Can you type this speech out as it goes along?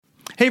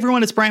Hey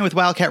everyone, it's Brian with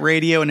Wildcat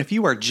Radio, and if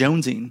you are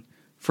jonesing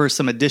for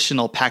some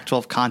additional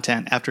Pac-12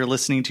 content after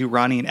listening to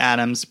Ronnie and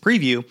Adam's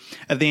preview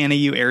of the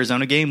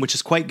NAU-Arizona game, which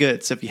is quite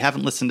good, so if you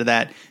haven't listened to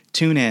that,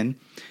 tune in.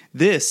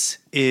 This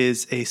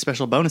is a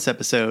special bonus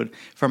episode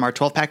from our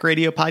 12-Pack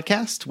Radio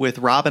podcast with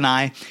Rob and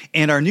I,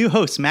 and our new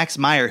host, Max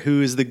Meyer,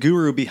 who is the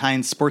guru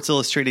behind Sports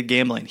Illustrated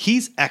Gambling.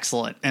 He's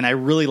excellent, and I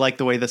really like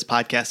the way this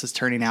podcast is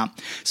turning out.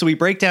 So we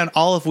break down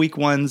all of Week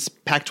 1's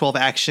Pac-12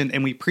 action,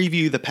 and we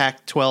preview the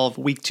Pac-12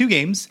 Week 2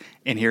 games,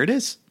 and here it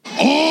is.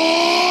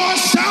 Oh,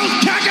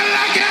 South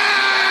Kakalaka!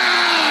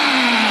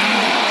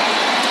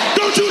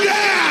 Don't you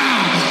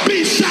dare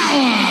be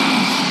sour!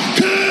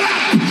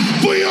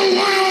 Clap for your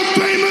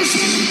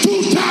world-famous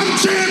two-time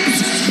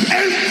champs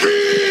and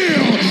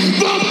feel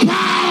the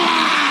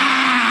power!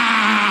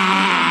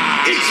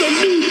 It's a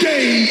new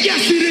day,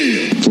 yes it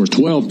is! For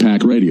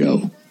 12-Pack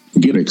Radio,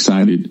 get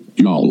excited,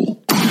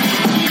 y'all.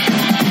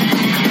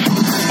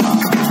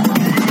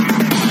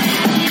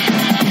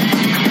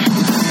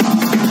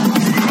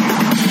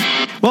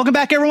 Welcome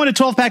back, everyone, to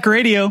 12-Pack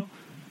Radio,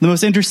 the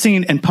most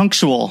interesting and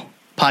punctual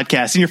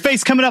podcast in your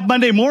face, coming up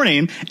Monday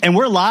morning, and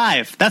we're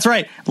live. That's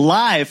right,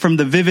 live from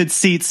the Vivid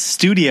Seats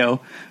studio,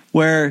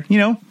 where,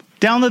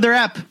 download their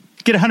app,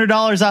 get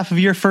 $100 off of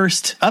your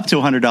first, up to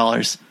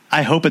 $100.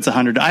 I hope it's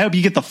 $100. I hope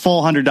you get the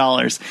full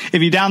 $100 if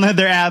you download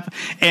their app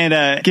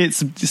and get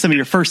some of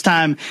your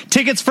first-time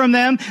tickets from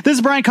them. This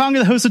is Brian Conger,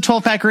 the host of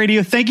 12-Pack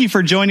Radio. Thank you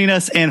for joining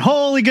us, and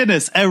holy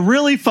goodness, a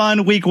really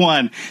fun Week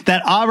 1.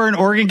 That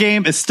Auburn-Oregon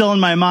game is still in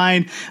my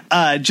mind.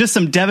 Just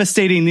some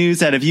devastating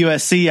news out of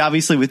USC,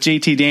 obviously, with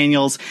JT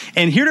Daniels.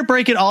 And here to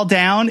break it all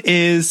down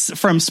is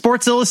from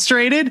Sports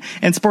Illustrated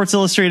and Sports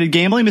Illustrated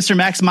Gambling, Mr.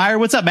 Max Meyer.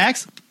 What's up,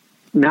 Max?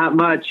 Not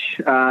much.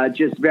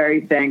 Just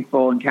very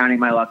thankful and counting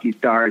my lucky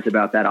stars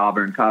about that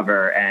Auburn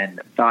cover, and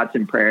thoughts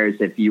and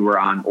prayers if you were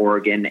on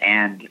Oregon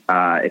and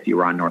if you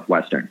were on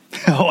Northwestern.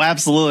 Oh,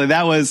 absolutely.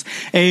 That was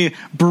a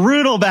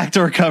brutal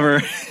backdoor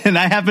cover, and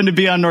I happened to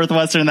be on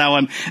Northwestern in that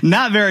one.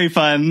 Not very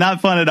fun. Not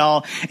fun at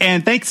all.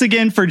 And thanks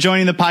again for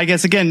joining the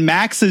podcast. Again,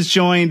 Max has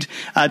joined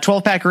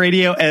 12-Pack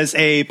Radio as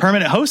a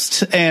permanent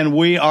host, and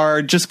we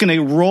are just going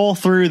to roll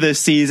through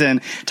this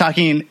season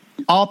talking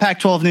all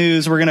Pac-12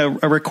 news. We're going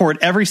to record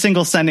every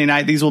single Sunday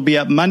night. These will be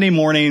up Monday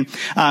morning,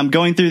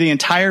 going through the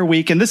entire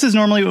week. And this is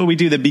normally what we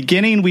do. The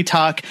beginning, we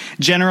talk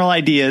general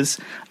ideas,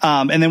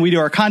 and then we do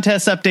our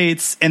contest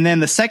updates. And then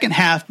the second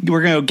half,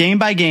 we're going to go game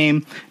by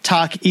game,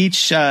 talk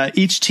each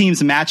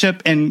team's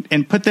matchup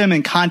and put them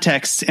in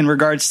context in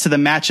regards to the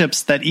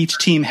matchups that each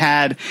team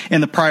had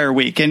in the prior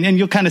week. And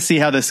you'll kind of see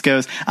how this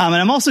goes. And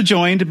I'm also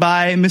joined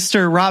by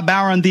Mr. Rob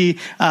Bauern,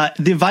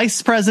 the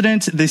vice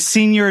president, the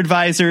senior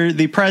advisor,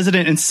 the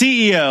president and CEO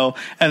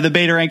of the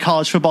Beta Rank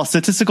College Football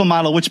Statistical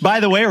Model, which,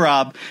 by the way,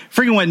 Rob,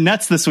 freaking went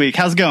nuts this week.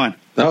 How's it going?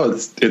 No,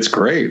 it's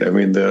great. I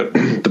mean, the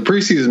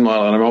preseason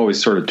model, and I'm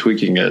always sort of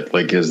tweaking it,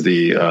 like is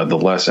the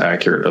less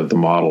accurate of the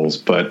models,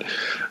 but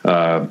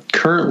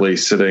currently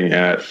sitting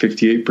at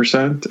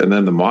 58%, and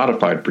then the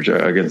modified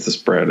against the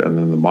spread, and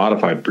then the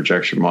modified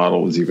projection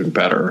model was even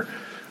better.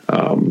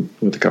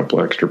 With a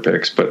couple extra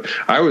picks, but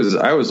I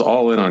was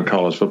all in on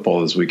college football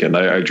this weekend.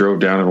 I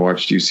drove down and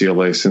watched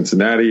UCLA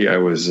Cincinnati. I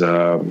was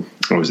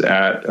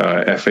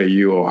at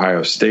FAU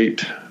Ohio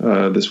State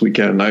this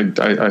weekend.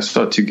 I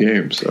saw two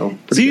games. So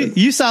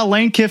you saw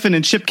Lane Kiffin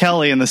and Chip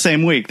Kelly in the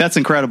same week. That's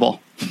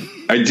incredible.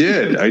 I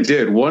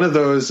did. One of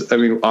those. I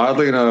mean,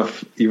 oddly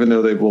enough, even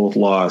though they both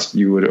lost,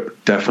 you would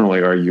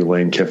definitely argue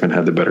Lane Kiffin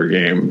had the better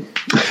game.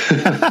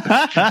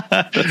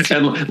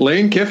 And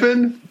Lane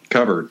Kiffin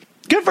covered.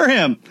 Good for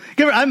him.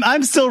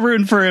 I'm still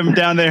rooting for him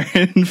down there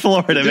in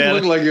Florida, it didn't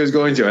look like he was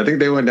going to. I think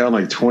they went down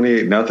like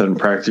 28-0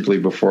 practically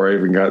before I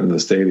even got in the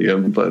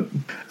stadium. But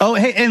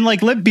hey,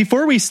 and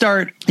before we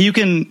start, you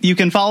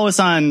can follow us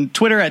on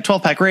Twitter at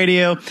 12-Pack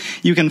Radio.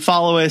 You can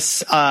follow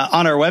us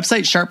on our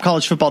website,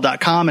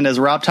 sharpcollegefootball.com. And as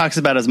Rob talks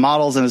about his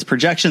models and his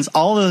projections,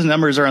 all those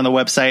numbers are on the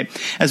website.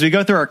 As we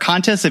go through our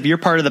contests, if you're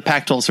part of the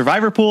Pac-12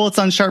 Survivor Pool, it's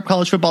on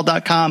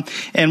sharpcollegefootball.com.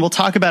 And we'll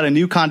talk about a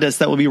new contest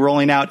that will be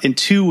rolling out in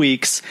 2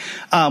 weeks.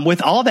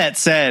 With all that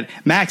said,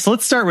 Max,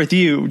 let's start with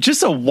you.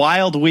 Just a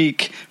wild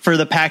week for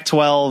the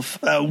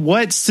Pac-12.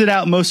 What stood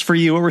out most for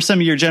you? What were some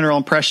of your general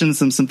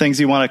impressions and some things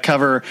you want to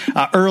cover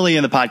early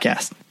in the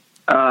podcast?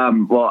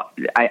 Well,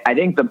 I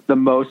think the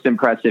most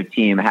impressive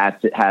team has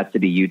to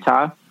be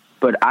Utah,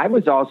 but I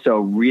was also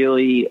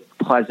really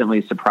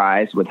pleasantly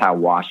surprised with how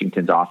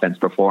Washington's offense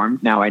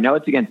performed. Now, I know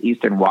it's against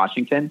Eastern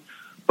Washington,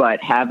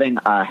 but having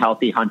a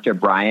healthy Hunter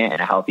Bryant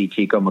and a healthy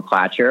Chico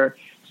McClatcher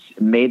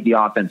made the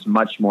offense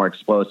much more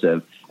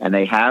explosive. And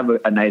they have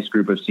a nice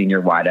group of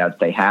senior wideouts.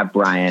 They have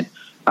Bryant.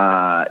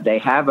 They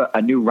have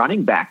a new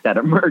running back that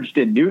emerged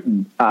in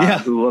Newton,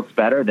 who looks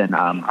better than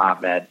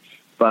Ahmed.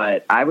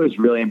 But I was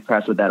really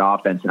impressed with that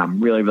offense, and I'm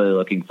really, really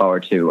looking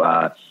forward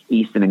to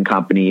Easton and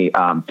company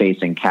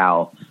facing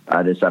Cal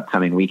this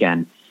upcoming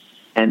weekend.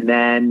 And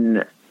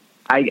then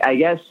I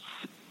guess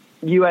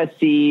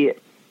USC,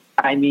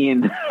 I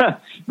mean,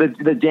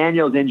 the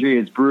Daniels injury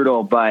is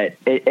brutal, but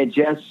it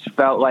just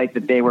felt like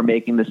that they were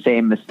making the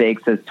same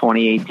mistakes as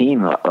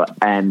 2018,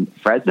 and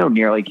Fresno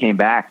nearly came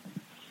back.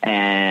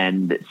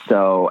 And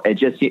so it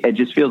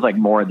just feels like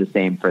more of the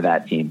same for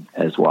that team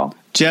as well.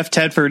 Jeff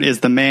Tedford is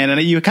the man. And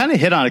you kind of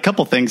hit on a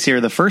couple things here.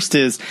 The first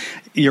is,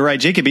 you're right,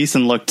 Jacob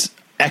Eason looked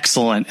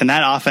excellent, and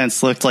that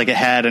offense looked like it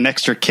had an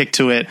extra kick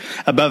to it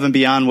above and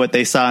beyond what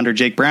they saw under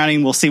Jake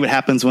Browning. We'll see what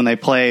happens when they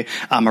play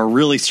a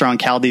really strong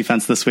Cal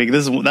defense this week.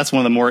 That's one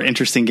of the more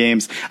interesting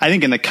games, I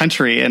think, in the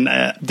country, and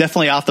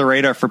definitely off the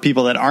radar for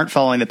people that aren't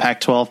following the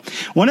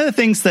Pac-12. One of the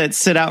things that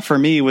stood out for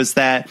me was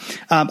that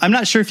I'm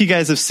not sure if you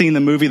guys have seen the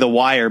movie The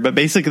Wire, but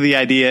basically the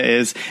idea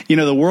is,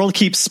 the world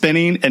keeps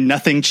spinning and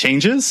nothing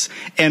changes.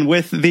 And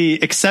with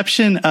the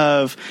exception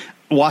of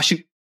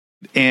Washington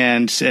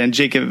and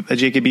Jacob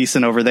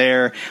Eason over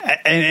there,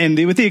 and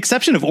with the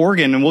exception of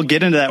Oregon, and we'll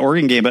get into that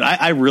Oregon game, but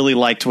I really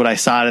liked what I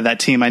saw out of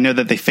that team. I know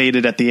that they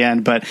faded at the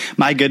end, but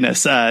my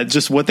goodness,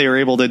 just what they were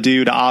able to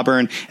do to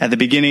Auburn at the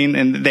beginning,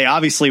 and they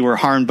obviously were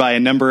harmed by a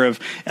number of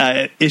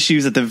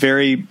issues at the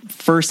very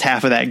first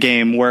half of that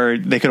game where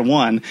they could have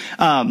won.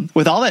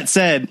 With all that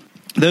said,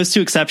 those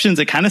two exceptions,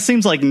 it kind of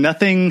seems like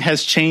nothing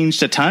has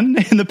changed a ton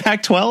in the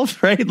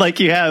Pac-12, right? Like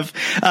you have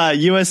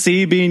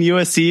USC being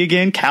USC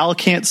again. Cal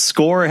can't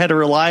score, had to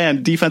rely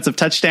on defensive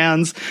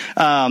touchdowns.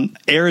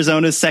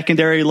 Arizona's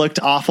secondary looked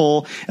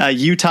awful.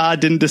 Utah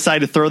didn't decide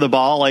to throw the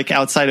ball like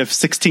outside of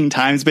 16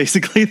 times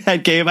basically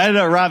that game. I don't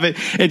know, Rob,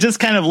 it just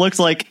kind of looks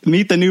like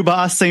meet the new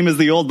boss, same as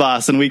the old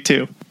boss in week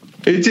 2.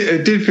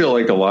 It did feel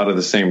like a lot of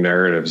the same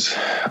narratives,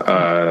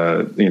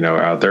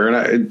 out there.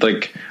 And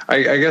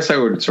I guess I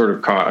would sort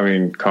of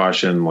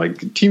caution,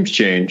 like, teams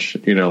change,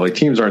 like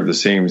teams aren't the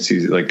same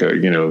season,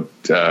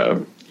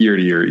 year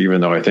to year,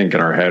 even though I think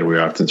in our head, we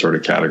often sort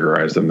of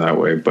categorize them that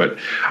way. But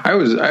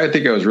I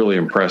think I was really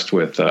impressed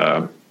with,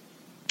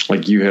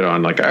 like you hit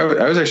on, I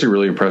was actually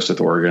really impressed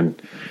with Oregon.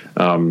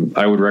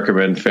 I would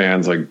recommend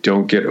fans,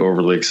 don't get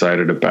overly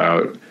excited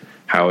about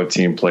how a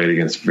team played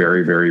against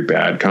very, very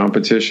bad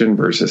competition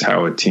versus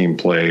how a team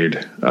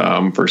played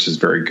versus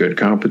very good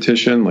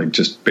competition,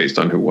 just based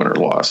on who won or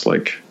lost.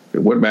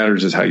 What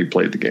matters is how you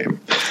played the game.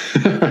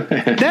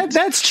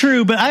 That's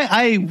true. But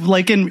I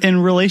like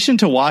in relation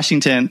to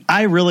Washington,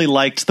 I really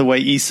liked the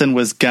way Eason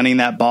was gunning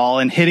that ball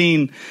and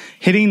hitting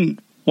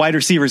wide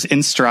receivers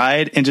in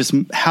stride, and just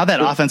how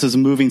that offense was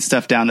moving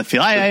stuff down the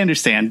field. I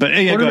understand, but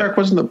quarterback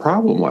wasn't the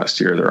problem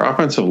last year. Their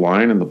offensive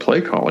line and the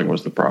play calling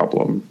was the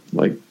problem.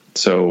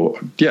 So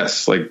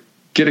yes,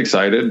 get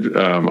excited.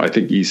 I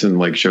think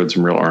Eason showed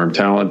some real arm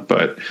talent,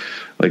 but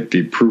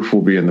the proof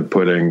will be in the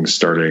pudding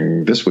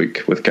starting this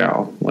week with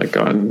Cal. It's,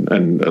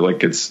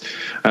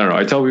 I don't know.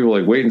 I tell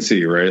people wait and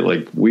see,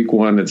 right? Week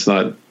 1, it's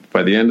not,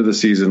 by the end of the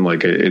season,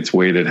 it's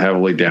weighted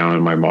heavily down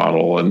in my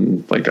model,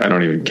 and I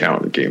don't even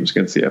count the games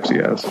against the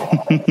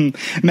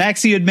FCS.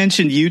 Max, you had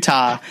mentioned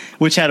Utah,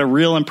 which had a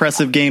real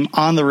impressive game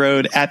on the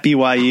road at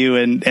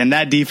BYU, and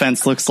that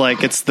defense looks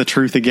like it's the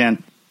truth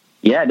again.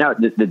 Yeah, no,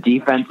 the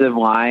defensive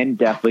line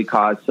definitely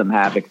caused some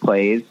havoc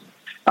plays.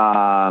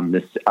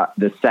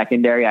 The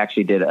secondary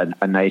actually did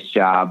a nice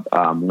job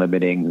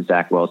limiting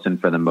Zach Wilson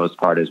for the most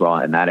part as well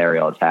in that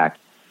aerial attack.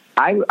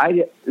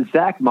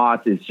 Zach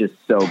Moss is just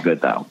so good,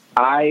 though.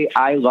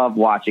 I love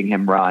watching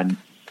him run.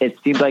 It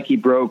seems like he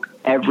broke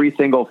every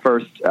single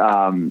first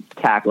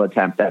tackle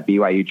attempt that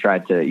BYU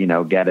tried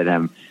to get at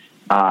him.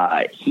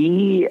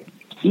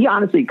 He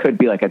honestly could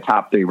be a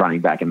top 3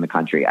 running back in the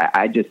country.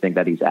 I just think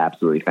that he's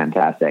absolutely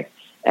fantastic.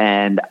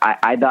 And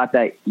I thought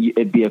that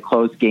it'd be a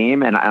close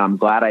game, and I'm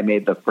glad I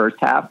made the first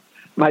half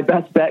my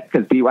best bet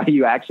because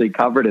BYU actually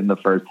covered in the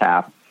first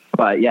half.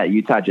 But, yeah,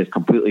 Utah just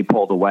completely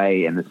pulled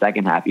away in the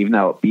second half, even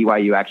though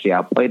BYU actually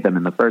outplayed them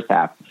in the first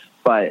half.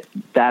 But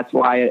that's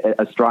why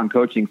a strong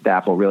coaching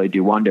staff will really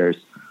do wonders.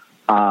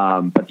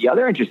 But the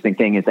other interesting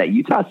thing is that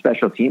Utah's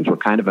special teams were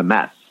kind of a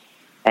mess.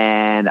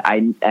 And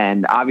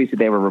obviously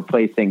they were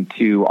replacing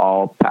 2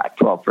 all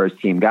Pac-12 first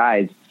team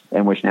guys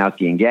in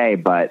Wisnowski and Gay,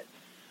 but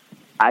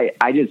I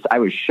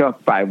was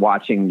shook by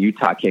watching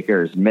Utah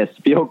kickers miss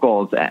field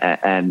goals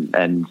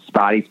and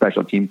spotty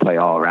special team play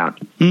all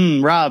around.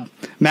 Rob,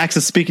 Max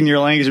is speaking your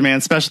language,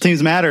 man. Special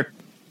teams matter.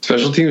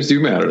 Special teams do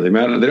matter. They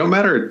matter. They don't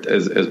matter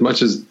as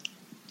much as,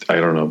 I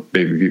don't know,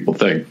 maybe people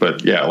think,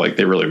 but yeah,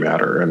 they really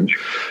matter. And,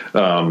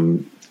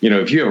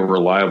 if you have a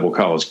reliable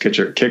college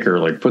kicker,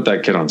 put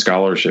that kid on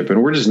scholarship.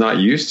 And we're just not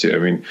used to. I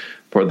mean,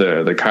 for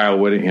the Kyle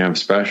Whittingham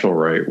special,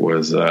 right,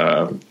 was,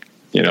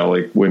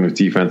 win with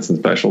defense and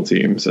special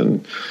teams.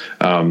 And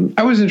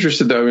I was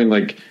interested, though. I mean,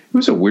 it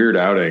was a weird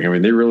outing. I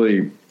mean,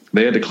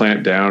 they had to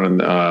clamp down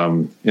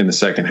in the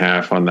second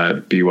half on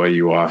that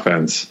BYU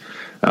offense.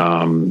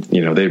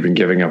 They'd been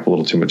giving up a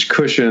little too much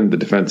cushion. The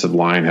defensive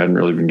line hadn't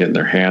really been getting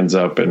their hands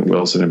up, and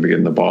Wilson had been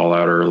getting the ball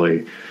out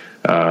early.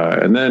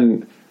 And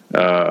then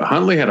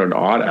Huntley had an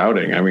odd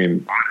outing. I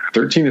mean,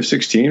 13 of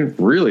 16,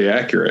 really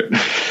accurate,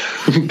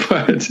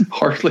 but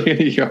hardly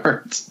any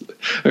yards.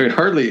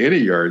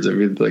 I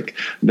mean, like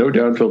no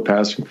downfield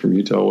passing from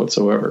Utah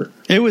whatsoever.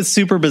 It was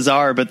super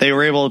bizarre, but they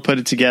were able to put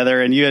it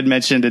together. And you had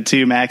mentioned it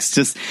too, Max.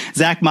 Just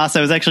Zach Moss.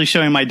 I was actually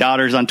showing my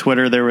daughters on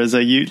Twitter. There was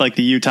the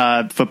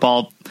Utah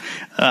football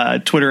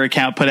Twitter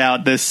account put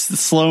out this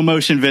slow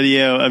motion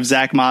video of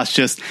Zach Moss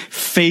just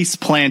face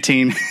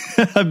planting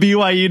a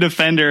BYU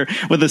defender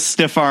with a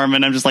stiff arm,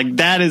 and I'm just like,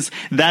 that is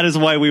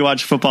why we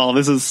watch football.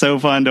 This is so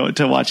fun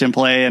to watch him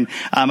play, and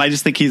I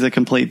just think he's a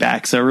complete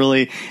back. So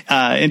really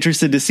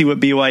interested to see what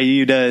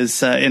BYU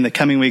does in the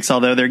coming weeks.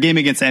 Although their game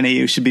against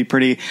NAU should be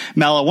pretty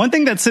mellow. One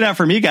thing that stood out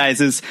for me,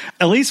 guys, is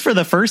at least for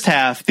the first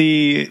half,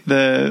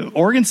 the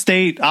Oregon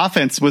State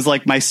offense was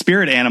like my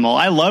spirit animal.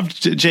 I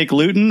loved Jake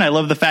Luton. I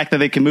love the fact that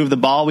they can move the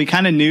ball. We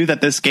kind of knew that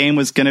this game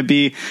was going to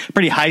be a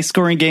pretty high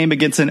scoring game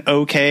against an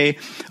okay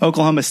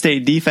Oklahoma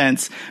State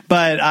defense.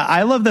 But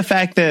I love the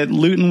fact that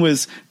Luton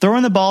was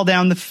throwing the ball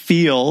down the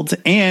field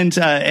and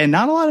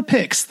not a lot of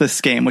picks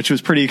this game, which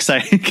was pretty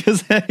exciting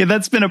because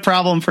that's been a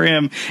problem for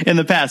him in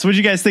the past. What did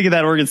you guys think of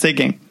that Oregon State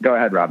game? Go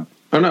ahead, Rob.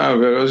 Oh no, I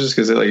was just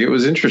going to say, like, it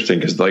was interesting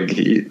because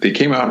they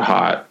came out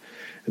hot.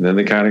 And then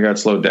they kind of got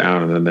slowed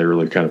down, and then they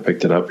really kind of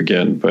picked it up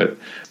again. But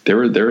there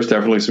was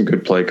definitely some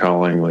good play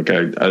calling. Like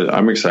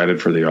I'm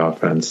excited for the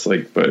offense.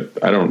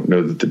 But I don't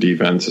know that the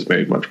defense has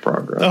made much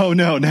progress. Oh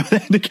no,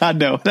 God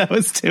no, it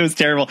was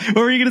terrible. What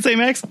were you going to say,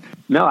 Max?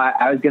 No,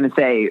 I was going to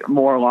say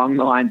more along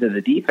the lines of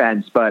the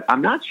defense, but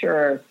I'm not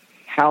sure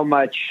how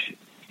much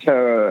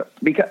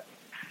because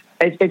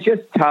it's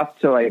just tough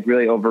to like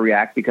really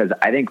overreact because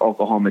I think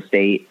Oklahoma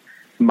State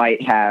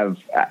might have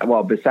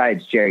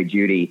besides Jerry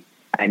Jeudy.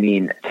 I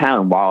mean,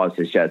 Talon Wallace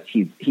is just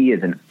he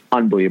is an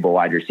unbelievable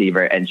wide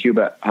receiver, and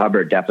Chuba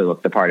Hubbard definitely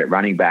looked the part at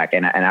running back,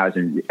 and I was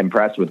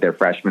impressed with their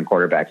freshman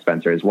quarterback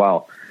Spencer as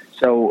well.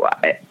 So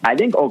I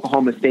think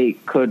Oklahoma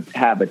State could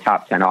have a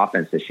top 10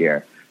 offense this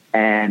year,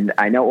 and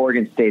I know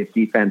Oregon State's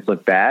defense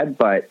looked bad,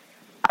 but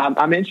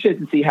I'm interested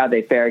to see how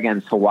they fare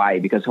against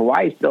Hawaii because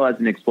Hawaii still has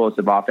an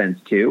explosive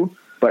offense too,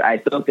 but I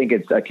still think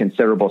it's a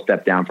considerable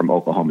step down from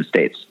Oklahoma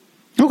State's.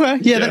 Okay.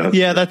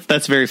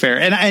 That's very fair.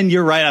 And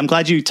you're right. I'm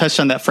glad you touched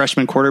on that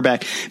freshman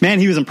quarterback. Man,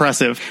 he was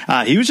impressive.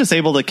 He was just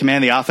able to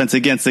command the offense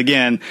against,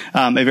 again,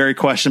 a very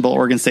questionable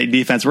Oregon State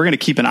defense. We're going to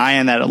keep an eye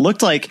on that. It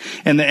looked like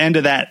in the end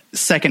of that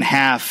second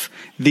half,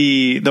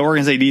 the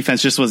Oregon State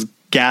defense just was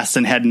gassed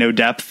and had no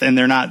depth, and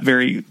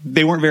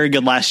they weren't very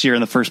good last year in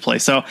the first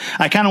place. So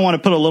I kind of want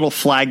to put a little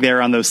flag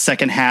there on those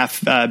second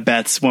half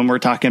bets when we're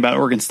talking about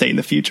Oregon State in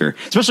the future,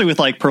 especially with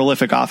like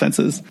prolific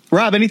offenses.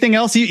 Rob, anything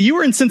else? You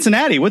were in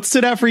Cincinnati. What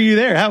stood out for you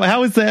there?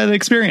 How was that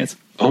experience?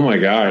 Oh my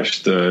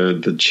gosh,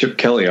 the Chip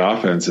Kelly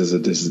offense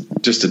is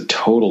just a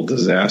total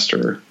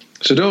disaster.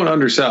 So don't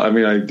undersell. I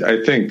mean,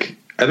 I think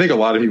a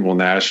lot of people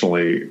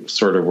nationally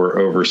sort of were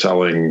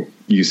overselling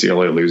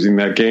UCLA losing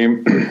that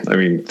game. I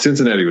mean,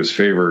 Cincinnati was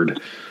favored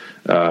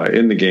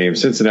in the game.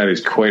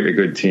 Cincinnati's quite a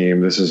good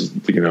team. This is,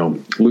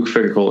 Luke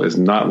Fickell is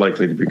not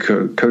likely to be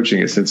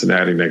coaching at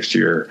Cincinnati next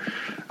year.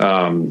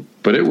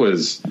 But it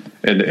was,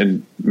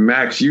 and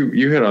Max,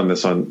 you hit on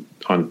this on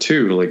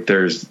two. Like,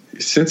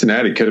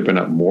 Cincinnati could have been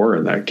up more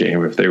in that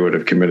game if they would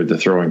have committed to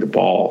throwing the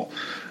ball.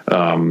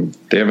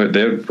 They have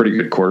a pretty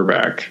good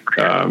quarterback,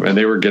 and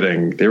they were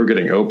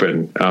getting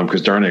open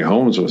because Darnay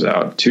Holmes was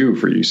out too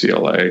for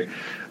UCLA,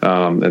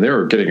 and they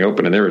were getting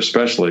open, and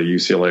especially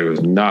UCLA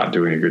was not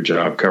doing a good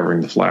job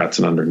covering the flats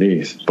and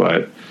underneath.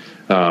 But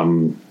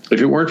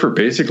if it weren't for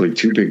basically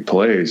two big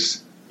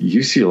plays,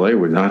 UCLA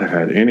would not have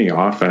had any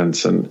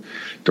offense, and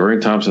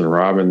Dorian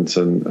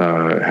Thompson-Robinson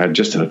had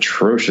just an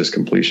atrocious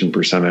completion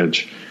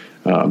percentage.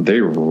 They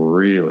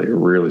really,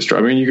 really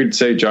strong. I mean, you could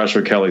say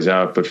Joshua Kelly's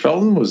out, but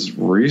Felton was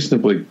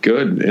reasonably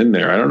good in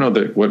there. I don't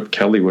know what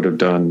Kelly would have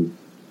done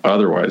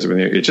otherwise. I mean,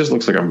 it just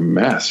looks like a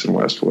mess in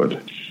Westwood.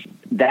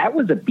 That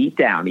was a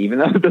beatdown, even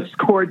though the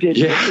score did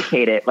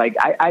indicate it. Like,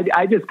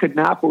 I just could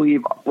not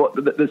believe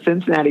the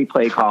Cincinnati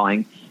play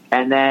calling.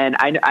 And then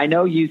I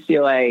know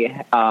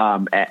UCLA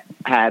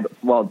had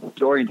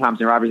Dorian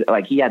Thompson-Robinson,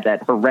 like, he had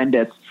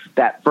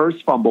that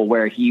first fumble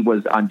where he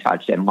was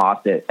untouched and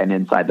lost it and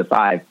inside the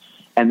 5.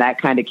 And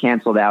that kind of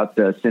canceled out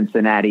the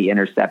Cincinnati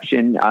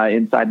interception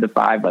inside the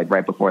 5, like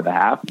right before the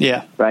half.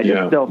 Yeah. But I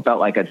just still felt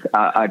like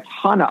a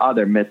ton of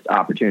other missed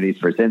opportunities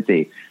for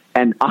Cincy.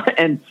 And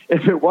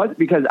if it was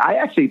because I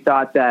actually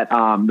thought that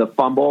the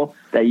fumble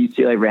that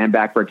UCLA ran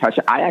back for a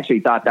touchdown, I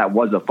actually thought that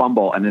was a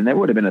fumble, and then there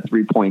would have been a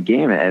 3-point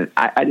game. And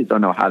I just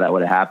don't know how that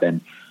would have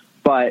happened.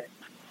 But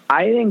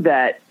I think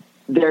that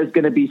there's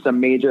going to be some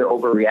major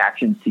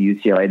overreactions to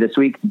UCLA this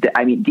week.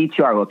 I mean,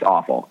 DTR looked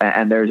awful,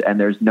 and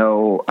there's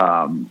no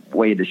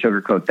way to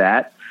sugarcoat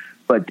that.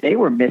 But they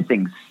were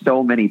missing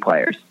so many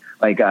players.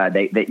 Like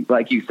they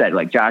like you said,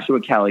 like Joshua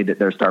Kelly,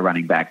 their star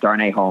running back,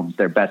 Darnay Holmes,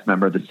 their best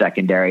member of the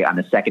secondary, on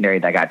the secondary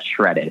that got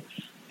shredded.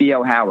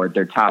 Theo Howard,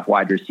 their top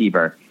wide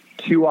receiver,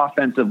 2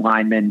 offensive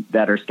linemen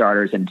that are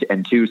starters,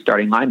 and 2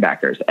 starting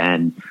linebackers,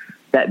 and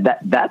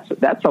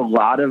that's a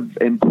lot of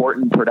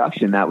important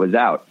production that was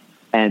out.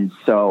 And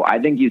so I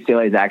think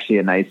UCLA is actually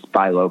a nice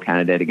buy low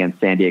candidate against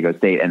San Diego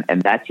State.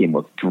 And that team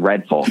looked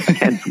dreadful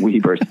against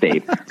Weber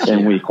State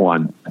in week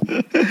 1.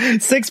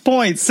 6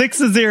 points,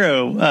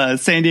 6-0.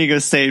 San Diego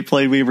State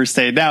played Weber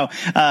State. Now,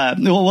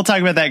 we'll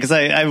talk about that because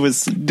I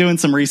was doing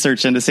some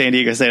research into San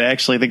Diego State. I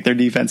actually think their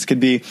defense could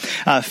be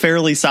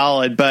fairly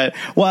solid. But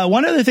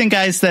one other thing,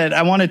 guys, that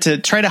I wanted to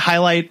try to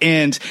highlight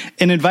and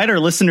invite our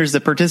listeners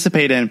to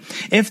participate in,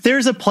 if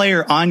there's a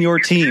player on your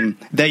team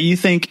that you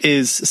think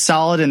is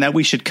solid and that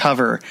we should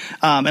cover,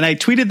 and I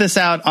tweeted this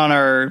out on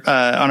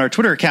our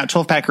Twitter account,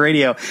 12-Pack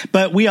Radio,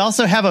 but we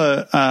also have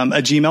a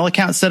Gmail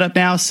account set up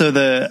now. So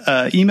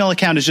the email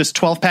account is just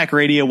 12-Pack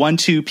Radio,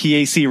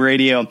 12PAC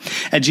Radio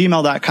at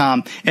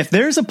gmail.com. If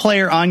there's a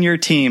player on your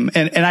team,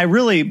 and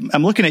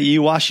I'm looking at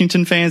you,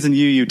 Washington fans, and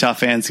you, Utah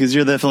fans, because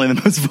you're definitely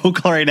the most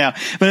vocal right now.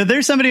 But if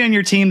there's somebody on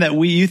your team that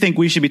you think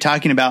we should be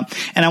talking about,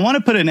 and I want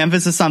to put an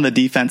emphasis on the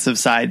defensive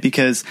side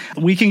because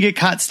we can get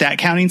caught stat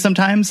counting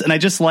sometimes. And I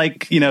just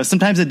like,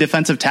 sometimes a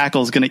defensive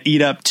tackle is going to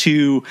eat up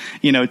two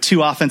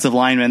offensive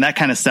linemen, that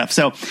kind of stuff.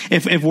 So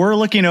if we're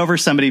looking over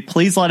somebody,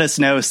 please let us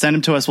know. Send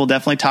them to us. We'll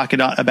definitely talk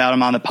about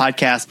them on the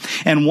podcast.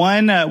 And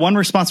one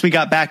response we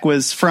got back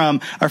was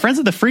from our friends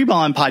at the Free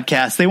Ballin'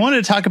 podcast. They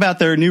wanted to talk about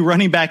their new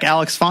running back,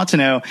 Alex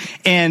Fontenot.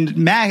 And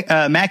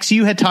Max,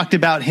 you had talked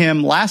about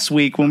him last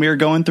week when we were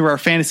going through our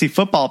fantasy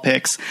football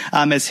picks,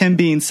 as him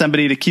being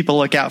somebody to keep a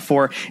lookout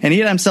for. And he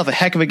had himself a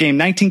heck of a game,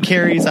 19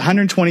 carries,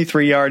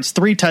 123 yards,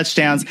 3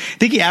 touchdowns. I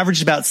think he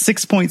averaged about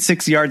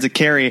 6.6 yards a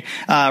carry.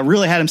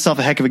 Really had himself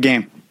a heck of a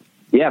game.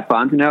 Yeah,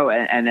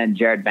 Fontenot and then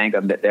Jared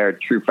Bankham, their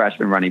true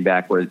freshman running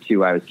back, were the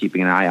two I was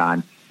keeping an eye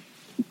on.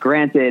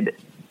 Granted,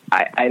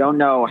 I don't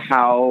know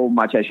how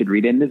much I should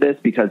read into this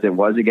because it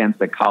was against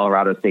the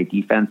Colorado State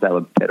defense that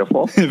looked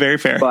pitiful. Very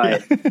fair.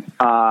 But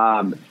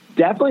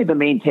definitely the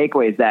main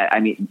takeaway is that,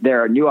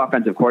 their new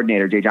offensive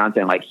coordinator, Jay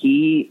Johnson,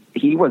 he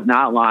was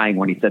not lying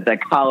when he said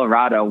that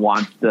Colorado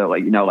wants to,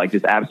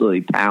 just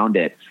absolutely pound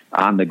it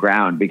on the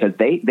ground because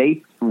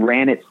they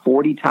ran it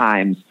 40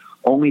 times,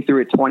 only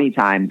threw it 20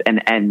 times.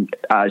 And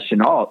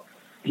Chenault,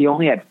 he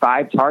only had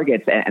 5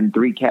 targets and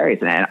 3 carries.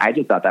 And I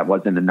just thought that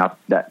wasn't enough.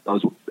 That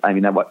was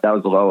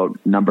a low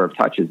number of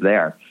touches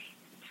there.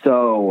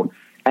 So,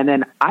 and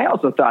then I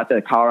also thought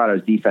that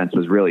Colorado's defense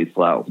was really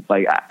slow.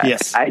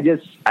 Yes.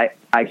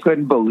 I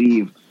couldn't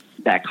believe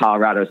that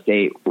Colorado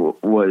State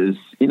was,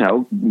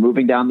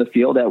 moving down the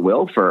field at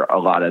will for a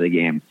lot of the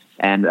game.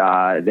 And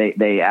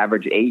they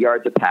averaged 8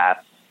 yards a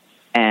pass.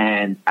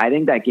 And I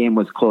think that game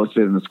was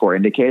closer than the score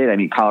indicated.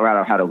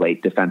 Colorado had a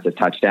late defensive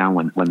touchdown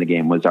when the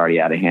game was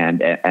already out of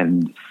hand.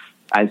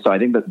 So I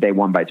think that they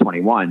won by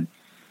 21.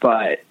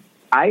 But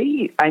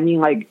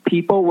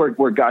people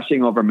were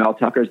gushing over Mel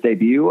Tucker's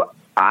debut.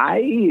 I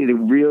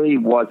really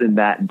wasn't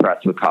that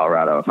impressed with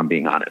Colorado, if I'm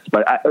being honest.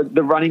 But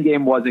the running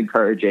game was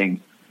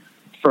encouraging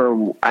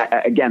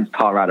against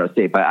Colorado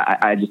State, but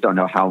I just don't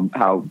know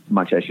how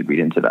much I should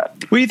read into that.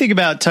 What do you think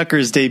about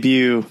Tucker's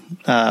debut,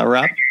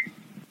 Rob?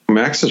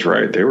 Max is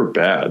right. They were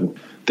bad.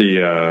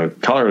 The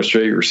Colorado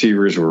State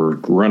receivers were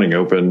running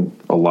open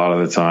a lot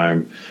of the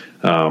time.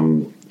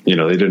 They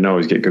didn't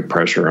always get good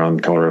pressure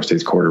on Colorado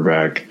State's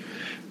quarterback.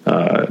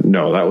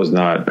 No, that was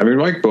not.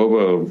 Mike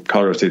Bobo,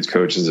 Colorado State's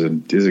coach, is a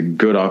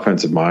good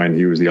offensive mind.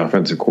 He was the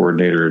offensive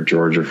coordinator at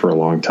Georgia for a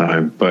long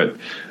time. But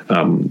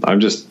I don't know.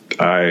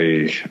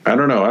 I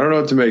don't know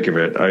what to make of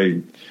it.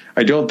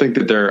 I don't think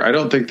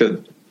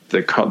that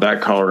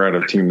that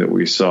Colorado team that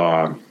we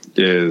saw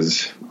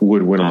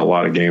would win a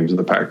lot of games in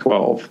the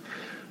Pac-12.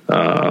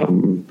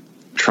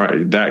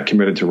 That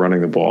committed to running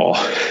the ball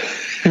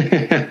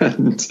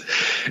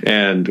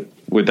and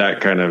with that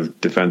kind of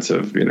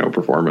defensive,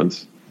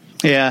 performance.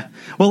 Yeah.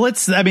 Well,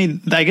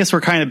 I guess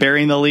we're kind of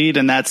burying the lead,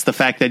 and that's the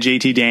fact that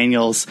JT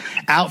Daniels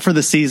out for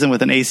the season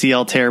with an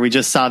ACL tear. We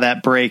just saw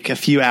that break a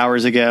few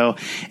hours ago.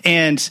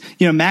 And,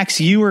 Max,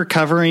 you were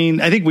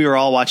covering, I think we were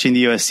all watching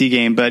the USC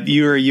game, but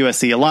you were a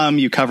USC alum.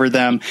 You covered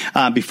them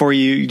before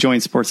you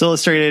joined Sports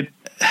Illustrated.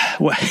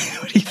 What do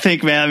you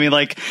think, man?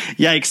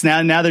 Yikes.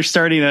 Now they're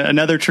starting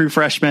another true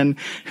freshman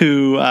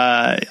who,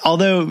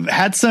 although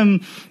had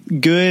some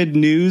good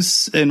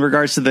news in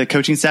regards to the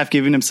coaching staff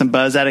giving him some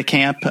buzz out of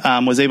camp,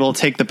 was able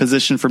to take the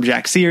position from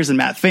Jack Sears and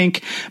Matt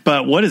Fink.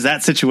 But what does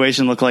that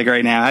situation look like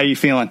right now? How are you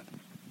feeling?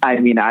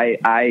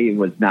 I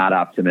was not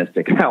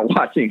optimistic about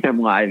watching him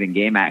live in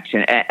game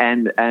action.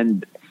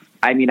 And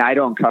I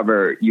don't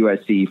cover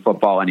USC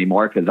football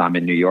anymore because I'm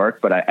in New York,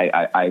 but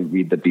I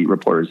read the beat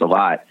reporters a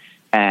lot.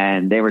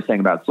 And they were saying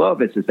about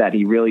Slovis is that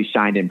he really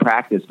shined in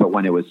practice, but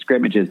when it was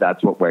scrimmages,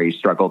 that's where he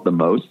struggled the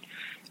most.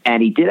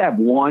 And he did have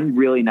one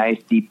really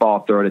nice deep ball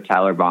throw to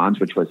Tyler Bonds,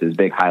 which was his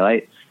big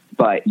highlight.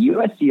 But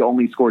USC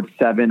only scored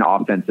 7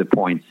 offensive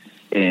points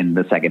in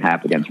the second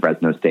half against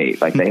Fresno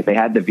State. They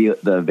had the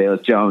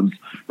Velus Jones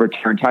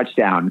return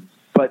touchdown,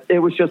 but it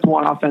was just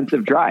one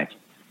offensive drive.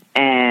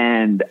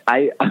 And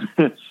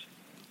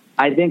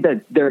I think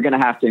that they're going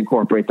to have to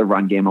incorporate the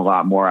run game a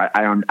lot more.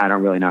 I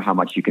don't really know how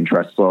much you can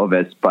trust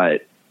Slovis,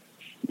 but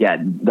yeah,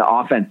 the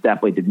offense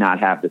definitely did not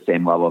have the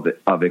same level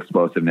of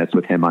explosiveness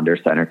with him under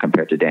center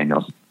compared to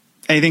Daniels.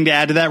 Anything to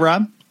add to that,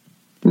 Rob?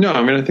 No,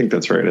 I mean, I think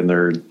that's right. And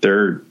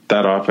they're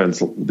that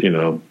offense, you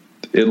know,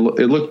 they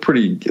look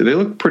pretty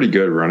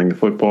good running the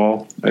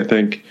football, I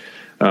think,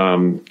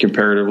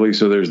 comparatively.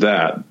 So there's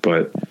that,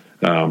 but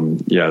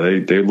yeah,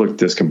 they look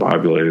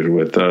discombobulated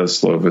with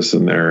Slovis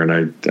in there. And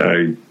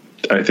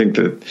I think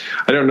that,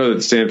 I don't know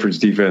that Stanford's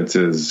defense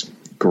is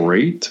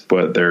great,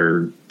 but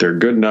they're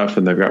good enough,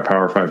 and they've got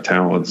Power 5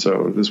 talent,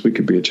 so this week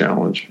could be a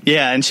challenge.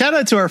 Yeah, and shout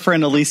out to our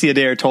friend Alicia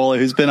De Artola,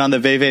 who's been on the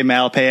Veve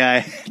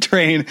Malepeai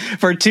train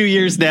for 2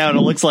 years now, and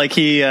it looks like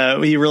he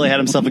really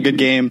had himself a good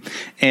game,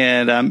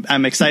 and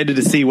I'm excited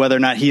to see whether or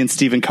not he and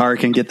Stephen Carr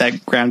can get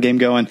that ground game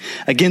going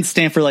against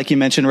Stanford, like you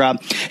mentioned,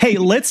 Rob. Hey,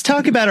 let's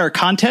talk about our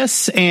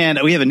contests, and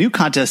we have a new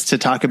contest to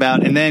talk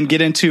about, and then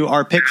get into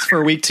our picks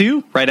for week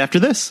 2 right after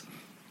this.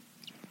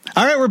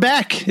 All right, we're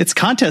back. It's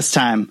contest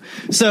time.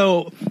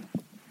 So,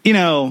 you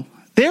know,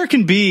 there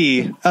can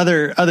be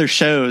other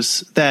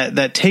shows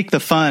that take the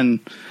fun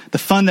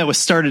that was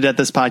started at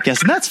this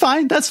podcast. And that's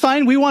fine. That's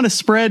fine. We want to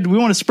spread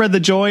the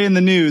joy and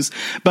the news,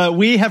 but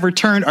we have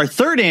returned our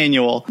 3rd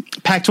annual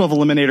Pac-12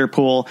 Eliminator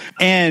Pool.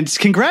 And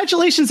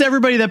congratulations to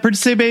everybody that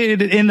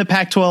participated in the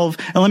Pac-12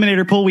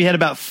 Eliminator Pool. We had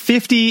about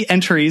 50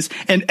 entries,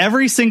 and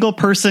every single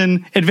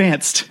person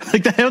advanced.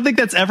 Like, I don't think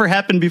that's ever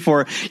happened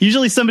before.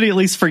 Usually somebody at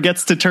least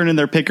forgets to turn in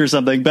their pick or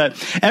something,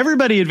 but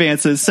everybody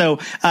advances. So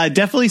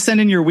definitely send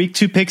in your week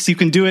 2 picks. You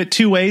can do it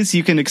 2 ways.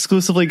 You can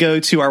exclusively go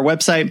to our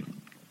website,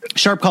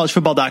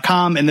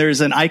 sharpcollegefootball.com, and there's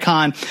an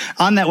icon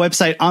on that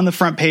website on the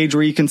front page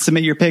where you can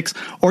submit your picks,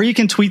 or you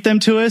can tweet them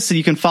to us, and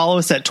you can follow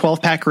us at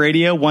 12-Pack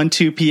Radio,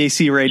 12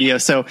 PAC Radio.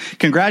 So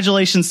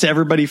congratulations to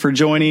everybody for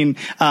joining,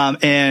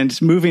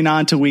 and moving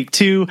on to week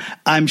 2.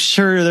 I'm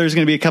sure there's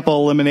going to be a couple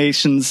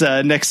eliminations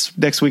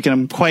next week, and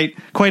I'm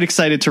quite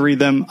excited to read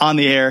them on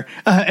the air.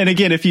 And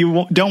again, if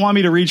you don't want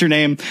me to read your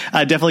name,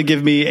 definitely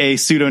give me a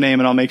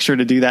pseudonym, and I'll make sure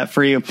to do that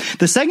for you.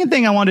 The second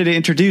thing I wanted to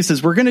introduce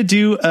is we're going to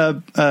do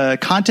a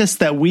contest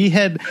that we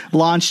had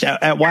launched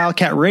at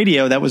Wildcat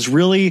Radio that was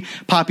really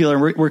popular.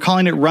 We're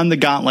calling it Run the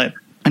Gauntlet.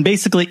 And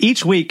basically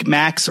each week,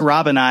 Max,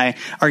 Rob, and I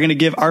are going to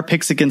give our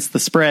picks against the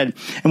spread.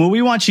 And what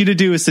we want you to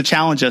do is to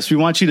challenge us. We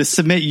want you to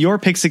submit your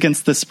picks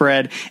against the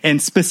spread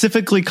and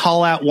specifically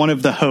call out one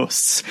of the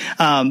hosts.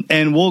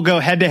 And we'll go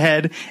head to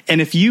head. And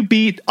if you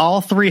beat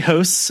all 3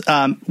 hosts,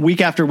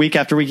 week after week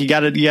after week, you got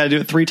to do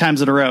it 3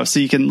 times in a row.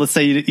 So you can, let's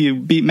say you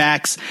beat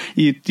Max,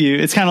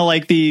 it's kind of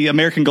like the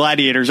American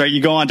Gladiators, right?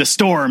 You go on to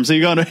Storm. So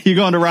you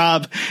go on to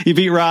Rob, you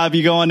beat Rob,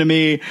 you go on to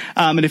me.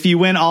 And if you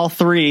win all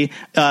 3,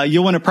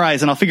 you'll win a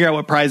prize, and I'll figure out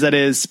what prize that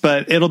is,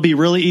 but it'll be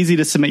really easy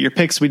to submit your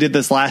picks. We did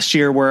this last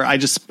year where I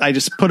just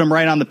put them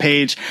right on the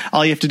page.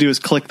 All you have to do is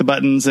click the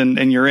buttons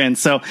and you're in.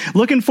 So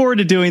looking forward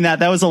to doing that.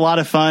 That was a lot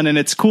of fun, and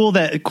it's cool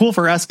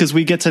for us because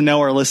we get to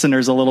know our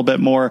listeners a little bit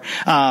more.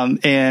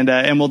 And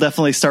we'll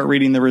definitely start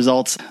reading the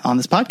results on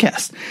this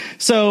podcast.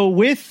 So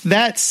with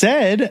that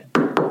said,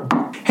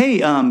 hey,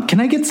 can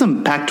I get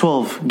some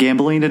Pac-12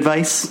 gambling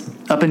advice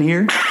up in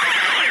here?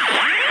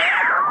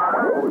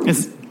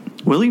 Is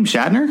William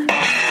Shatner?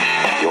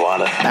 You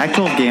want it?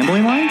 Pac-12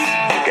 gambling lines?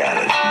 You got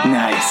it.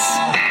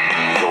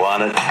 Nice. You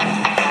want it?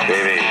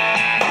 Baby,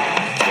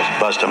 just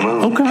bust a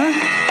move. Okay.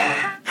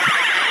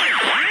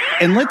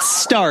 And let's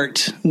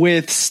start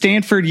with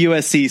Stanford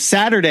USC,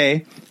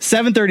 Saturday,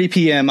 7:30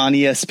 p.m. on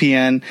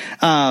ESPN.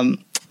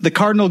 The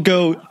Cardinal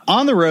go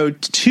on the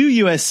road to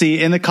USC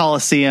in the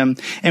Coliseum,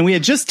 and we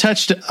had just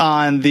touched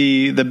on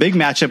the big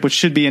matchup, which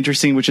should be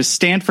interesting, which is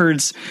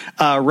Stanford's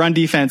run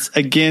defense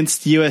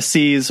against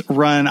USC's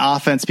run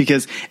offense,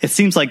 because it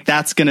seems like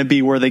that's going to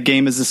be where the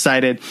game is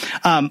decided.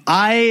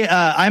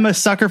 I'm a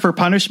sucker for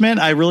punishment.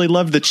 I really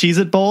loved the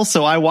Cheez-It Bowl,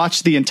 so I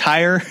watched the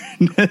entire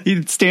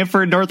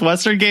Stanford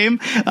Northwestern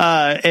game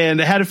and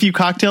had a few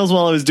cocktails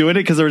while I was doing it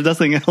because there was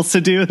nothing else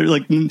to do. There's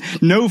like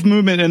no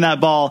movement in that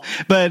ball.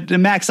 But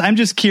Max, I'm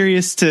just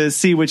curious to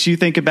see what you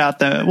think about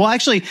the. Well,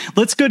 actually,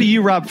 let's go to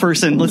you, Rob,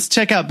 first, and let's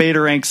check out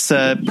BetaRank's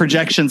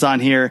projections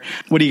on here.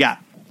 What do you got?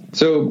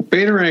 So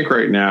BetaRank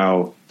right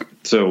now,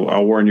 so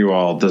I'll warn you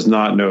all, does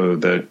not know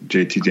that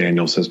JT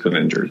Daniels has been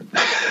injured.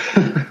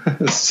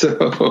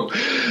 So,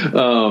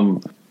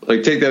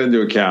 take that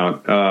into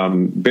account.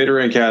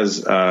 BetaRank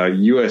has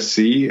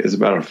USC is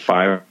about a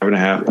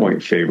 5.5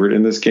 point favorite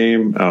in this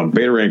game.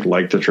 BetaRank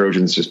liked the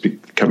Trojans just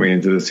coming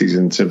into the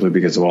season simply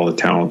because of all the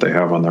talent they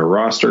have on their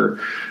roster.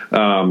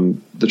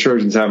 The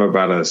Trojans have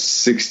about a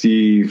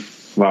 60,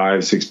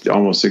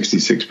 almost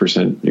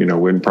 66%,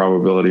 win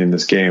probability in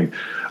this game.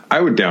 I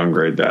would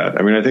downgrade that.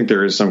 I mean, I think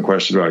there is some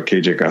question about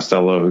KJ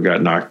Costello, who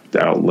got knocked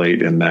out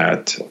late in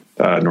that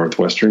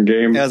Northwestern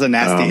game. That was a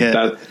nasty hit.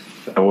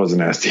 That was a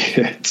nasty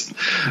hit.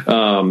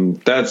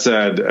 That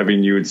said, I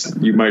mean,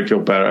 you might feel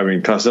better. I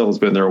mean, Costello's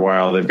been there a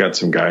while. They've got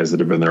some guys that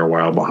have been there a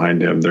while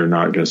behind him. They're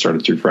not going to start a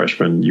true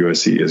freshman.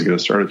 USC is going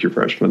to start a true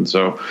freshman.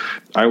 So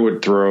I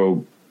would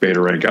throw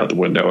BetaRank out the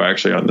window,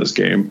 actually, on this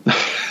game.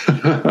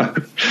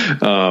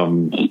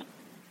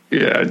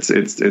 Yeah,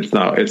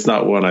 it's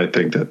not one I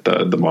think that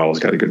the model's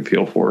got a good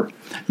feel for.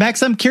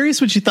 Max, I'm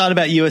curious what you thought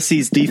about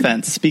USC's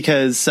defense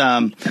because,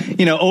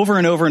 over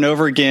and over and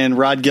over again,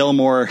 Rod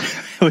Gilmore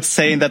was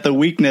saying that the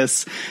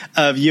weakness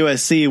of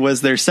USC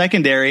was their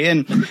secondary.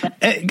 And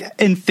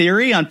in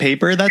theory, on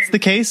paper, that's the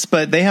case,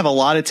 but they have a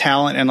lot of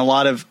talent and a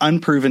lot of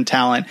unproven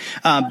talent,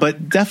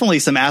 but definitely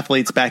some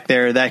athletes back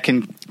there that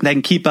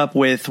can keep up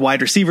with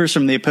wide receivers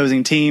from the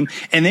opposing team.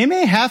 And they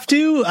may have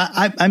to.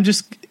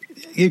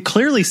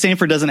 Clearly,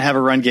 Stanford doesn't have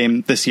a run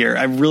game this year.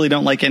 I really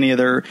don't like any of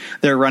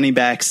their running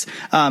backs.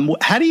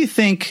 How do you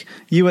think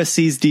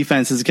USC's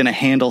defense is going to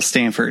handle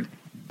Stanford?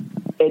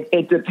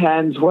 It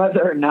depends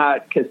whether or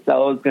not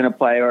Costello is going to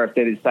play or if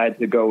they decide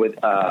to go with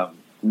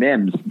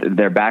Mims,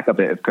 their backup,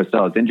 if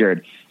Costello's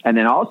injured. And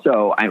then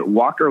also,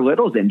 Walker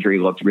Little's injury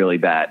looked really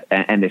bad.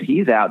 And if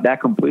he's out,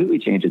 that completely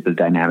changes the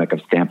dynamic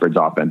of Stanford's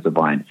offensive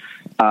line.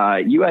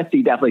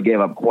 USC definitely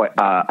gave up quite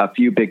a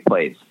few big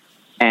plays.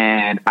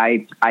 And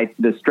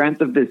the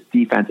strength of this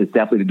defense is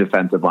definitely the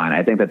defensive line.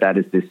 I think that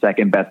is the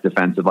second best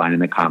defensive line in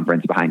the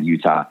conference behind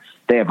Utah.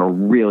 They have a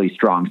really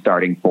strong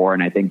starting four,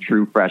 and I think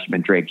true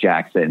freshman Drake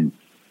Jackson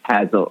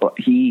has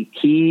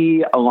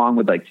he along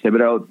with like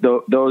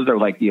Thibodeau, those are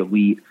like the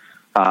elite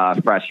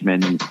freshman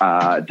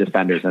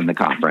defenders in the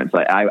conference.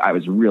 I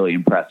was really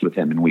impressed with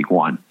him in week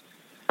one.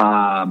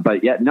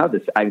 But yeah, no,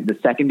 the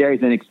secondary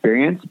is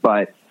inexperienced,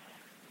 but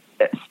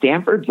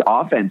Stanford's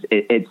offense,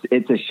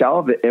 it's a shell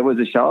of it. It was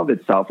a shell of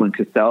itself when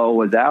Costello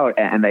was out,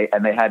 and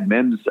they had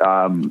Mims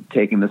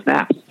taking the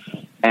snaps.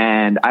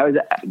 And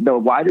the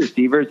wide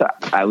receivers,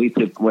 at least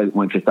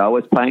when Costello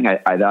was playing,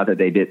 I thought that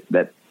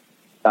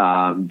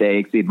they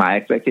exceed my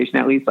expectation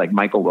at least. Like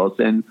Michael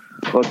Wilson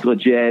looked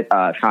legit.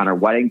 Connor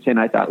Weddington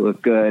I thought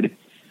looked good,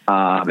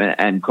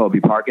 and Kobe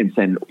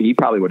Parkinson, he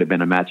probably would have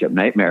been a matchup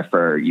nightmare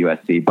for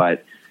USC.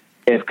 But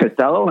if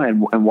Costello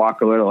and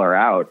Walker Little are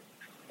out,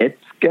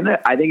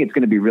 I think it's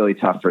gonna be really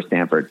tough for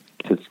Stanford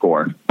to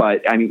score.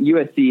 But I mean,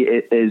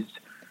 USC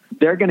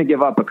they're going to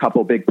give up a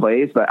couple big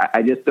plays, but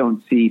I just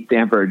don't see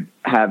Stanford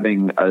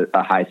having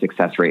a high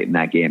success rate in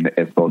that game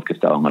if both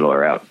Costello and Little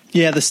are out.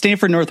 Yeah, the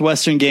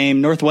Stanford-Northwestern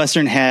game,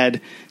 Northwestern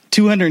had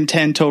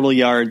 210 total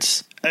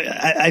yards.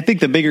 I think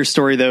the bigger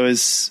story, though,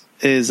 is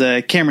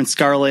Cameron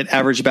Scarlett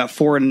averaged about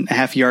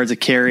 4.5 yards a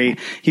carry.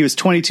 He was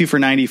 22 for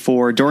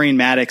 94. Dorian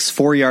Maddox,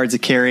 4 yards a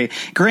carry.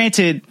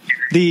 Granted,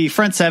 the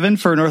front seven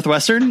for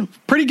Northwestern,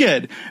 pretty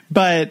good.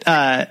 But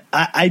I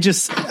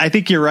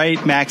think you're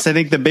right, Max. I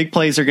think the big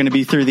plays are going to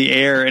be through the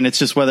air, and it's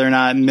just whether or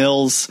not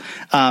Mills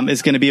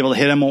is going to be able to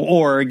hit him,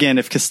 or again,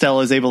 if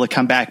Costello is able to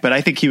come back. But I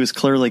think he was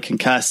clearly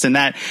concussed. And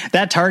that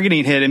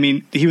targeting hit, I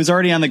mean, he was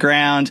already on the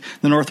ground.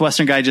 The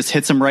Northwestern guy just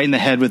hits him right in the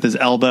head with his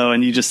elbow,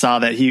 and you just saw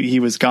that he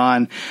was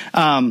gone.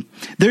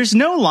 There's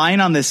no line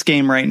on this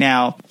game right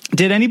now.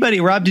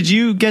 Rob, did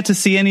you get to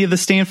see any of the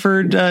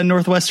Stanford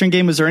Northwestern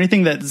game? Was there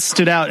anything that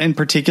stood out in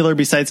particular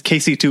besides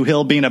Casey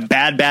Tuhill being a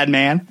bad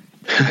man?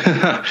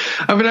 I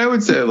mean, I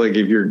would say, like,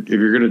 if you're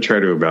going to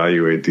try to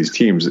evaluate these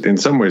teams, in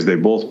some ways they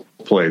both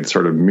played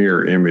sort of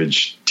mirror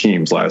image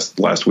teams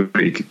last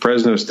week.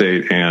 Fresno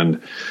State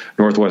and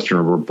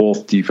Northwestern were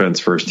both defense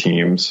first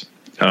teams,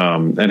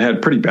 and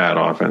had pretty bad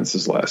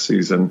offenses last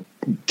season.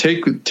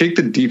 Take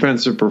the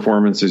defensive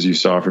performances you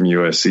saw from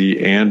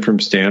USC and from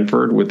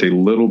Stanford with a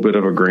little bit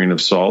of a grain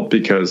of salt,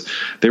 because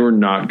they were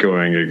not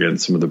going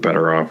against some of the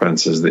better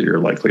offenses that you're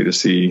likely to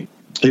see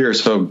here.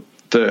 So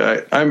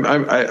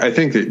I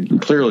think that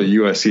clearly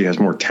USC has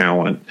more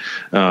talent,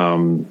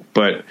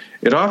 but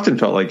it often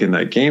felt like in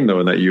that game,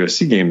 though, in that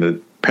USC game,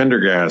 that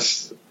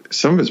Pendergast,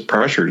 some of his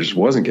pressure just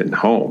wasn't getting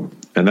home,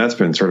 and that's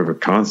been sort of a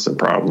constant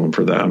problem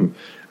for them.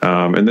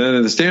 And then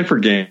in the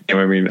Stanford game,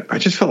 I mean, I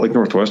just felt like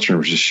Northwestern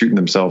was just shooting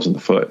themselves in the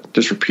foot,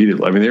 just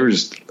repeatedly. I mean, they were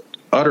just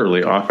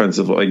utterly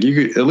offensive. Like, you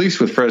could, at least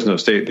with Fresno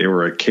State, they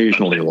were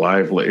occasionally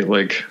lively.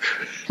 Like,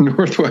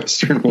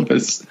 Northwestern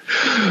was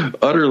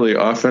utterly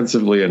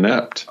offensively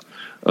inept,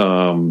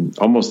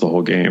 almost the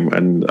whole game.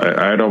 And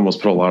I'd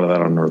almost put a lot of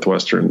that on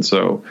Northwestern.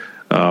 So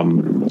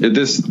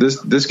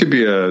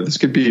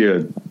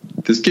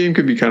this game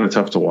could be kind of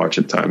tough to watch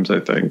at times, I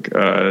think,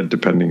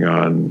 depending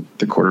on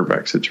the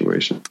quarterback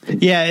situation.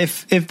 Yeah,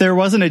 if there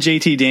wasn't a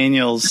JT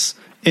Daniels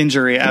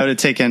injury, I would have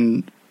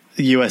taken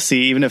USC,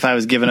 even if I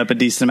was giving up a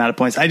decent amount of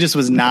points. I just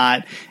was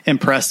not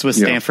impressed with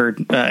Stanford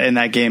in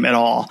that game at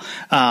all,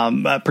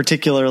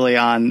 particularly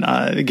on,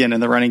 again, in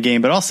the running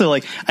game. But also,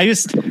 like, I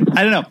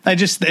don't know. It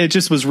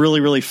just was really,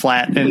 really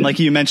flat. And like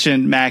you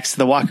mentioned, Max,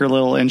 the Walker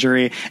Little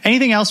injury.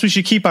 Anything else we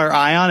should keep our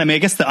eye on? I mean, I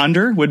guess the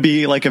under would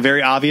be like a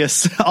very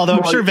obvious, although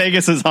I'm sure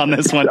Vegas is on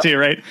this one too,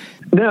 right?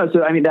 No,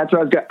 so I mean, that's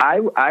what I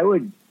was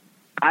going.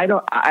 I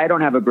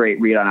don't have a great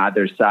read on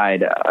either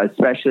side,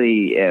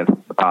 especially if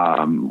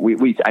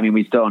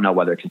we still don't know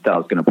whether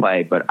Costello is going to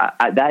play, but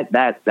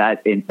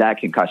that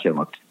concussion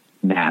looked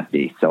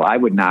nasty. So I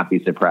would not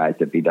be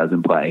surprised if he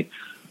doesn't play.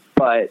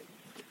 But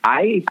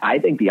I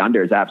think the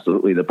under is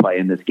absolutely the play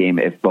in this game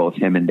if both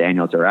him and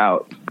Daniels are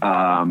out.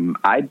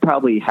 I'd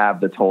probably have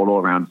the total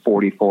around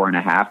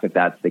 44.5 if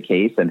that's the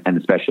case, and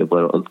especially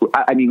Little.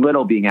 I mean,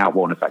 Little being out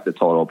won't affect the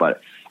total,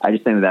 but I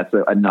just think that's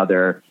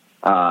another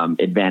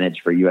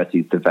advantage for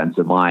USC's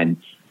defensive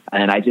line.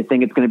 And I just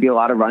think it's going to be a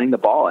lot of running the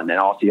ball. And then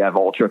also you have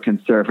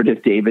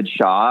ultra-conservative David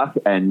Shaw.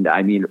 And,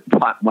 I mean,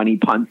 when he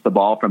punts the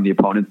ball from the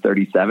opponent's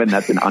 37,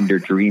 that's an under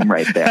dream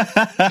right there.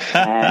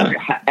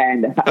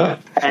 and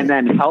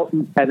then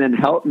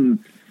Helton,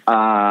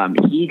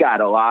 he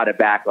got a lot of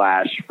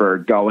backlash for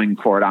going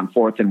for it on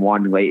 4th and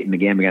 1 late in the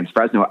game against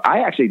Fresno. I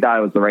actually thought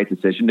it was the right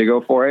decision to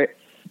go for it.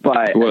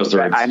 But, it was the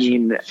right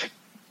decision.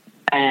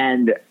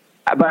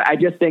 But I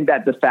just think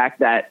that the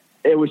fact that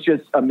it was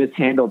just a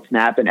mishandled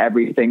snap and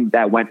everything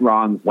that went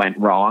wrong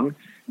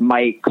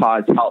might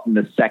cause Helton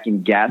to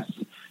second guess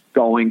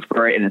going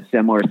for it in a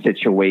similar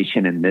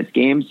situation in this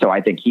game. So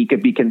I think he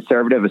could be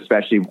conservative,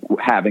 especially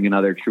having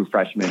another true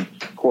freshman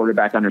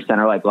quarterback under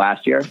center like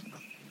last year.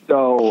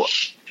 So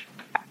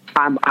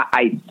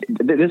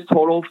this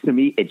total to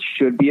me, it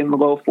should be in the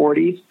low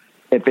 40s.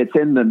 If it's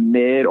in the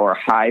mid or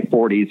high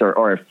 40s,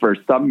 or if for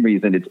some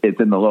reason it's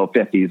in the low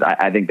 50s,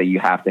 I think that you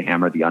have to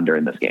hammer the under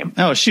in this game.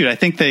 Oh, shoot. I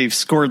think they've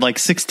scored like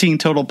 16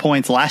 total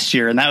points last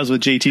year, and that was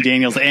with JT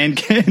Daniels and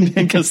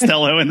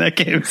Costello in that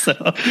game. So,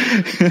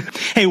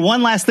 hey,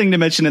 one last thing to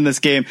mention in this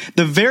game.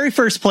 The very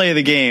first play of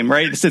the game,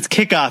 right? It's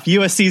kickoff.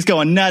 USC's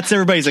going nuts.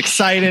 Everybody's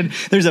excited.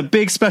 There's a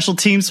big special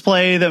teams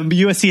play. The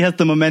USC has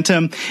the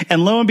momentum.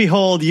 And lo and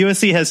behold,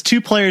 USC has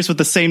 2 players with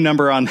the same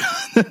number on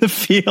the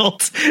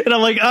field. And I'm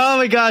like, oh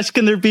my gosh,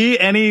 can there be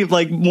any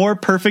more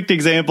perfect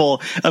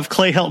example of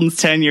Clay Helton's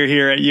tenure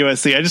here at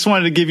USC? I just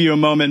wanted to give you a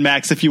moment,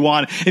 Max, if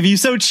you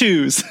so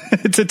choose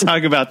to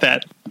talk about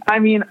that. I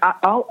mean,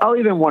 I'll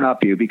even one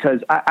up you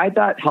because I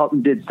thought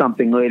Helton did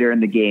something later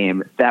in the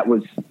game that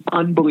was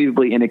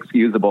unbelievably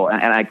inexcusable,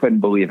 and I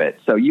couldn't believe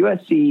it. So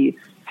USC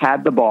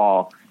had the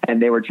ball,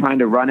 and they were trying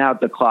to run out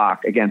the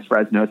clock against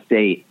Fresno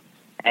State,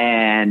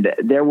 and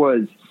there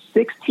was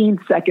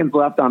 16 seconds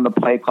left on the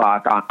play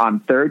clock on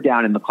 3rd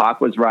down, and the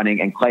clock was running,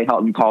 and Clay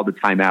Helton called a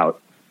timeout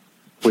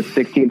with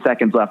 16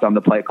 seconds left on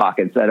the play clock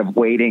instead of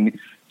waiting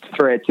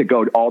for it to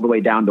go all the way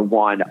down to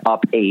 1,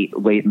 up 8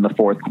 late in the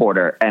 4th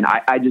quarter. And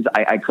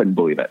I couldn't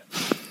believe it.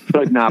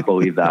 Could not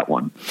believe that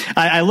one.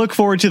 I look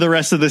forward to the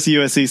rest of this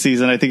USC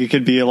season. I think it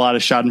could be a lot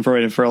of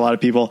schadenfreude for a lot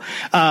of people.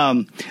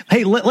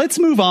 Hey, let's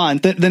move on.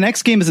 The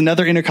next game is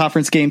another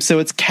interconference game. So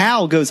it's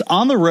Cal goes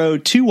on the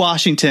road to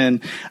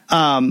Washington.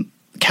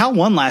 Cal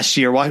won last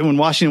year when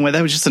Washington went.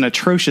 That was just an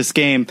atrocious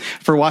game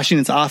for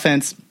Washington's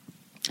offense.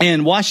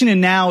 And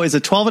Washington now is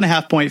a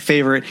 12.5 point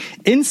favorite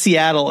in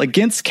Seattle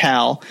against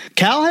Cal.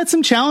 Cal had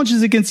some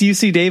challenges against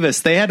UC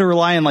Davis. They had to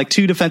rely on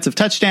 2 defensive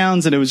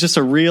touchdowns, and it was just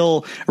a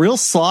real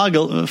slog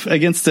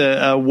against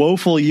a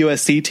woeful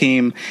USC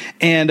team.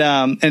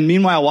 And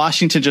meanwhile,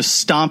 Washington just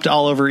stomped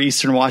all over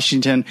Eastern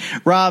Washington.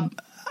 Rob,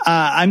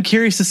 I'm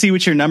curious to see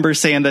what your numbers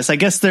say on this. I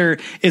guess there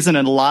isn't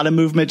a lot of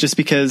movement just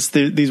because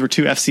these were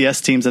 2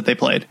 FCS teams that they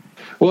played.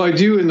 Well, I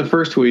do in the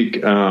first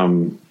week.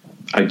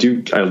 I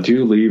do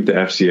leave the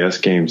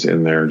FCS games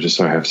in there just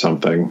so I have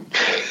something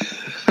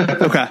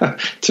okay.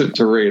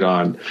 to rate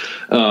on.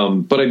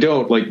 But I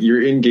don't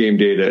your in-game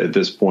data at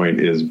this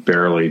point is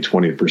barely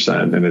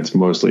 20%, and it's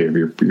mostly of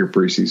your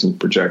preseason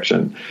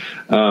projection.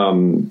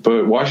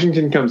 But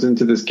Washington comes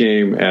into this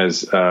game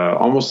as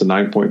almost a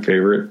 9-point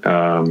favorite,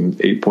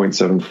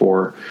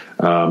 8.74.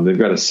 They've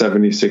got a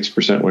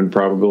 76% win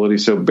probability.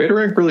 So Beta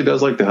Rank really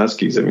does like the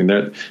Huskies. I mean,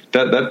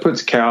 that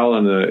puts Cal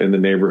in the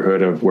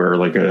neighborhood of where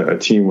a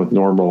team with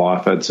normal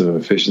offensive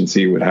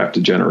efficiency would have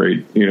to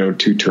generate 2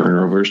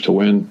 turnovers to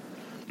win.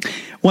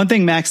 One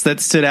thing, Max, that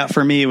stood out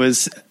for me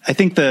was I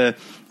think the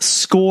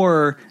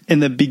score in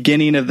the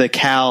beginning of the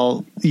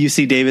Cal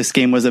UC Davis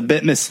game was a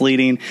bit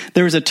misleading.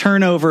 There was a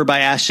turnover by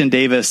Ashton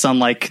Davis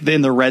on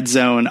in the red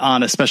zone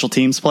on a special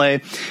teams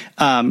play.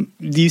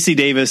 UC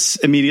Davis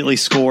immediately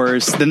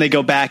scores. Then they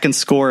go back and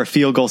score a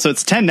field goal. So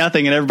it's 10-0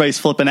 and everybody's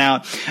flipping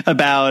out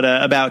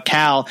about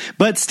Cal,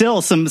 but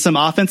still some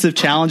offensive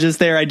challenges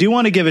there. I do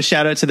want to give a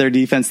shout out to their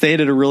defense. They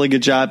did a really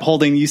good job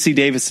holding UC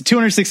Davis to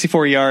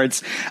 264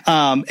 yards,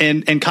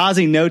 and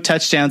causing no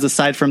touchdowns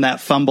aside from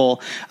that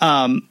fumble.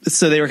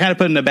 So they were kind of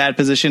put in a bad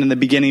position in the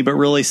beginning, but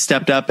really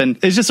stepped up. And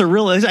it's just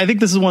I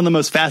think this is one of the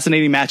most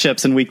fascinating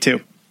matchups in week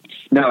 2.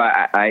 No,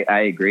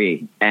 I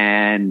agree.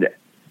 And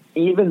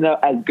even though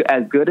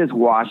as good as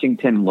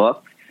Washington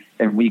looked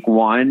in week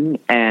 1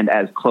 and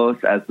as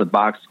close as the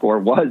box score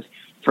was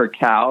for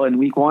Cal in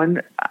week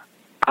 1,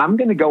 I'm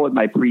going to go with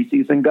my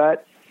preseason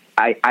gut.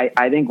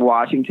 I think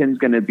Washington's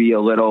going to be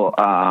a little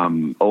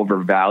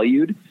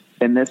overvalued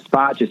in this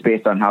spot just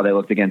based on how they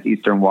looked against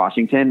Eastern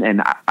Washington.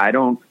 And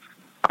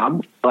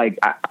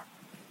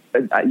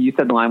you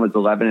said the line was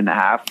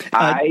 11.5.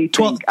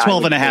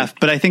 12.5,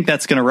 but I think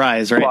that's going to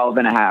rise, right?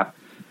 12.5.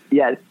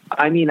 Yes.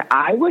 I mean,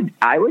 I would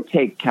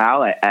take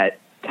Cal at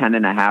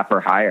 10.5 or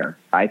higher.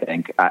 I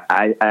think.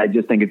 I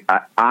just think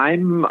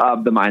I'm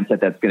of the mindset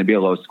that's going to be a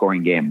low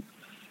scoring game.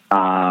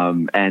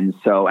 And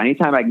so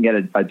anytime I can get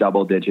a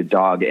double-digit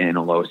dog in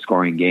a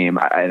low-scoring game,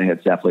 I think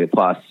it's definitely a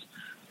plus.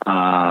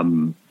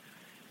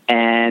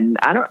 And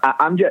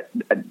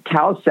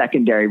Cal's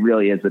secondary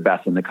really is the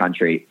best in the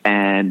country.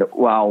 And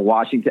while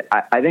Washington,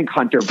 I think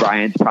Hunter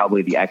Bryant's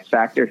probably the X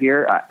factor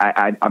here.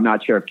 I'm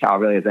not sure if Cal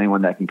really has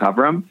anyone that can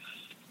cover him,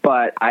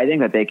 but I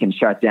think that they can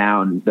shut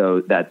down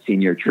that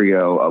senior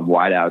trio of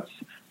wideouts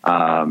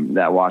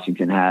that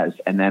Washington has.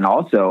 And then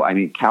also, I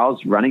mean,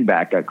 Cal's running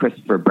back,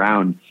 Christopher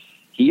Brown,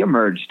 he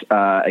emerged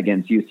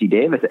against UC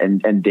Davis,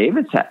 and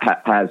Davis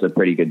has a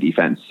pretty good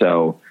defense.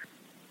 So.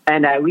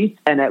 And at least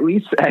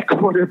at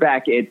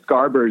quarterback, it's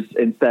Garbers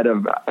instead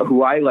of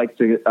who I like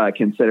to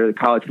consider the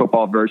college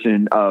football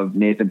version of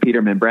Nathan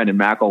Peterman, Brandon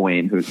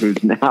McElwain,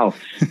 who's now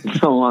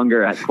no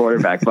longer at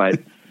quarterback. But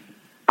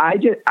I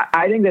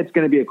think that's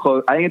going to be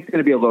I think it's going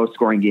to be a low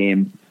scoring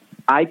game.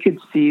 I could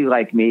see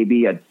like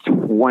maybe a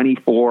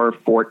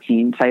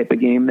 24-14 type of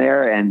game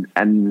there,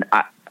 and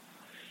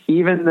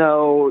even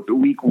though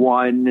week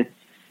one.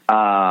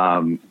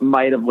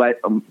 Might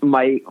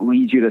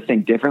lead you to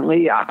think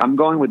differently. I'm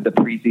going with my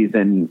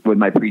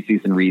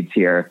preseason reads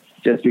here,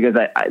 just because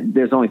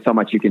there's only so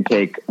much you can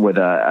take with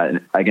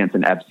against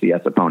an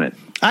FCS opponent.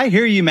 I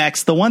hear you,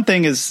 Max. The one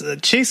thing is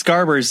Chase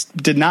Garbers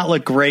did not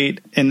look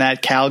great in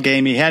that Cal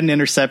game. He had an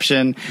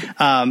interception.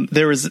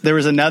 There was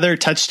another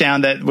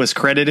touchdown that was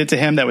credited to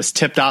him that was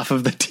tipped off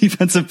of the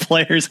defensive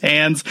player's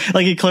hands.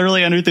 Like he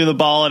clearly underthrew the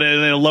ball,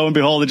 and lo and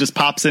behold, it just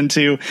pops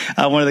into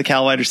one of the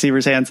Cal wide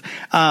receivers' hands.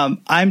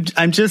 I'm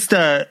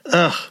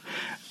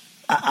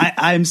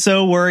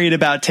so worried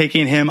about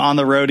taking him on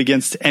the road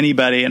against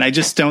anybody, and I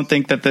just don't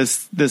think that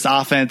this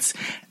offense.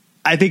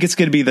 I think it's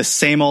going to be the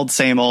same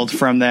old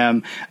from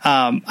them.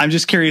 I'm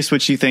just curious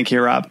what you think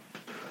here, Rob.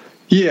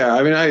 Yeah,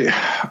 I mean,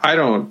 I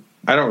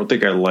don't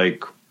think I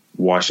like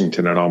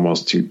Washington at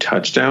almost 2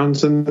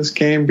 touchdowns in this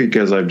game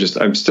because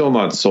I'm still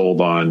not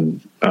sold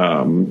on.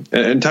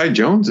 And Ty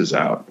Jones is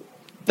out.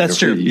 That's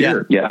true.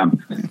 Yeah.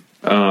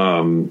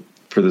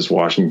 For this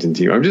Washington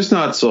team, I'm just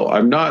not sold.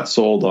 I'm not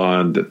sold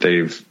on that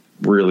they've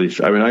really.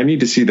 I mean, I need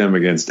to see them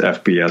against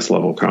FBS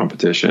level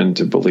competition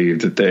to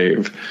believe that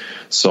they've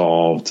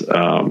solved,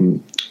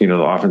 the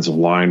offensive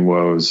line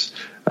woes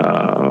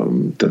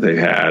that they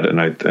had, and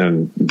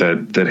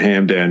that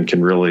Hamdan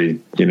can really,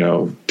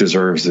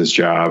 deserves this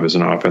job as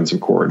an offensive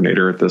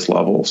coordinator at this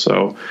level.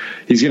 So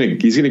he's gonna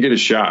get a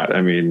shot.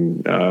 I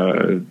mean,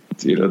 the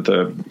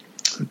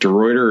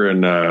DeRuyter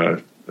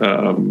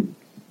and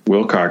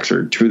Wilcox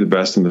are 2 of the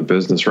best in the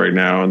business right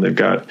now, and they've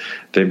got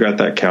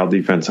that Cal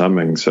defense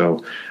humming.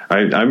 So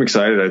I'm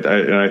excited.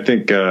 I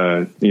think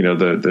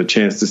the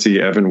chance to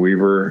see Evan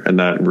Weaver and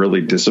that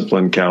really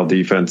disciplined Cal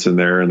defense in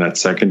there and that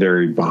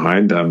secondary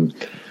behind them.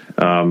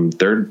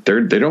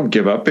 They don't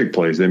give up big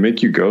plays. They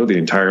make you go the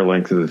entire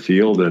length of the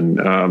field,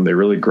 and they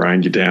really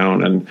grind you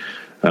down. And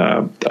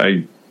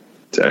I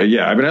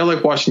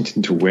like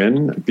Washington to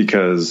win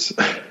because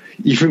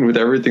even with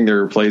everything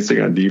they're replacing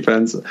on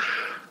defense,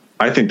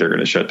 I think they're going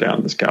to shut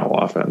down this Cal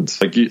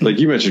offense. Like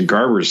you mentioned,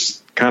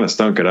 Garbers kind of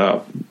stunk it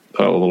up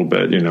a little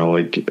bit,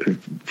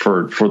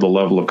 for the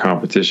level of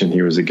competition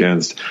he was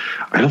against.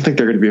 I don't think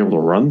they're going to be able to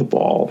run the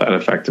ball that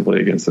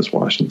effectively against this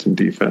Washington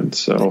defense.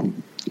 So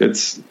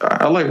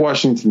I like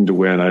Washington to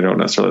win. I don't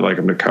necessarily like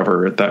them to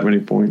cover at that many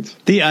points.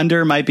 The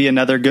under might be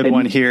another good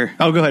one here.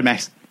 Oh, go ahead,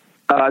 Max.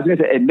 I was going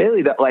to say,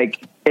 admittedly, that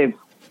if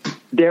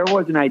there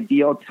was an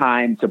ideal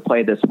time to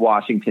play this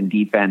Washington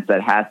defense that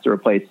has to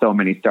replace so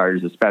many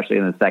starters, especially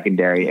in the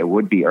secondary, it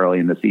would be early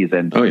in the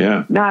season. Oh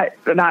yeah. Not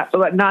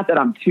that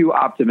I'm too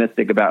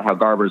optimistic about how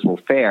Garbers will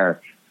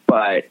fare,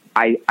 but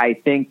I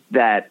think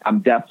that I'm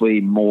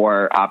definitely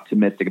more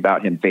optimistic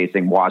about him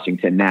facing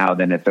Washington now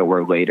than if it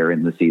were later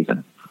in the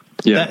season.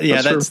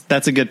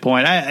 That's a good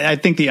point. I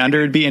think the under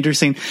would be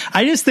interesting.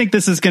 I just think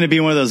this is going to be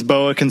one of those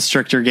boa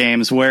constrictor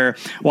games where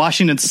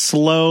Washington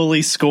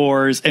slowly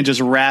scores and just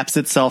wraps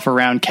itself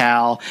around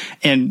Cal,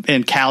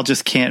 and Cal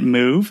just can't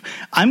move.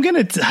 I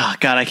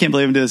can't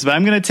believe I'm doing this, but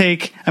I'm going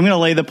to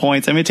lay the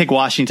points. I'm going to take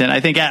Washington.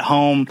 I think at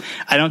home,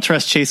 I don't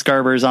trust Chase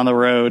Garbers on the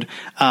road.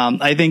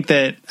 I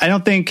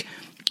don't think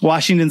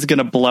Washington's going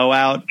to blow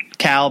out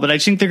Cal, but I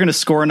think they're going to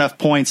score enough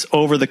points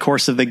over the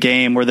course of the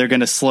game where they're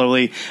going to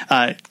slowly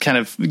kind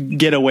of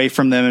get away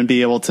from them and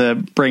be able to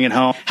bring it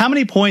home. How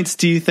many points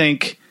do you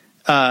think,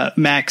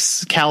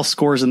 Max, Cal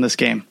scores in this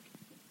game?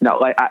 No,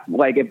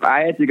 like if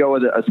I had to go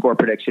with a score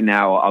prediction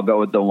now, I'll go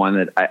with the one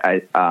that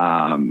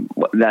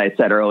I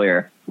said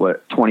earlier,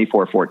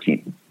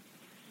 24-14.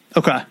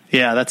 Okay.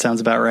 Yeah, that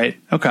sounds about right.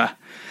 Okay.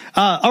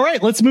 All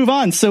right, let's move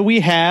on. So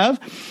we have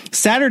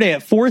Saturday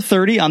at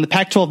 4:30 on the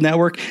Pac-12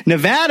 Network,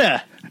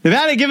 Nevada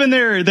giving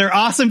their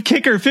awesome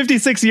kicker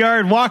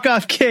 56-yard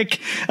walk-off kick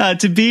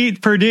to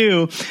beat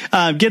Purdue,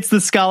 gets the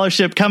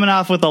scholarship, coming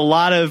off with a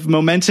lot of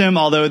momentum,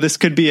 although this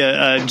could be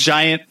a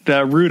giant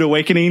rude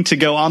awakening to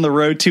go on the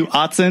road to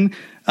Autzen.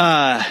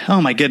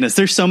 Oh my goodness,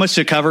 there's so much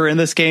to cover in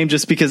this game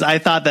just because I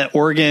thought that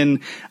Oregon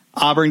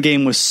Auburn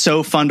game was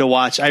so fun to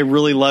watch. I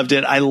really loved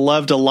it. I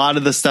loved a lot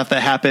of the stuff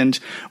that happened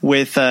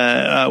with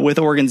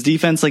Oregon's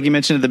defense, like you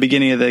mentioned at the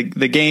beginning of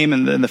the game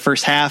and the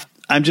first half.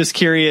 I'm just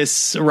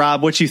curious,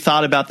 Rob, what you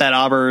thought about that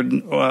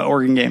Auburn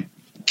Oregon game.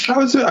 I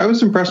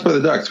was impressed by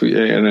the Ducks,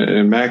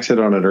 and Max hit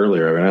on it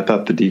earlier. I mean, I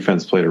thought the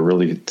defense played a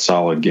really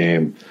solid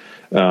game,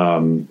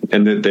 and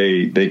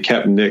that they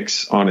kept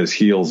Nix on his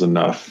heels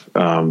enough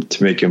to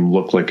make him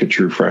look like a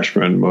true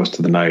freshman most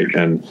of the night.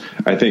 And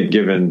I think,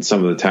 given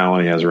some of the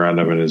talent he has around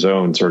him and his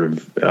own sort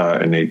of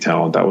innate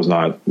talent, that was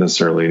not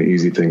necessarily an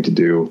easy thing to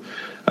do.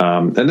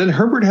 And then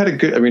Herbert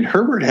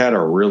had a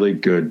really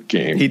good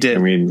game. He did. I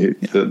mean,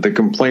 the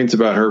complaints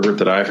about Herbert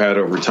that I've had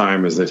over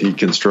time is that he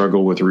can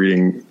struggle with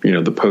reading,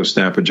 the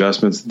post-snap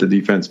adjustments that the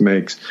defense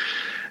makes.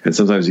 And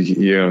sometimes,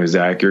 his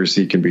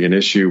accuracy can be an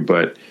issue,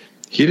 but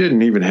he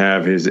didn't even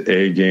have his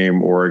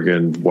A-game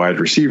Oregon wide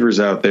receivers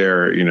out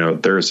there.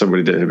 There was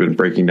somebody that had been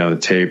breaking down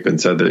the tape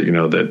and said that,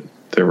 that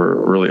there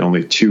were really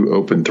only 2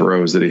 open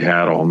throws that he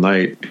had all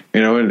night,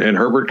 and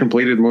Herbert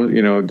completed,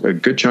 a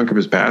good chunk of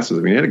his passes.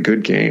 I mean, he had a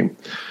good game.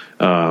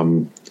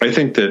 I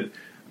think that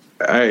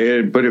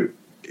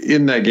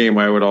in that game,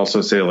 I would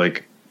also say,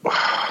 like,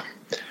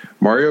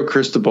 Mario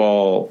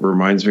Cristobal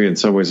reminds me in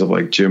some ways of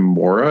like Jim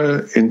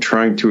Mora in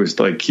trying to,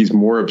 like, he's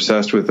more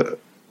obsessed with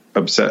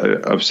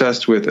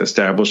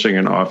establishing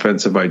an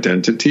offensive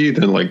identity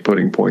than like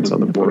putting points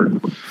on the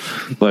board.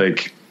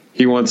 Like,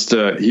 it's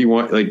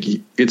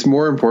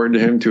more important to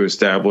him to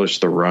establish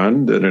the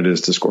run than it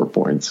is to score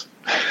points.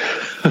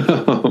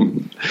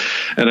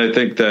 And I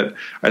think that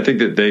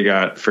they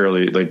got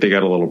they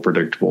got a little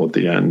predictable at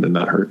the end, and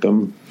that hurt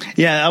them.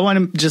 Yeah, I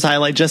want to just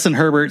highlight Justin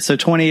Herbert. So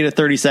 28 of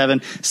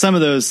 37. Some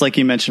of those, like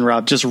you mentioned,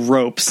 Rob, just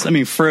ropes. I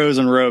mean,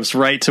 frozen ropes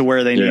right to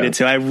where they needed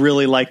to. I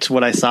really liked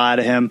what I saw out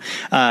of him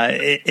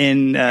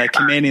in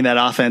commanding that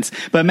offense.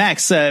 But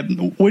Max,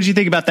 what did you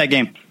think about that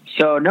game?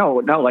 So no,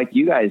 like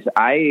you guys,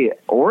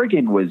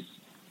 Oregon was,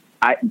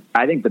 I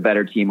think, the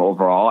better team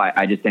overall.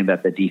 I just think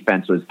that the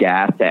defense was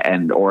gassed,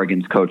 and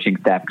Oregon's coaching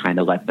staff kind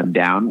of let them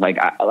down.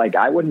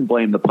 I wouldn't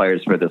blame the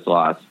players for this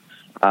loss.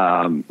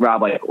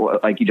 Rob,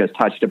 like you just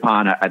touched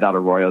upon, I thought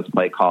Arroyo's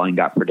play calling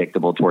got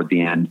predictable toward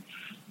the end.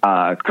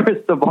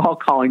 Cristobal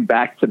calling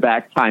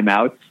back-to-back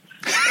timeouts.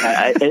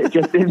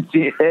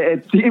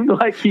 It seemed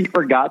like he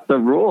forgot the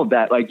rule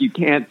that, like, you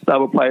can't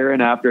sub a player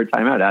in after a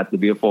timeout. It has to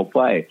be a full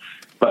play.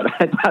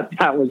 But I thought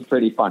that was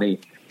pretty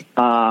funny.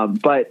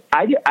 But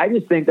I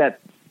just think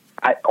that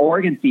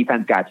Oregon's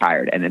defense got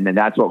tired, and then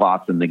that's what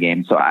lost them the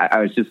game. So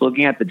I was just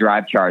looking at the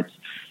drive charts,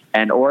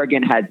 and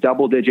Oregon had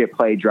double-digit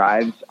play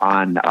drives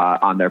on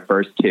their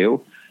first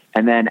 2.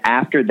 And then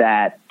after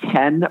that,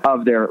 10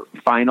 of their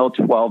final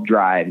 12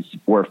 drives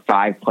were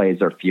 5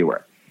 plays or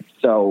fewer.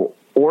 So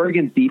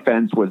Oregon's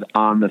defense was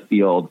on the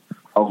field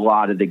a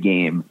lot of the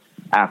game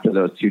after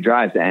those 2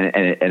 drives, and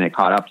it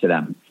caught up to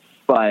them.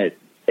 But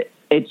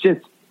it's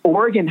just,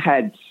 Oregon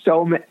had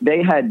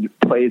they had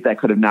plays that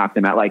could have knocked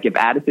them out. Like if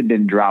Addison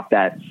didn't drop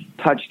that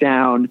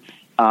touchdown,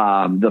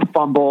 the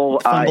fumble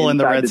in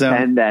the red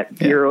zone, that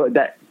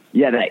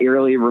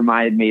eerily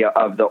reminded me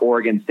of the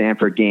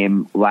Oregon-Stanford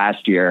game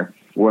last year,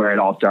 where it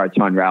all started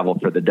to unravel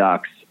for the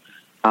Ducks.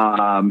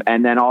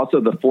 And then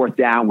also the 4th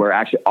down, where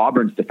actually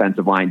Auburn's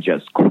defensive line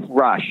just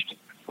crushed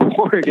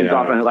Oregon's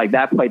offense. Like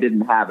that play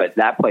didn't have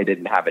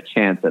a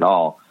chance at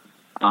all.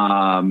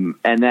 And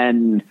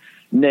then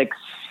Nix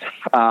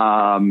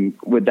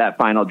with that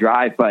final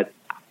drive, but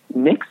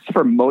Nix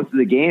for most of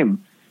the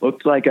game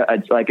looked like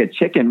a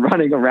chicken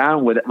running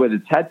around with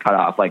its head cut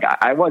off. Like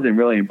I wasn't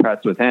really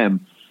impressed with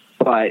him,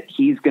 but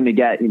he's going to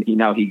get he's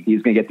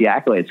going to get the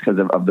accolades because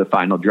of the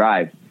final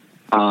drive.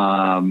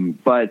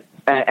 But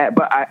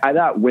I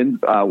thought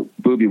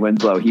Boobie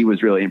Winslow, he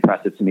was really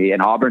impressive to me,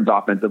 and Auburn's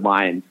offensive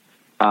line,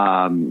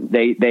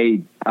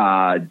 they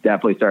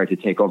definitely started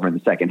to take over in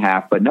the second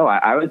half. But no,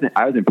 I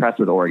was impressed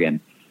with Oregon.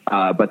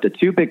 But the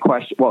 3 big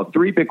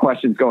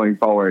questions going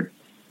forward: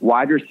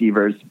 wide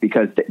receivers,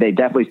 because they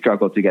definitely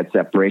struggled to get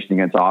separation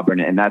against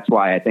Auburn, and that's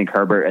why I think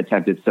Herbert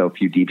attempted so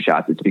few deep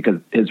shots. It's because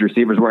his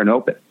receivers weren't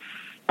open.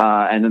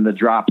 And then the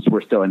drops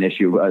were still an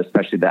issue,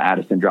 especially the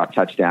Addison drop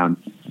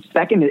touchdown.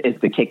 Second is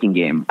the kicking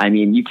game. I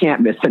mean, you can't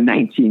miss a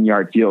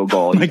 19-yard field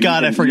goal. Oh my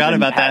God, I forgot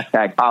about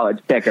that. College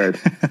kickers.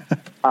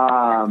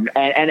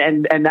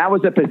 And that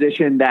was a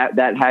position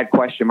that had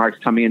question marks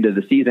coming into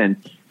the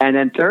season. And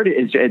then third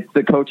is it's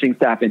the coaching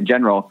staff in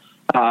general.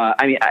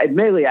 I mean,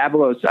 admittedly,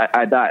 Avalos,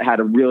 I thought, had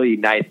a really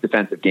nice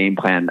defensive game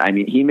plan. I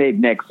mean, he made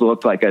Nix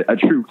look like a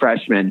true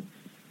freshman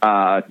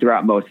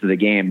throughout most of the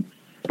game.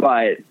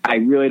 But I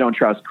really don't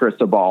trust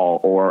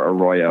Cristobal or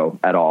Arroyo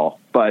at all.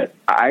 But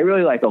I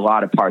really like a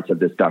lot of parts of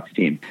this Ducks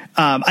team.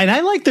 And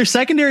I like their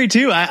secondary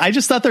too. I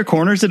just thought their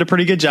corners did a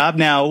pretty good job.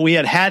 Now, we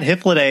had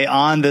Hifliday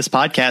on this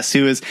podcast,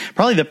 who is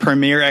probably the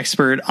premier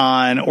expert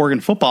on Oregon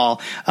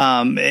football.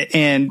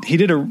 And he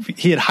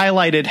had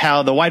highlighted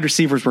how the wide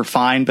receivers were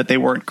fine, but they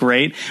weren't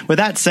great. With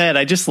that said,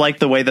 I just like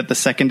the way that the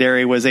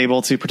secondary was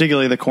able to,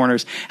 particularly the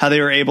corners, how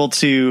they were able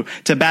to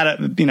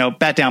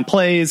bat down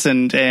plays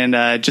and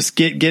just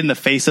get in the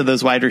face of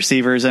those wide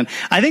receivers. And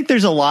I think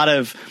there's a lot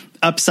of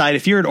upside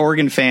if you're an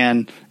Oregon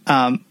fan.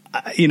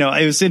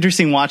 It was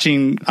interesting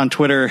watching on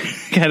Twitter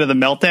kind of the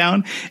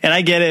meltdown, and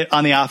I get it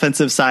on the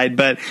offensive side,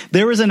 but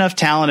there was enough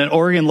talent, and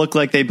Oregon looked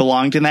like they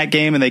belonged in that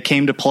game, and they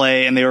came to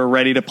play and they were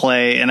ready to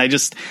play. And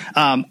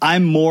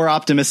I'm more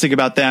optimistic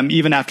about them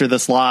even after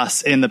this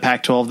loss in the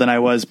Pac-12 than I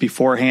was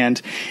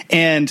beforehand.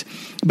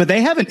 But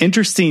they have an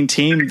interesting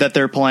team that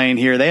they're playing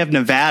here. They have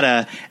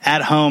Nevada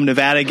at home.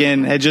 Nevada,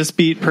 again, had just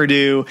beat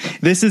Purdue.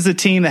 This is a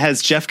team that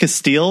has Jeff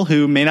Castile,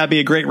 who may not be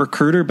a great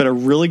recruiter, but a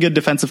really good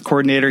defensive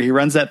coordinator. He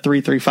runs that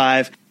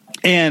 3-3-5.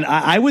 And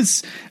I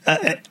was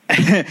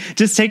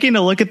just taking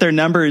a look at their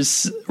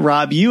numbers.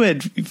 Rob, you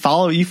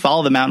follow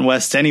the Mountain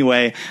West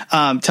anyway.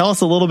 Tell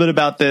us a little bit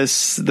about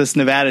this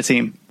Nevada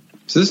team.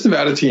 So this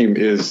Nevada team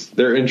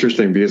they're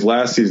interesting because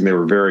last season they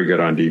were very good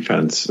on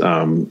defense.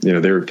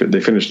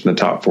 They finished in the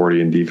top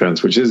 40 in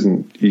defense, which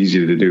isn't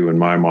easy to do in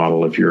my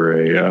model if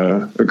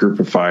you're a group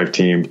of 5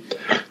 team.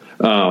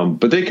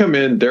 But they come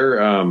in,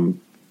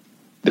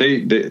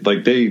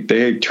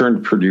 they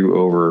turned Purdue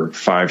over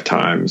 5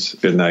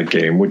 times in that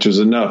game, which was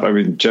enough. I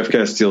mean, Jeff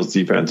Castile's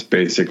defense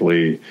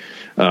basically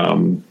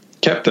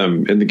kept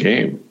them in the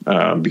game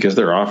because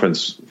their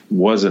offense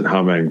wasn't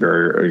humming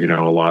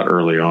a lot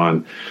early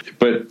on.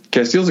 But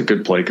Castile's a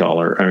good play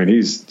caller. I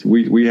mean,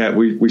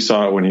 we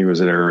saw it when he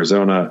was at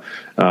Arizona.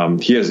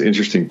 He has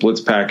interesting blitz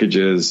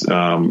packages.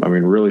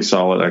 Really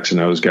solid X and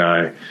O's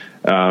guy.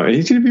 And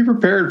he's going to be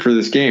prepared for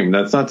this game.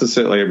 That's not to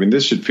say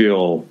this should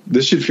feel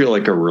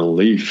like a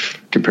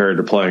relief compared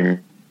to playing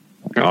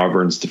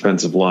Auburn's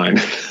defensive line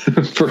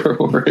for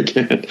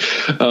Oregon.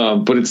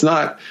 But it's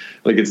not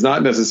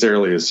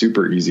necessarily a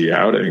super easy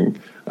outing.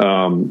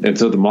 And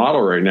so the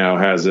model right now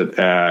has it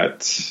at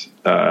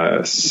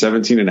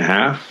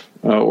 17.5.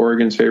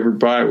 Oregon's favored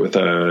by with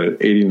a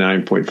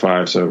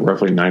 89.5, so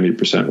roughly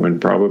 90% win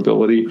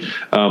probability.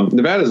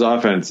 Nevada's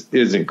offense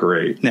isn't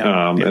great.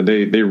 And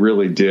they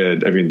really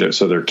did.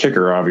 So their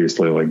kicker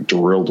obviously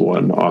drilled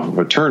one off of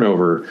a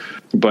turnover,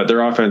 but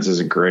their offense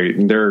isn't great.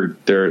 And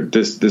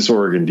this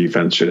Oregon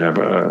defense should have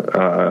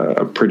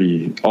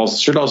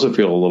should also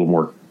feel a little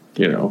more, a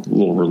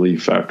little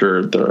relief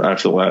after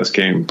the last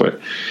game.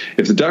 But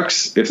if the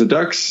Ducks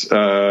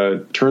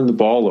turn the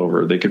ball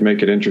over, they could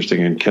make it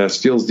interesting. And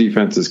Castile's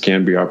defenses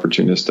can be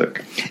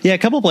opportunistic. Yeah, a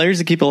couple players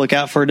to keep a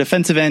lookout for.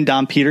 Defensive end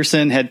Dom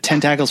Peterson had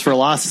 10 tackles for a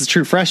loss. He's a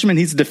true freshman.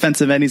 He's a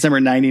defensive end. He's number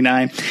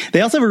 99.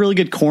 They also have a really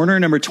good corner,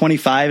 number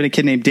 25, and a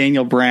kid named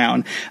Daniel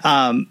Brown.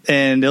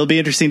 And it'll be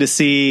interesting to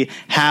see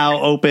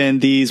how open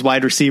these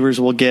wide receivers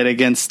will get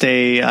against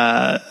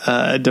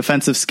a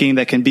defensive scheme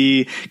that can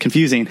be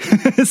confusing.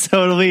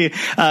 So it'll be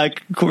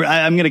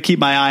I'm going to keep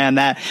my eye on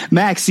that.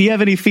 Max, do you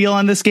have any feel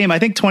on this game? I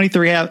think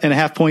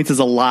 23.5 points is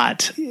a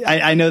lot.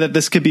 I know that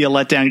this could be a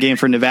letdown game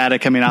for Nevada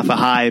coming off a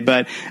high,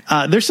 but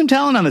there's some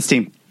talent on this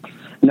team.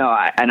 No,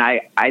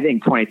 I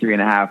think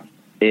 23.5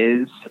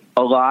 is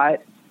a lot.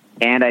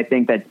 And I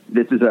think that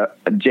this is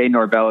Jay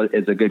Norvell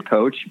is a good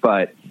coach,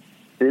 but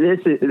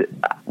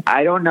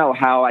I don't know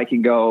how I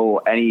can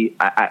go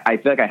I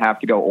feel like I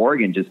have to go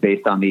Oregon just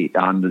based on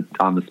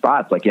the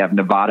spots. Like you have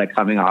Nevada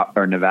coming off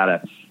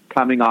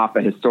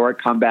a historic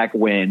comeback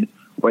win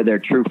where their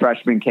true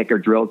freshman kicker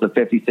drills a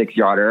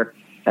 56-yarder.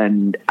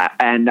 And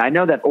I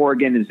know that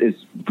Oregon is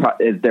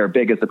their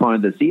biggest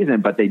opponent of the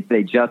season, but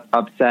they just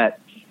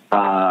upset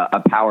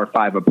a Power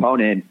 5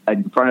 opponent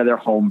in front of their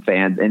home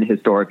fans in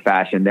historic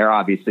fashion. They're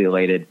obviously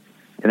elated.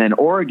 And then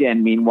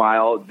Oregon,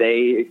 meanwhile,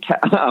 they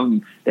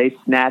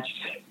snatched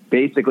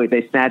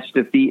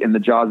defeat in the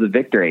jaws of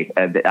victory.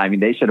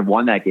 They should have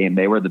won that game.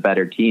 They were the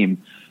better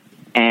team.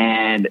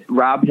 And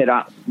Rob hit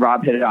on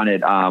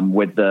it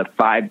with the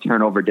 5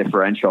 turnover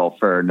differential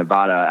for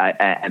Nevada,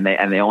 and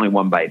they only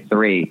won by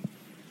 3.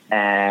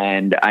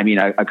 And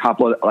a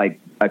couple of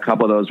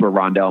those were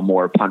Rondell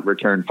Moore punt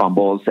return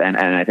fumbles, and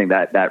I think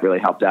that really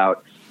helped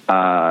out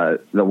the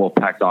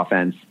Wolfpack's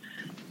offense.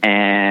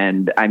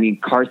 And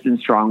Carson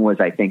Strong was,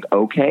 I think,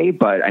 okay,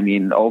 but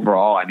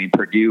overall,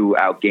 Purdue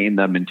outgained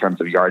them in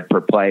terms of yards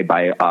per play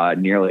by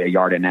nearly 1.5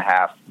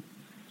 yards.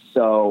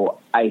 So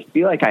I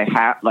feel like I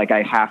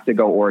have to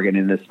go Oregon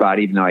in this spot,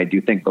 even though I do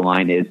think the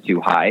line is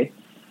too high.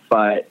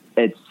 But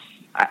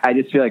I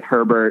just feel like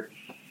Herbert.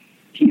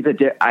 Even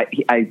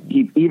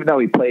though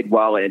he played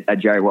well at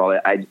Jerry World,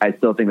 I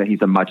still think that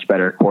he's a much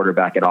better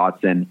quarterback at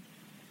Autzen.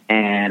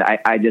 And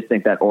I just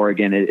think that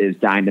Oregon is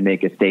dying to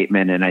make a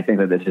statement. And I think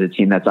that this is a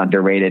team that's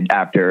underrated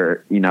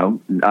after,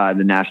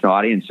 the national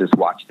audience just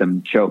watched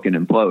them choke and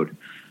implode.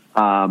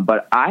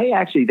 But I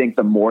actually think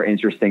the more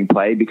interesting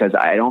play, because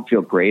I don't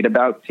feel great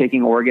about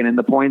taking Oregon in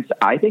the points,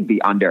 I think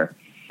the under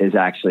is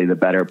actually the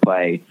better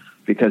play,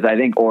 because I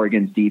think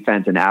Oregon's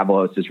defense and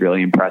Avalos is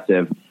really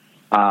impressive.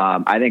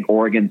 I think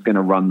Oregon's going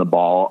to run the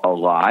ball a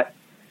lot,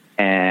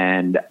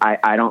 and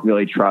I don't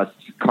really trust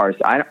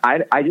Carson.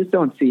 I just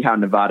don't see how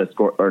how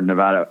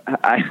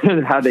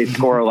they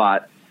score a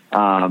lot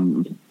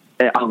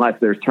unless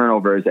there's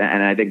turnovers,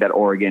 and I think that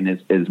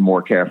Oregon is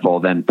more careful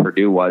than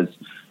Purdue was.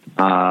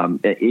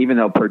 Even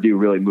though Purdue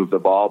really moved the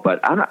ball,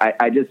 but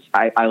I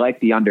like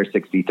the under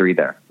 63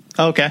 there.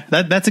 Okay,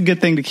 that's a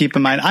good thing to keep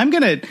in mind. I'm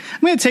gonna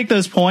take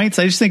those points.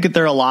 I just think that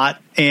they're a lot,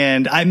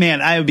 and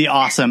I would be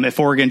awesome if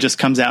Oregon just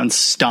comes out and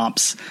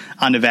stomps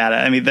on Nevada.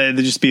 I mean, that'd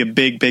just be a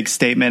big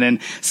statement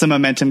and some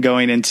momentum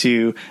going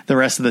into the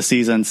rest of the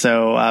season.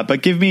 So,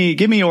 but give me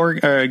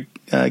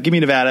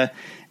Nevada.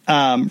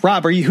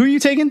 Rob, who are you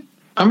taking?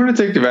 I'm going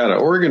to take Nevada.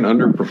 Oregon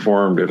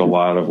underperformed it a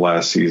lot of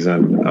last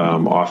season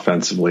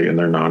offensively in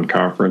their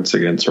non-conference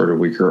against sort of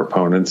weaker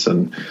opponents,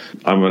 and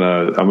I'm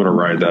gonna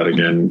ride that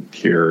again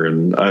here.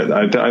 And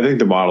I think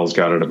the model's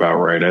got it about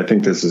right. I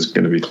think this is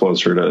going to be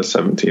closer to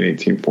 17,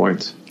 18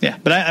 points. Yeah,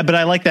 but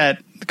I like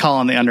that call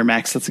on the under,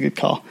 Max. That's a good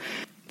call.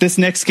 This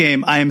next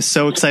game I am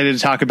so excited to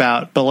talk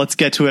about, but let's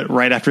get to it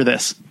right after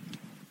this.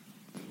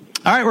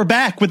 All right, we're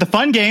back with the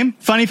fun game.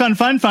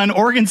 Fun.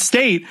 Oregon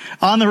State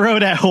on the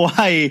road at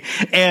Hawaii.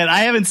 And I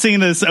haven't seen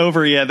this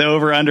over yet, the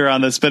over-under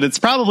on this, but it's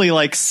probably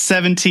like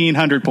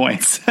 1,700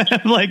 points.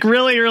 I'm like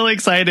really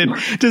excited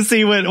to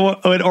see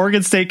what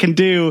Oregon State can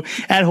do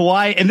at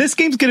Hawaii. And this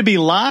game's going to be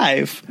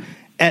live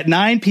at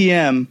 9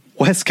 p.m.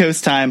 West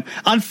Coast time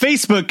on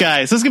Facebook,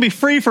 guys. This is going to be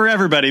free for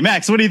everybody.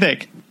 Max, what do you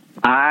think?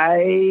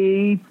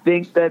 I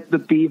think that the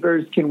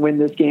Beavers can win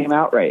this game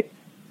outright.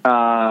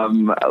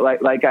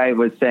 Like I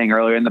was saying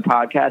earlier in the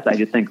podcast, I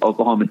just think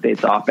Oklahoma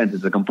State's offense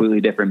is a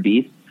completely different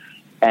beast.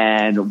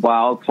 And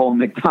while Cole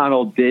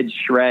McDonald did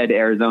shred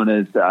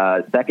Arizona's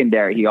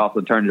secondary, he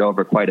also turned it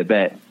over quite a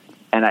bit.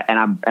 And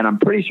I'm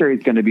pretty sure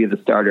he's going to be the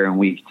starter in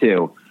week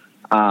 2.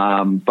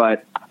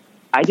 But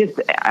I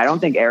don't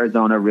think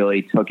Arizona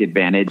really took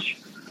advantage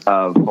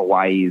of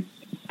Hawaii's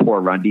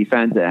poor run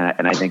defense,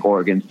 and I think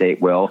Oregon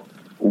State will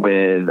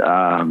with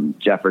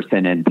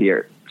Jefferson and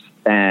Pierce.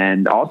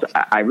 And also,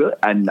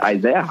 and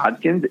Isaiah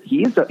Hodgkins,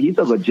 he's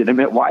a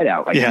legitimate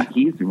wideout.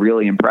 He's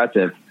really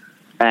impressive.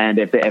 And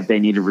if they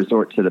need to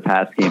resort to the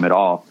pass game at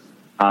all,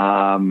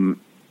 the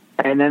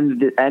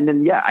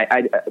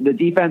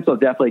defense will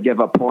definitely give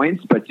up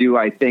points. But do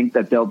I think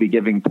that they'll be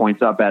giving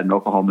points up at an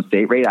Oklahoma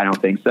State rate? I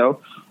don't think so.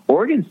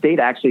 Oregon State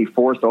actually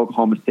forced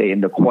Oklahoma State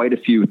into quite a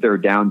few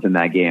third downs in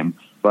that game,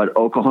 but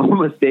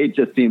Oklahoma State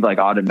just seemed like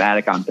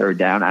automatic on third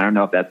down. I don't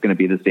know if that's going to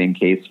be the same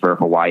case for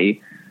Hawaii.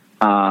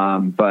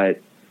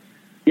 But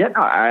yeah,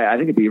 no, I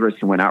think the Beavers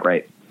can win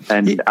outright.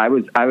 And I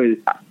was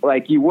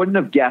like, you wouldn't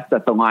have guessed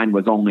that the line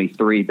was only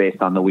 3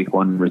 based on the week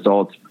 1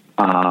 results.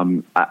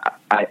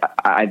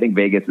 I think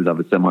Vegas is of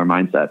a similar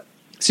mindset.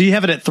 So you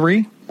have it at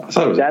 3?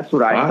 That's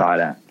what I thought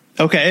at.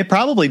 Okay, it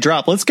probably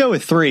dropped. Let's go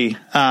with 3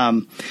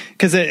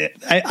 because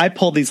I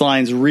pulled these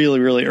lines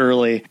really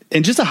early.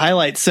 And just a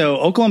highlight, so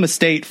Oklahoma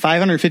State,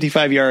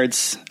 555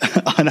 yards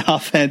on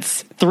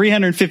offense,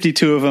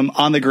 352 of them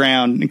on the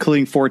ground,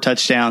 including 4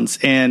 touchdowns.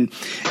 And,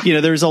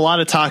 there's a lot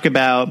of talk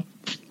about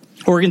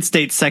Oregon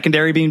State's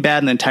secondary being bad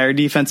and the entire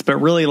defense, but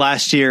really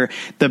last year,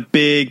 the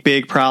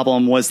big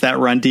problem was that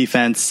run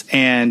defense.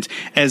 And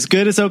as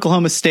good as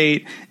Oklahoma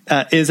State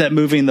is at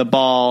moving the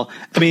ball,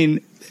 I mean,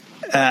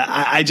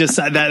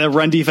 that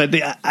run defense,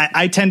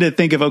 I tend to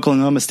think of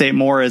Oklahoma State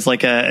more as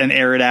like an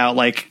air it out,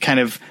 like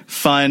kind of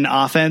fun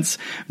offense.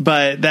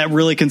 But that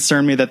really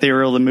concerned me that they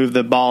were able to move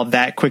the ball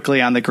that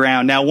quickly on the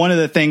ground. Now, one of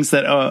the things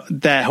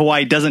that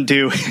Hawaii doesn't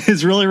do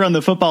is really run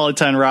the football a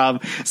ton,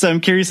 Rob. So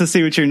I'm curious to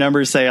see what your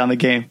numbers say on the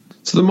game.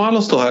 So the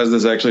model still has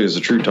this actually as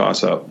a true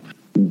toss up.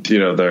 It's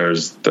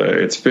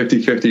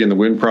 50-50 in the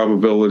win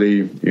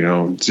probability,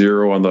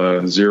 0 on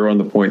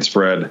the point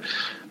spread.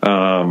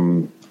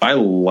 I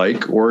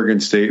like Oregon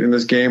State in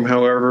this game,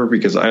 however,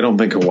 because I don't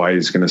think Hawaii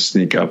is going to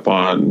sneak up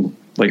on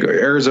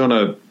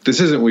Arizona.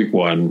 This isn't week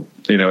 1.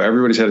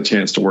 Everybody's had a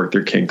chance to work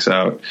their kinks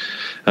out.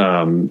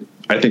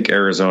 I think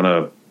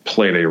Arizona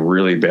played a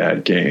really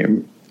bad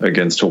game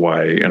against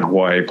Hawaii, and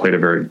Hawaii played a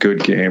very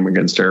good game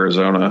against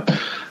Arizona.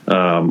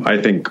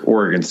 I think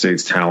Oregon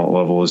State's talent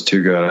level is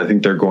too good. I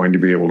think they're going to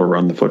be able to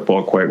run the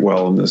football quite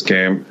well in this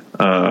game.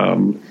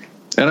 And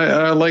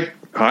I like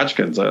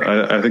Hodgkins.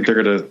 I think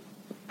they're going to.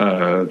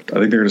 I think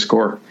they're going to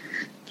score.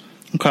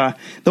 Okay.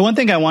 The one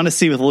thing I want to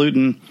see with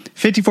Luton,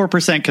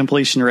 54%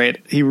 completion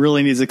rate. He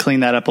really needs to clean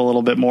that up a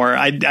little bit more.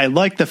 I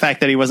like the fact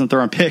that he wasn't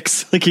throwing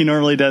picks like he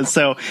normally does.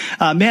 So,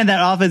 man,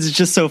 that offense is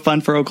just so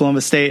fun for Oregon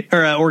State.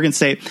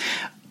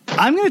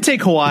 I'm going to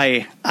take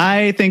Hawaii.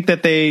 I think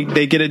that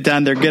they get it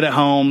done. They're good at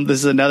home. This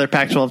is another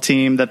Pac-12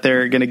 team that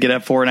they're going to get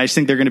up for, and I just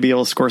think they're going to be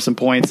able to score some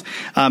points.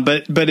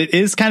 But it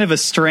is kind of a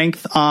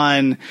strength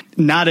on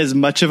not as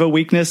much of a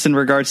weakness in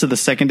regards to the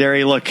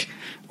secondary. Look,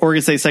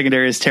 Oregon State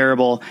secondary is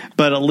terrible,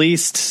 but at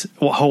least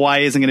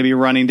Hawaii isn't going to be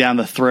running down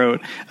the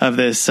throat of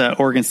this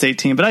Oregon State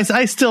team. But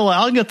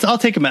I'll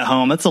take them at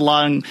home. That's a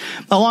long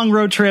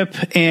road trip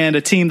and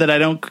a team that I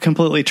don't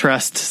completely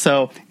trust.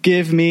 So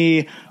give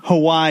me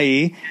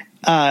Hawaii.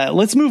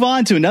 Let's move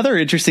on to another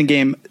interesting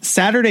game.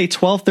 Saturday,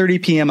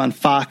 12:30 p.m. on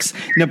Fox.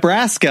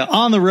 Nebraska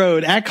on the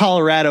road at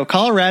Colorado.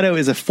 Colorado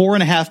is a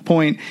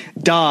 4.5-point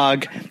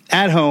dog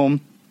at home.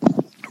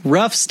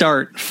 Rough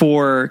start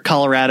for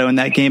Colorado in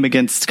that game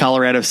against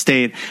Colorado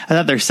State. I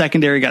thought their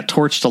secondary got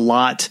torched a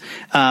lot.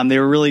 They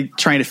were really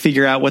trying to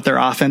figure out what their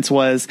offense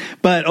was,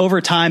 but over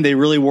time they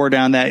really wore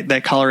down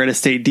that Colorado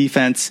State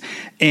defense.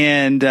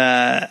 And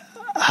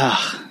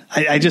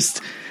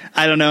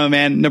I don't know,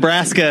 man.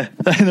 Nebraska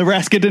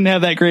didn't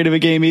have that great of a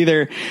game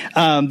either.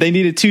 They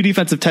needed 2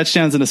 defensive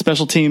touchdowns and a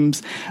special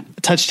teams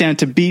touchdown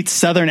to beat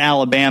Southern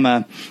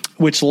Alabama,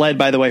 which led,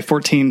 by the way,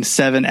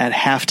 14-7 at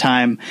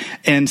halftime.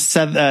 And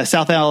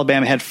South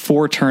Alabama had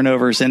 4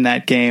 turnovers in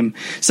that game.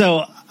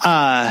 So,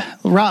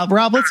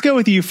 Rob, let's go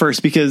with you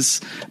first,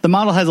 because the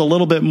model has a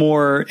little bit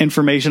more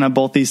information on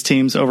both these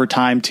teams over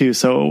time too.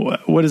 So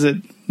what is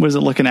it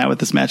looking at with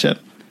this matchup?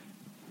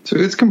 So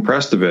it's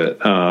compressed a bit.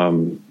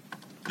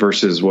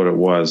 Versus what it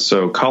was.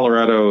 So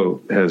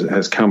Colorado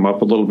has come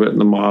up a little bit in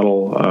the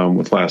model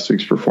with last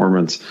week's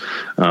performance.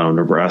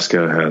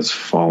 Nebraska has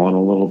fallen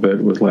a little bit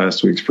with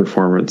last week's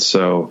performance.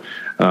 So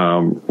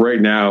right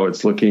now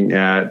it's looking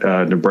at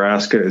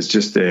Nebraska is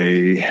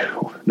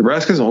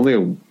Nebraska's only a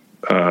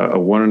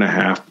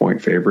 1.5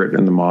 point favorite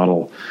in the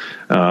model.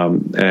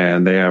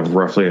 And they have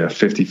roughly a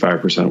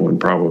 55% win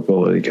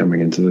probability coming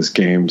into this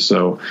game.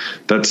 So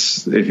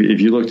that's,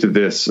 if you looked at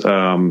this,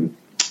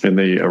 in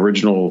the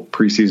original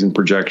preseason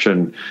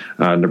projection,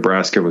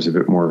 Nebraska was a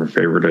bit more of a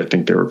favorite. I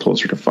think they were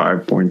closer to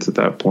 5 points at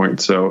that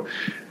point. So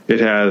it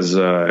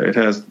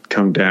has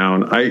come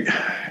down.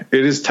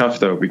 It is tough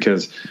though,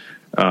 because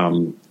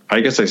I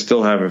guess I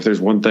still have, if there's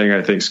one thing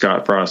I think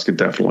Scott Frost could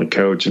definitely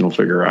coach and he'll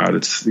figure out,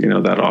 it's,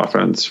 that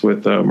offense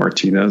with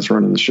Martinez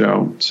running the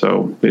show.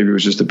 So maybe it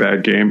was just a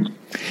bad game.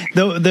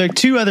 The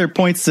 2 other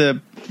points to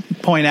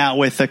point out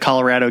with the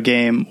Colorado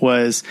game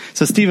was,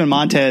 so Steven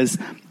Montez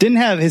didn't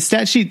have, his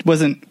stat sheet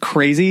wasn't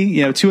crazy,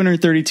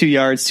 232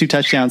 yards, 2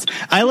 touchdowns.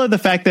 I love the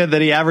fact that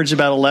he averaged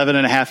about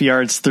 11.5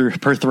 yards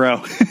per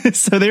throw.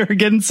 So they were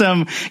getting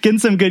some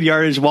good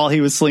yardage while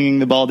he was slinging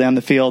the ball down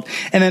the field.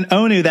 And then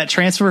Onu, that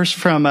transfers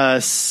from I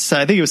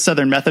think it was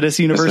Southern Methodist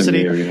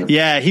University. SMU,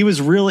 yeah, he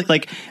was really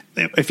like,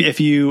 if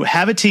you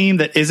have a team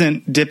that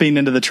isn't dipping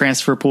into the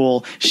transfer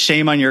pool,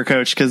 shame on your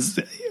coach, because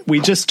we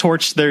just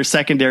torched their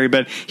secondary,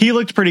 but he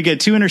looked pretty good.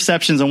 2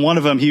 interceptions, and one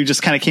of them he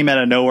just kind of came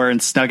out of nowhere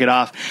and snug it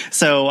off.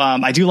 So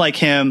I do like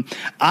him.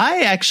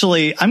 I'm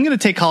going to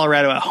take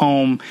Colorado at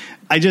home.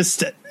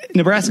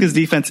 Nebraska's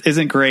defense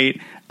isn't great.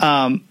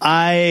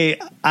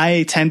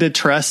 I tend to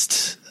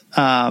trust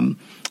a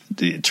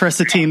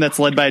team that's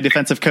led by a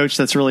defensive coach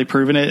that's really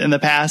proven it in the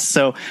past.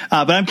 So,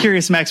 but I'm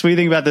curious, Max, what do you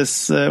think about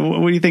this?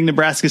 What do you think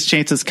Nebraska's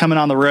chances coming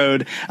on the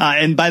road?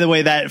 And by the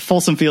way, that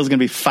Folsom Field is going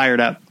to be fired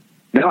up.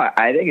 No,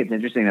 I think it's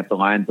interesting that the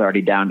line's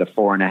already down to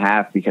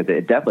 4.5, because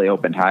it definitely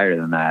opened higher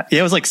than that. Yeah,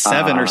 it was like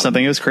 7 or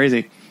something. It was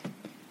crazy.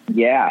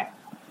 Yeah.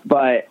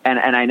 But,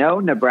 and I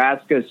know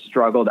Nebraska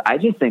struggled. I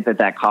just think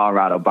that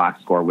Colorado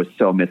box score was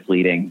so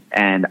misleading,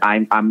 and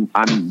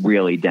I'm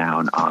really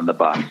down on the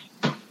Bucs.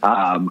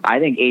 I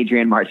think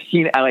Adrian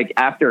Martinez,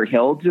 after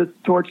Hill just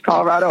torched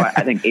Colorado,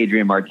 I think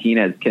Adrian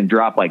Martinez can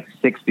drop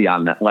 60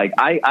 on that.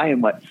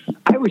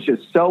 I was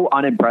just so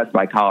unimpressed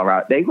by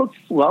Colorado. They looked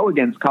slow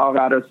against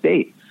Colorado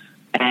State.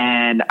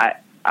 And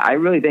I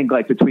really think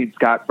between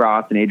Scott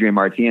Frost and Adrian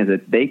Martinez,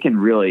 that they can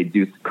really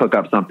cook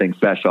up something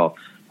special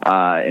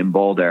in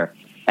Boulder.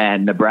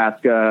 And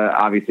Nebraska,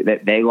 obviously,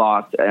 they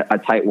lost a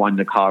tight one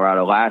to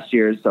Colorado last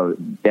year, so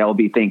they'll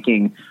be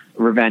thinking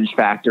revenge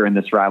factor in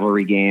this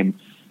rivalry game.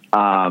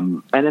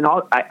 And then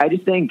I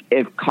just think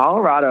if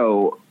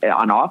Colorado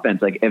on offense,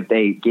 if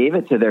they gave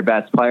it to their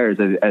best players,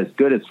 as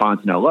good as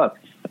Fontenot looked,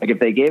 if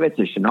they gave it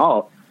to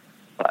Chenault,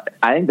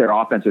 I think their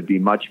offense would be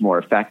much more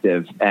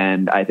effective.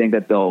 And I think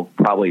that they'll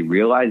probably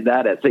realize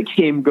that as the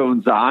game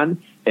goes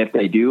on, if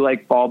they do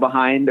fall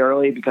behind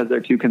early because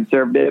they're too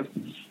conservative.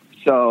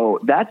 So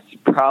that's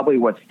probably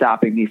what's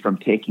stopping me from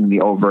taking the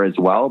over as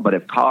well. But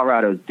if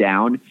Colorado's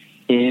down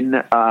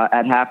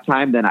at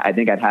halftime, then I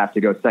think I'd have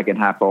to go second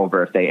half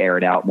over if they air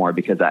it out more,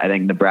 because I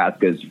think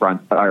Nebraska's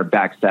front or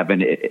back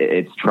 7,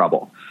 it's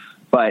trouble.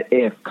 But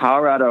if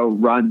Colorado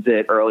runs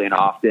it early and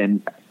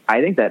often, I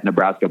think that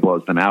Nebraska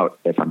blows them out,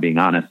 if I'm being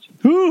honest.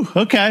 Ooh,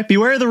 okay.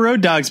 Beware of the road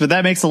dogs, but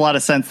that makes a lot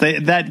of sense.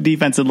 That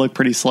defense would look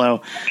pretty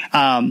slow.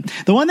 The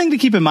one thing to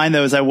keep in mind,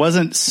 though, is I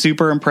wasn't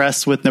super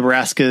impressed with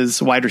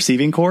Nebraska's wide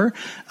receiving core,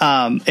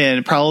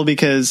 and probably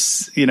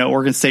because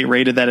Oregon State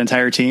raided that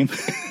entire team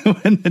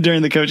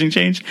during the coaching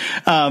change.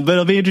 But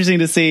it'll be interesting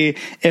to see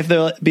if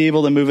they'll be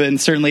able to move it.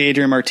 And certainly,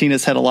 Adrian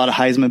Martinez had a lot of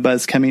Heisman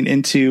buzz coming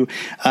into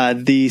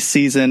the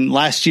season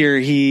last year.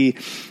 He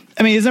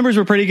I mean, his numbers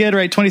were pretty good,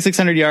 right?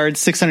 2,600 yards,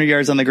 600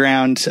 yards on the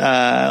ground,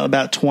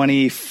 about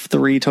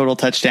 23 total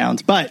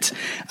touchdowns. But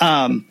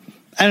I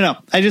don't know.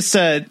 I just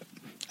I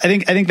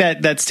think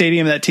that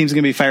stadium, that team's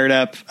going to be fired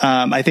up.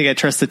 I think I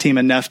trust the team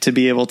enough to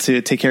be able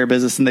to take care of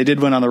business, and they did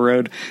win on the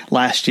road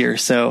last year.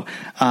 So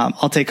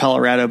I'll take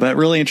Colorado, but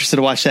really interested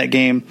to watch that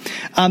game.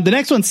 The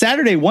next one,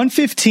 Saturday,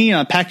 1:15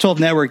 on Pac-12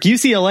 Network.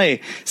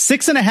 UCLA,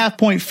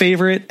 6.5-point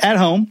favorite at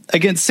home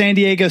against San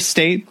Diego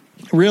State.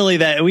 Really,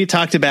 that we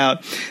talked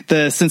about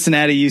the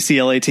Cincinnati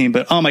UCLA team,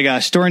 but oh my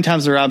gosh, Dorian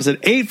Thompson-Robinson,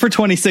 8 for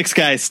 26,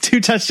 guys, 2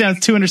 touchdowns,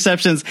 2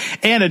 interceptions,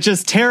 and a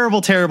just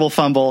terrible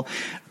fumble.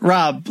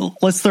 Rob,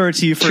 let's throw it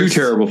to you first.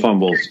 2 terrible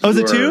fumbles. Oh, was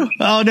it 2?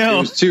 Oh no, it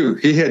was 2.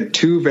 He had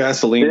 2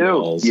 Vaseline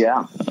balls.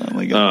 Yeah. Oh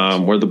my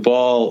gosh. Where the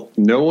ball,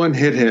 no one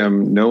hit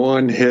him, no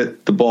one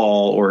hit the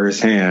ball or his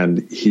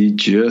hand.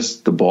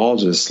 The ball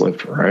just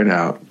slipped right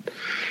out.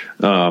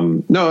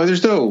 No,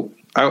 there's no.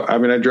 I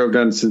mean, I drove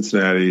down to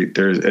Cincinnati.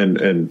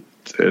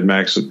 And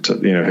Max would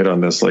hit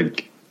on this,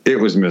 like, it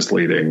was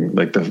misleading,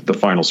 like the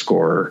final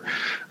score.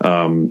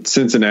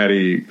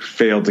 Cincinnati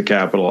failed to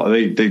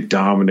capitalize. They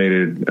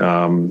dominated,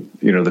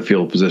 the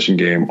field position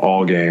game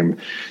all game.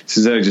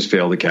 Cincinnati just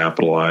failed to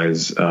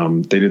capitalize.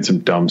 They did some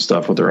dumb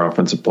stuff with their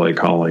offensive play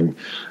calling.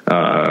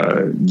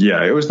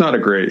 It was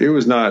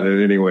not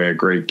in any way a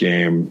great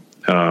game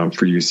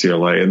for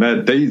UCLA, and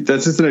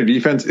that Cincinnati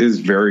defense is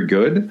very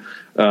good.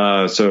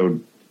 So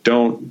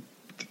don't.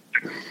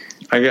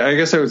 I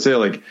guess I would say,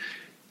 like,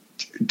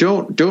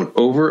 don't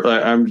over.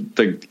 I'm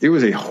like, it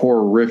was a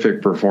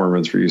horrific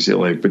performance for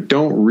UCLA, but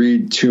don't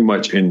read too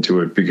much into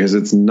it, because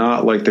it's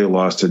not like they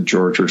lost to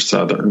Georgia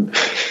Southern.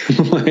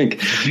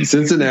 Like,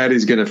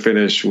 Cincinnati's going to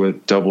finish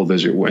with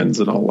double-digit wins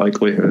in all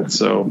likelihood.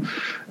 So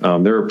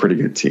they're a pretty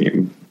good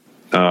team.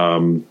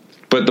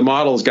 But the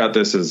model's got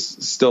this as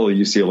still a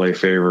UCLA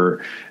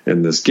favor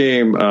in this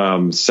game.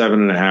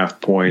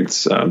 7.5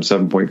 points,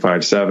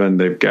 7.57.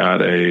 They've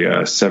got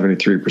a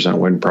 73%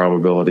 win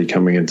probability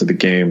coming into the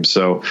game.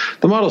 So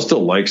the model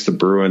still likes the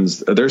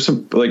Bruins. There's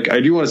some, I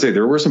do want to say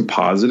there were some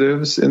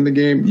positives in the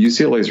game.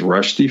 UCLA's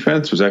rush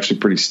defense was actually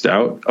pretty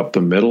stout up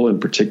the middle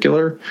in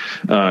particular.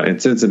 And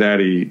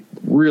Cincinnati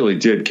really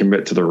did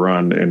commit to the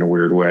run in a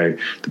weird way.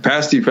 The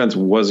pass defense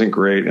wasn't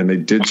great, and they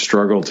did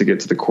struggle to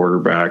get to the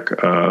quarterback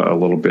a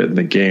little bit in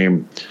the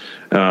game.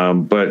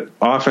 But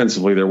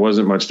offensively, there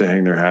wasn't much to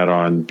hang their hat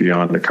on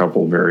beyond a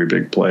couple very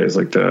big plays.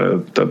 Like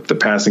the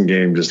passing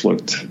game just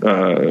looked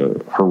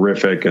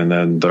horrific, and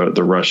then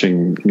the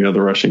rushing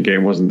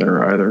game wasn't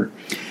there either.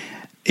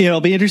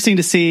 It'll be interesting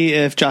to see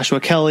if Joshua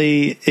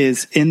Kelly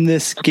is in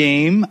this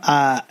game.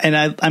 And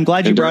I'm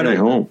glad you brought it.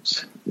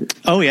 Holmes.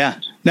 Oh yeah.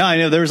 No, I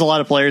know there was a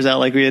lot of players out,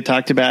 like we had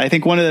talked about. I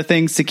think one of the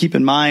things to keep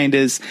in mind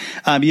is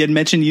you had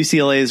mentioned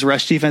UCLA's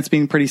rush defense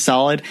being pretty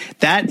solid.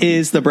 That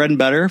is the bread and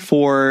butter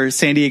for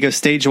San Diego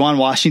State. Juwan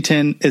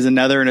Washington is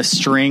another in a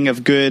string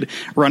of good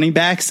running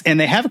backs, and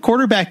they have a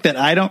quarterback that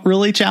I don't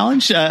really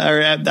challenge, or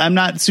I'm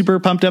not super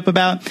pumped up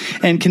about,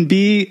 and can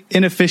be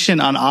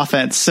inefficient on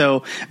offense.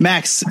 So,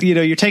 Max,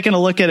 you're taking a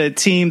look at a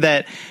team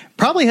that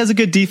probably has a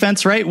good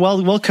defense, right?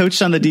 Well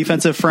coached on the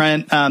defensive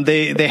front.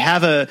 They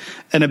have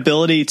an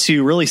ability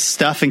to really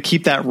stuff and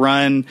keep that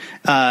run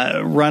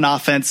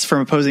offense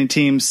from opposing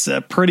teams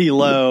pretty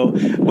low.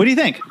 What do you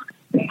think?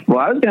 Well,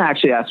 I was going to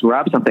actually ask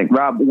Rob something.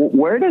 Rob,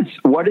 what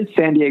is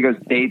San Diego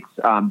State's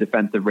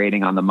defensive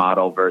rating on the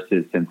model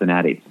versus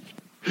Cincinnati?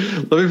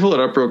 Let me pull it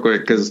up real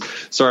quick,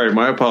 sorry,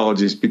 my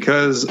apologies,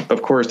 because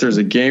of course there's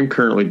a game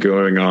currently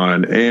going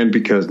on, and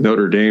because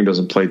Notre Dame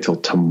doesn't play till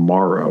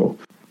tomorrow.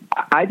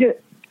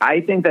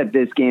 I think that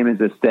this game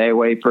is a stay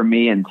away for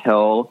me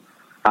until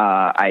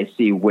I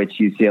see which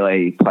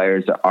UCLA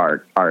players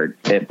are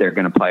if they're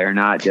going to play or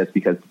not, just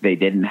because they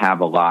didn't have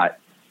a lot,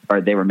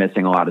 or they were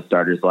missing a lot of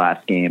starters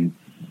last game.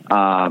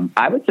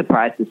 I was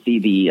surprised to see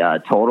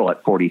the total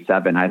at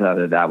 47. I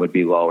thought that would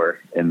be lower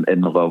in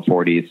the low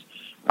 40s.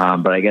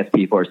 But I guess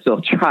people are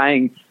still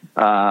trying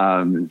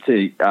or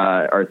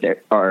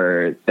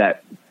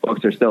that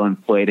folks are still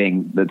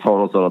inflating the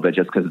totals a little bit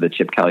just because of the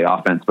Chip Kelly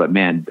offense. But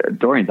man,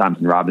 Dorian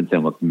Thompson-Robinson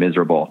looked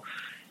miserable,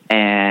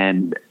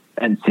 and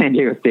San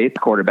Diego State's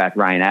quarterback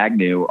Ryan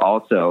Agnew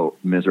also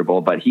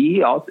miserable. But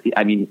San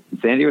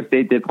Diego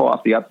State did pull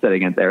off the upset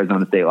against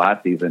Arizona State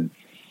last season.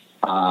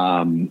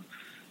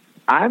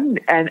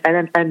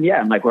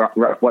 Like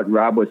what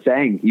Rob was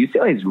saying,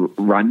 UCLA's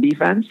run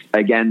defense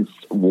against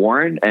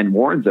Warren, and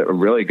Warren's a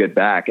really good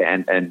back,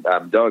 and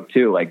Doug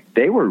too. Like,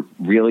 they were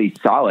really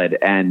solid,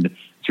 and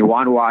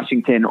Juwan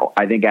Washington,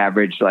 I think,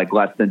 averaged like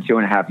less than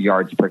 2.5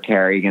 yards per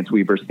carry against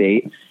Weber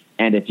State.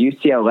 And if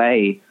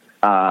UCLA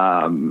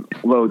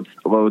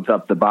loads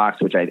up the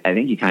box, which I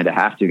think you kind of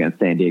have to against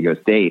San Diego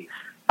State,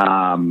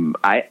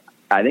 I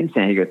think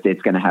San Diego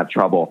State's going to have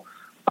trouble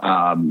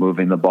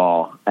moving the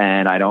ball.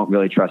 And I don't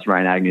really trust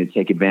Ryan Agnew to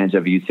take advantage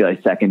of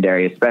UCLA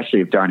secondary,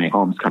 especially if Darnay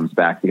Holmes comes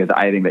back, because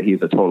I think that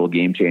he's a total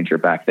game changer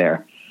back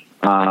there.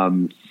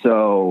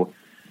 So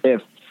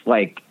if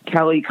like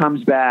Kelly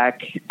comes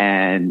back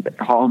and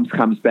Holmes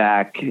comes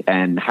back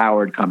and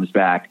Howard comes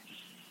back,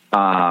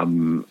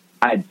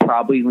 I'd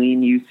probably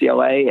lean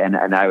UCLA,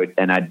 and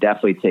I'd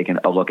definitely take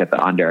a look at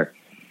the under.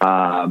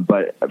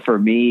 But for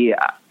me,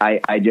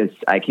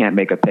 I can't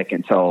make a pick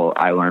until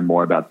I learn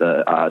more about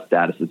the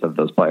statuses of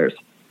those players.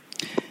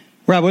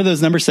 Rob, what do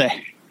those numbers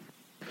say?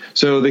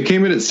 So they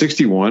came in at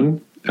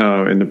 61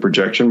 in the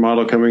projection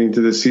model coming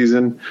into this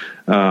season.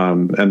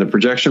 And the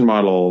projection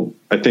model,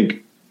 I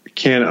think,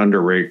 can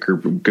underrate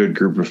good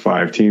group of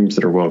 5 teams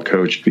that are well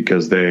coached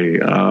because they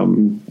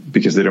don't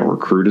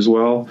recruit as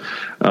well.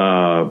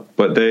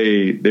 But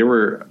they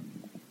were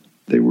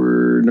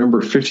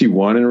number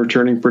 51 in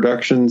returning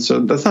production,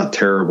 so that's not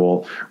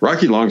terrible.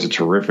 Rocky Long's a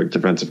terrific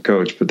defensive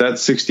coach, but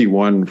that's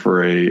 61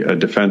 for a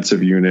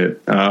defensive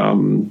unit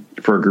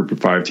for a group of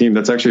 5 team.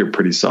 That's actually a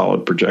pretty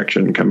solid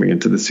projection coming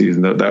into the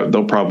season.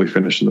 They'll probably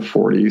finish in the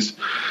 40s,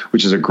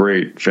 which is a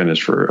great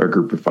finish for a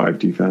group of 5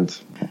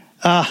 defense.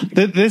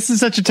 This is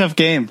such a tough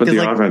game. But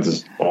the offense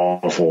is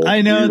awful.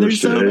 I know, they're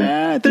so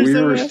bad.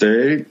 Weaver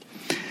State.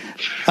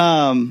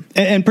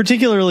 And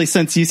particularly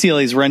since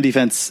UCLA's run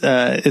defense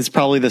is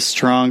probably the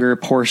stronger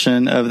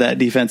portion of that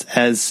defense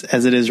as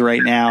it is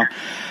right now.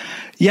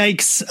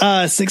 Yikes.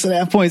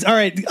 6.5 points. All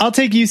right. I'll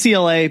take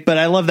UCLA, but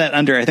I love that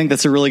under. I think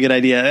that's a really good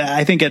idea.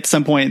 I think at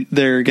some point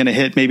they're going to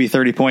hit maybe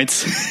 30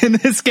 points in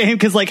this game.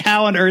 Cause like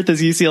how on earth is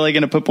UCLA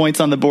going to put points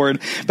on the board?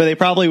 But they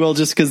probably will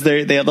just cause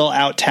they'll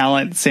out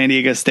talent San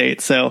Diego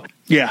State. So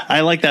yeah,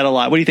 I like that a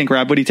lot. What do you think,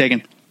 Rob? What are you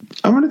taking?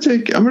 I'm going to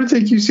take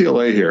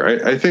UCLA here.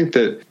 I think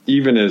that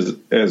even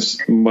as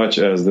much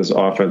as this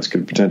offense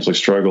could potentially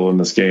struggle in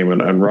this game,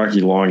 and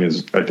Rocky Long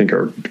is, I think,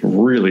 a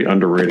really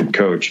underrated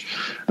coach.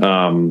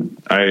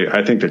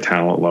 I think the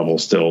talent level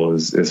still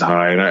is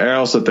high, and I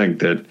also think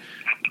that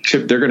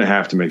Chip, they're going to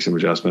have to make some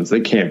adjustments. They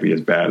can't be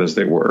as bad as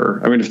they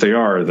were. I mean, if they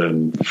are,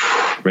 then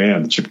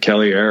man, the Chip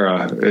Kelly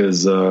era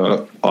is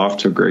off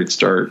to a great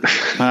start.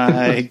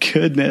 My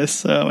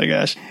goodness. Oh my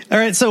gosh. All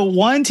right. So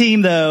one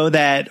team though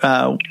that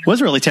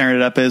was really tearing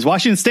it up is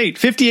Washington State,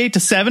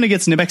 58-7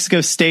 against New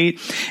Mexico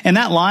State. And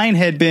that line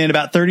had been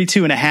about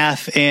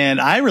 32.5. And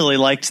I really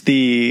liked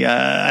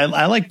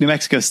I liked New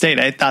Mexico State.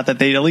 I thought that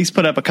they'd at least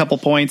put up a couple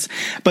points,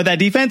 but that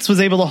defense was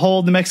able to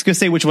hold New Mexico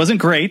State, which wasn't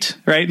great,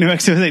 right? New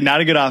Mexico State,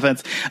 not a good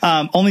offense.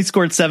 Only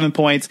scored 7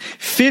 points,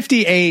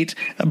 58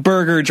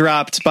 burger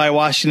dropped by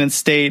Washington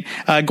State.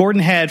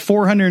 Gordon had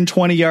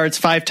 420 yards,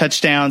 5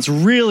 touchdowns,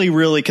 really,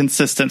 really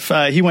consistent.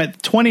 He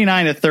went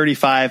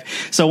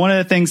 29-35. So one of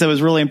the things that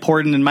was really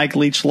important and Mike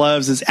Leach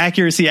loves is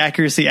accuracy,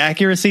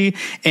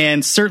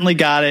 and certainly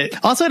got it.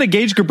 Also had a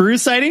Gage Gabruz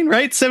sighting,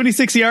 right?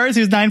 76 yards.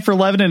 He was 9 for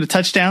 11 and a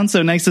touchdown.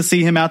 So nice to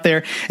see him out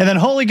there. And then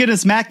holy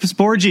goodness, Max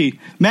Borgi.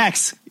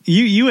 Max,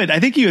 I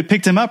think you had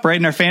picked him up right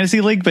in our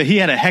fantasy league, but he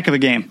had a heck of a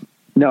game.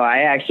 No, I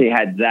actually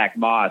had Zach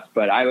Moss,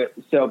 but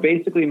so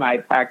basically my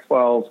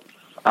Pac-12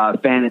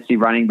 fantasy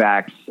running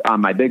backs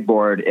on my big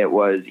board, it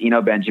was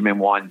Eno Benjamin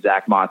 1,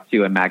 Zach Moss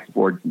 2, and Max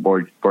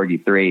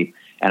Borgi 3.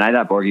 And I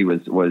thought Borgi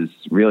was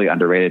really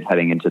underrated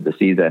heading into the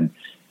season.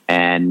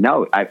 And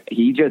no,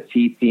 he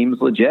seems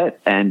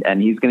legit,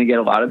 and he's going to get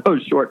a lot of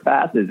those short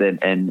passes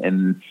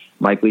in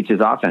Mike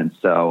Leach's offense.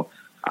 So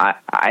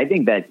I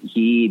think that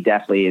he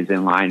definitely is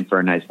in line for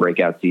a nice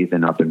breakout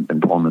season up in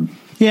Pullman.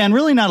 Yeah, and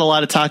really not a lot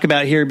to talk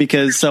about here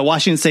because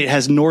Washington State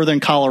has Northern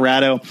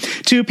Colorado,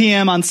 2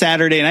 p.m. on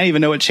Saturday, and I didn't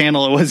even know what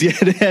channel it was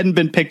yet. It hadn't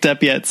been picked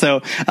up yet,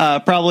 so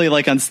probably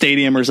like on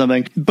Stadium or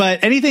something.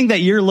 But anything that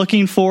you're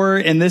looking for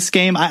in this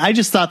game, I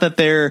just thought that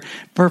their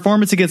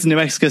performance against New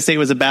Mexico State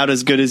was about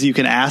as good as you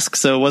can ask.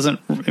 So it wasn't,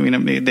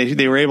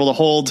 they were able to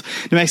hold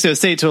New Mexico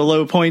State to a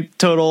low point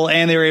total,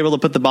 and they were able to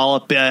put the ball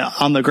up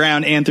on the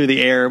ground and through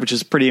the air, which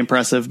is pretty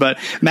impressive. But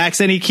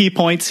Max, any key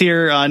points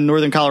here on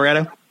Northern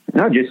Colorado?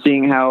 No, just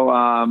seeing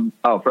how.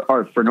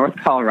 For North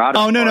Colorado.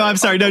 Oh no, I'm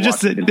sorry. No,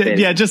 just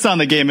on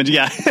the game. And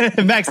yeah,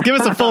 Max, give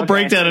us a full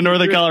breakdown of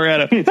Northern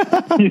Colorado.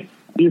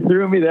 You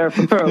threw me there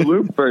for a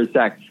loop for a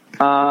sec.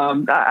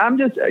 I'm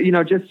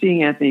just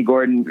seeing Anthony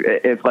Gordon.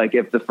 If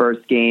the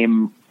first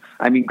game,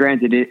 I mean,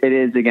 granted it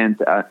is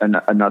against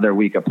another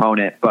weak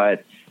opponent,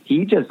 but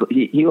he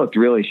looked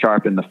really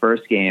sharp in the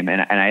first game,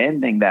 and I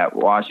didn't think that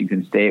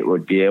Washington State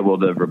would be able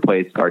to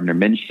replace Gardner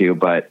Minshew,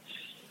 but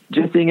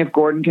just seeing if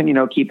Gordon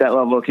can, keep that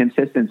level of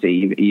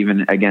consistency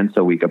even against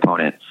a weak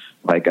opponent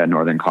like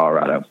Northern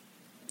Colorado.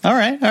 All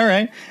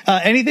right.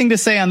 Anything to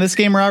say on this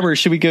game, Rob, or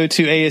should we go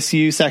to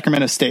ASU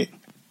Sacramento State?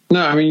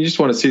 No, I mean, you just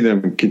want to see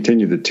them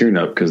continue the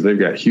tune-up because they've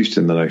got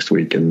Houston the next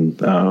week.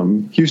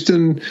 And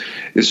Houston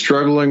is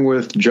struggling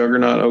with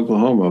juggernaut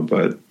Oklahoma,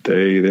 but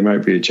they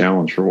might be a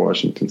challenge for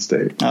Washington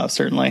State. Oh,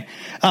 certainly.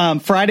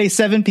 Friday,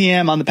 7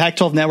 p.m. on the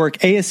Pac-12 Network,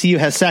 ASU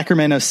has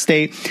Sacramento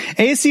State.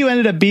 ASU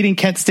ended up beating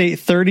Kent State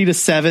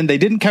 30-7. They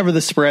didn't cover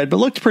the spread, but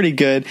looked pretty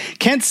good.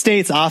 Kent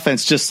State's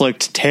offense just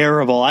looked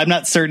terrible. I'm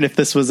not certain if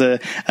this was an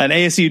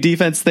ASU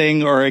defense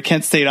thing or a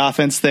Kent State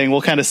offense thing.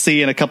 We'll kind of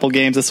see in a couple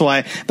games. That's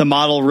why the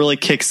model really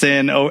kicks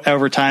in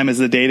over time as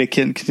the data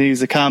continues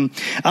to come.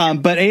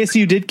 But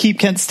ASU did keep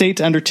Kent State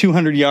to under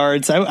 200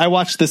 yards. I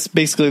watched this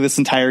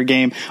entire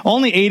game.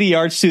 Only 8 80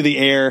 yards through the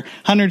air,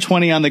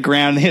 120 on the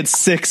ground. They had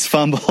 6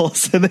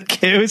 fumbles.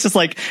 It was just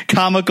like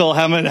comical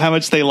how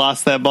much they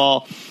lost that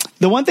ball.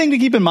 The one thing to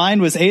keep in mind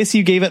was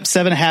ASU gave up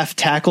 7.5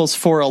 tackles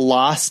for a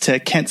loss to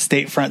Kent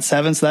State front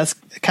 7. So that's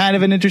kind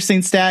of an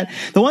interesting stat.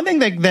 The one thing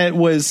that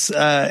was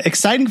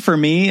exciting for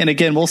me, and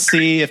again, we'll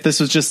see if this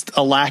was just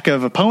a lack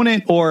of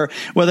opponent or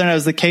whether or not it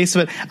was the case,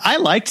 but I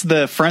liked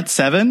the front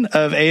 7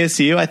 of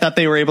ASU. I thought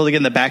they were able to get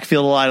in the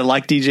backfield a lot. I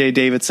liked DJ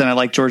Davidson. I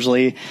liked George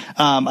Lee.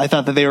 I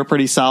thought that they were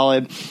pretty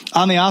solid.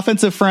 On the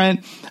offensive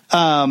front,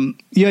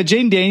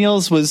 Jaden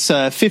Daniels was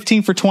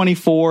 15 for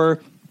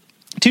 24.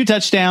 2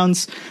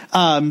 touchdowns.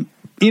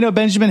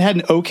 Benjamin had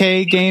an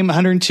okay game,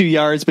 102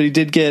 yards, but he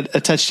did get a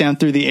touchdown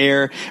through the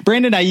air.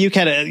 Brandon Ayuk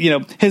had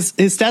his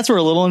stats were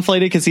a little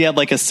inflated because he had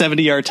like a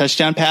 70-yard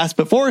touchdown pass,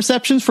 but 4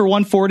 receptions for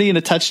 140 and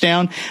a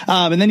touchdown.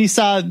 And then you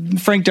saw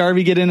Frank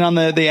Darby get in on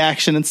the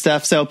action and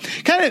stuff. So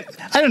kind of,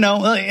 I don't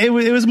know, it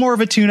was more of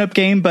a tune-up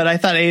game, but I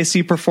thought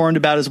ASU performed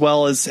about as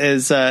well as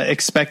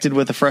expected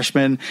with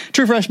a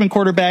true freshman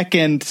quarterback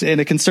and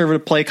a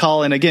conservative play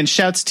call. And again,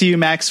 shouts to you,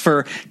 Max,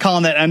 for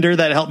calling that under.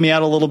 That helped me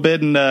out a little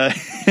bit. And I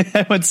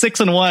went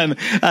 6-1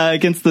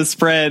 against the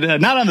spread,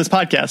 not on this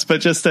podcast, but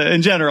just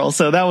in general.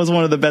 So that was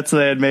one of the bets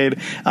that I had made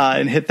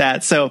and hit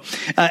that. So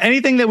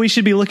anything that we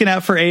should be looking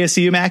out for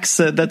ASU, Max,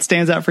 that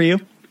stands out for you?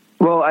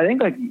 Well, I think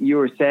like you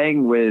were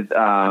saying with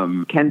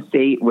Kent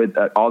State with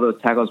all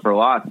those tackles for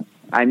loss,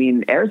 I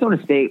mean,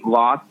 Arizona State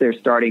lost their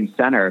starting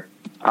center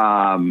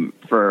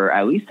for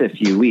at least a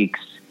few weeks.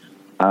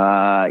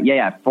 4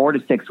 to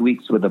 6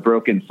 weeks with a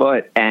broken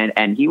foot,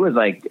 and he was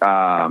like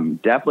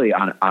definitely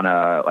on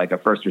a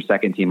first or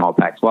second team All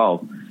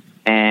Pac-12.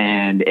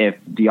 And if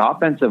the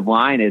offensive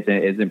line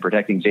isn't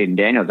protecting Jaden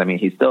Daniels, I mean,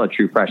 he's still a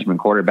true freshman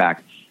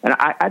quarterback, and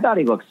I thought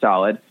he looked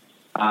solid.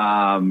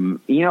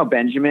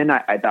 Benjamin,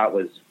 I thought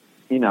was,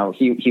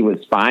 he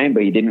was fine,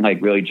 but he didn't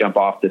like really jump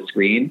off the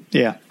screen.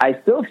 Yeah,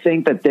 I still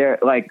think that they're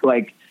like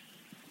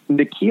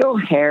N'Keal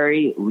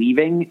Harry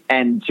leaving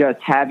and just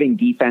having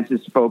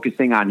defenses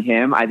focusing on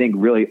him, I think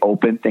really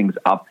opened things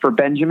up for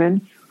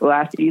Benjamin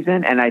last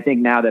season. And I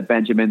think now that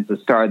Benjamin's the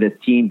star of this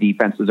team,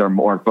 defenses are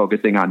more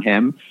focusing on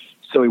him.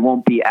 So he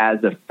won't be as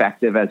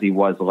effective as he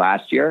was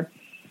last year.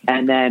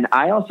 And then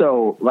I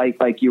also,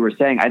 like you were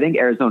saying, I think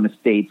Arizona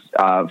State's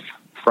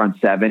front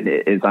 7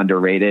 is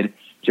underrated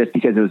just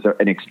because it was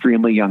an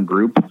extremely young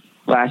group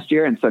last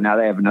year, and so now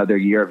they have another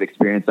year of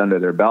experience under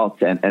their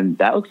belts, and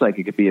that looks like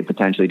it could be a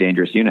potentially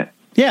dangerous unit.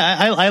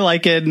 Yeah, I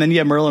like it. And then you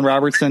have Merlin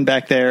Robertson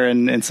back there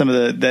and some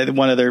of the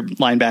one of their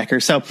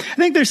linebackers. So I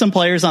think there's some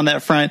players on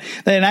that front.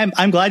 And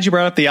I'm glad you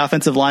brought up the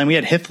offensive line. We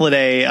had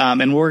Hifliday,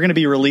 and we're going to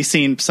be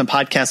releasing some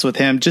podcasts with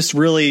him, just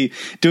really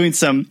doing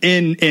some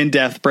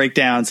in-depth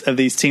breakdowns of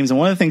these teams. And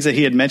one of the things that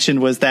he had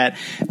mentioned was that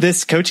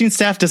this coaching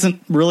staff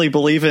doesn't really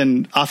believe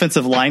in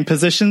offensive line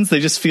positions. They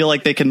just feel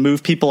like they can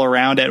move people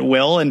around at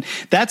will. And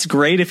that's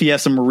great if you have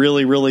some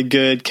really, really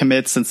good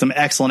commits and some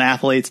excellent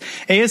athletes.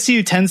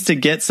 ASU tends to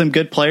get some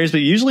good players,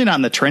 but usually not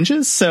in the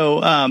trenches.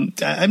 So I'm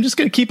just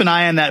going to keep an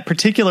eye on that,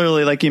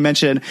 particularly like you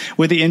mentioned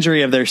with the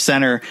injury of their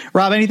center.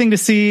 Rob, anything to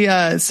say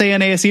on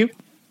ASU?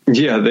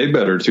 Yeah, they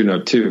better tune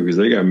up too because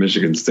they got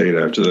Michigan State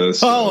after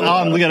this.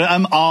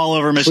 I'm all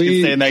over Michigan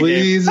State in that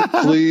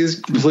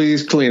game.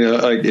 Please clean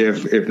up. Like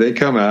if they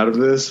come out of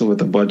this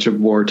with a bunch of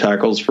more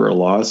tackles for a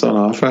loss on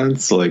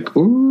offense, like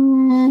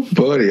ooh,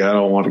 buddy, I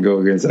don't want to go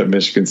against that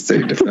Michigan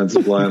State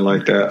defensive line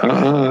like that.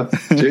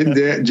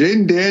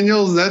 Jaden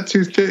Daniels, that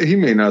toothpick, he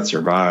may not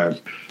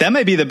survive. That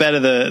might be the bet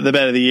of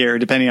the year,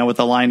 depending on what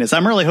the line is.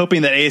 I'm really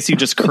hoping that ASU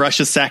just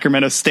crushes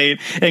Sacramento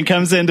State and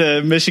comes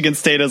into Michigan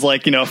State as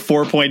like, a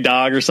 4-point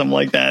dog or something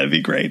like that. It'd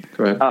be great.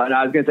 No,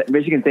 I was going to say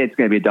Michigan State's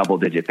going to be a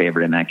double-digit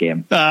favorite in that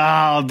game.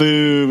 Oh,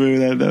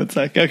 boo. That's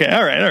like, okay.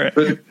 All right.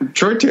 But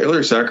Troy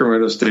Taylor,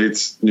 Sacramento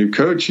State's new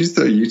coach, he's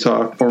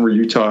the former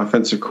Utah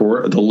offensive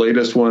coordinator, the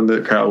latest one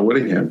that Kyle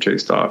Whittingham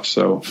chased off.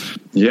 So,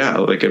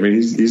 yeah,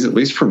 he's at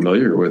least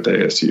familiar with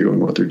ASU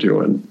and what they're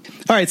doing.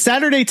 All right,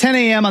 Saturday, 10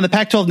 a.m. on the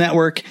Pac-12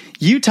 Network.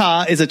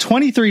 Utah is a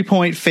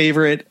 23-point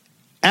favorite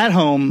at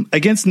home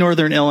against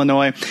Northern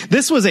Illinois.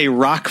 This was a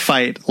rock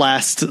fight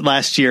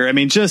last year. I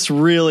mean, just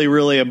really,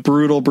 really a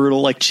brutal,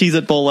 like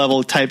Cheez-It Bowl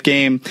level type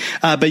game.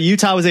 But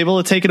Utah was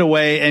able to take it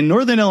away, and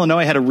Northern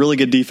Illinois had a really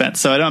good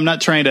defense. So I'm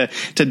not trying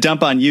to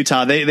dump on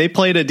Utah. They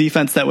played a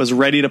defense that was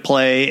ready to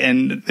play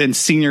and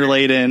senior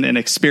laden and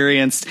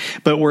experienced,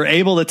 but were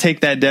able to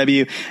take that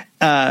W.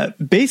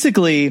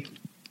 Basically,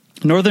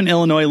 Northern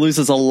Illinois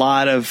loses a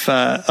lot of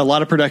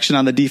production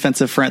on the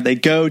defensive front. They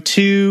go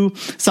to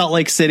Salt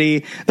Lake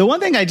City. The one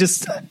thing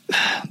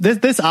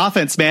this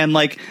offense, man,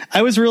 like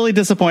I was really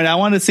disappointed. I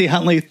wanted to see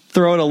Huntley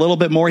throw it a little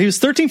bit more. He was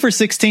 13 for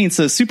 16,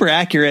 so super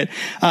accurate.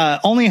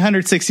 Only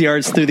 106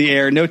 yards through the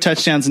air, no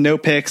touchdowns, no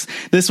picks.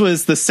 This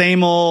was the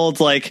same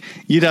old like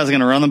Utah's going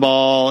to run the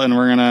ball and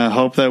we're going to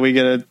hope that we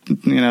get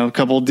a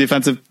couple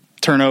defensive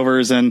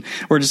turnovers and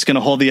we're just going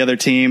to hold the other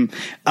team.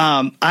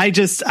 I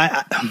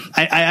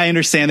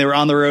understand they were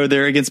on the road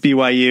there against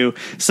BYU.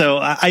 So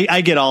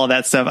I get all of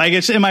that stuff. I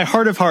guess in my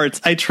heart of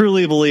hearts, I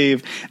truly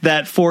believe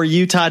that for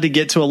Utah to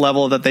get to a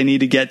level that they need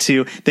to get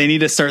to, they need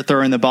to start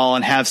throwing the ball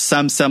and have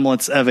some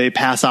semblance of a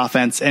pass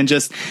offense and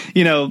just,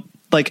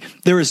 like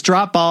there was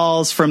drop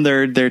balls from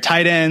their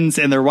tight ends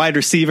and their wide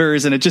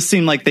receivers. And it just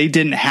seemed like they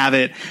didn't have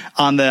it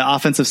on the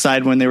offensive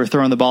side when they were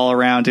throwing the ball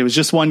around. It was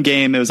just one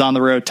game. It was on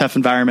the road, tough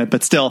environment,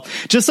 but still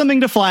just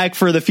something to flag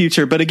for the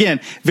future. But again,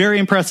 very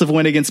impressive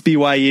win against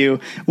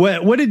BYU.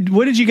 What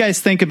did you guys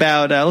think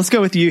about, let's go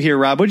with you here,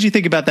 Rob. What did you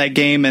think about that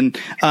game? And,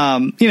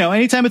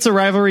 anytime it's a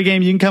rivalry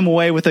game, you can come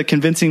away with a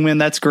convincing win.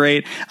 That's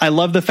great. I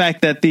love the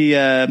fact that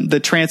the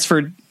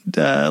transferred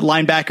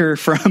linebacker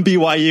from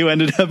BYU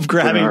ended up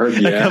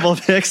grabbing a couple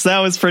of picks. That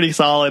was pretty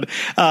solid.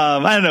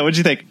 I don't know. What'd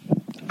you think?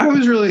 I'm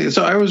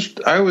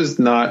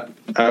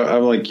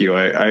like you.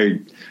 I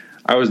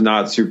was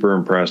not super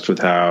impressed with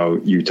how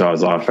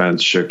Utah's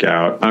offense shook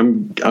out.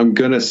 I'm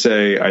going to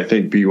say, I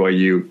think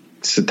BYU,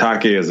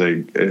 Satake is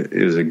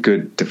a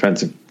good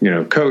defensive,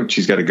 coach.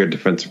 He's got a good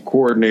defensive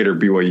coordinator.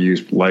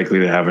 BYU's likely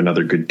to have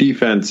another good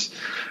defense.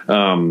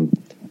 And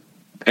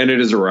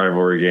it is a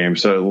rivalry game.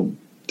 So,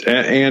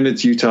 and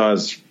it's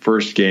Utah's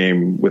first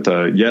game with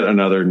yet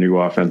another new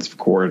offensive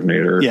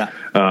coordinator. Yeah.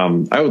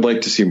 I would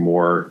like to see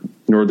more.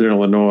 Northern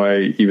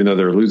Illinois, even though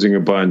they're losing a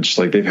bunch,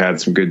 like they've had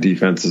some good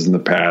defenses in the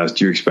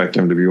past. You expect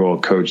them to be well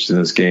coached in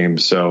this game.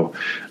 So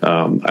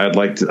I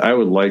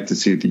would like to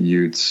see the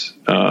Utes,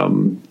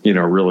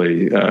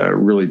 really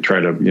try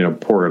to,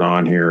 pour it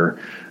on here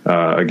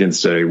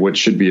against what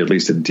should be at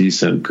least a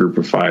decent group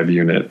of 5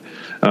 unit.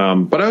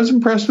 But I was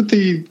impressed with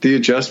the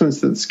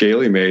adjustments that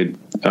Scaly made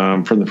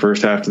from the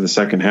first half to the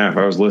second half.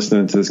 I was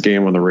listening to this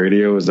game on the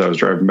radio as I was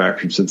driving back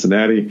from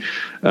Cincinnati.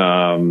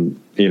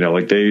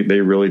 They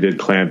really did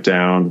clamp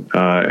down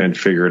and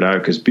figure it out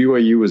because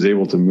BYU was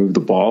able to move the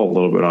ball a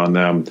little bit on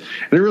them. And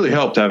it really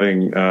helped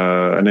having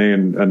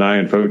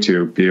Anayan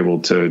Fotu be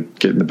able to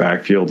get in the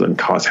backfield and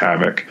cause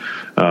havoc.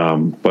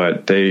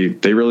 But they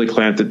really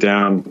clamped it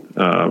down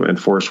and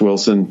forced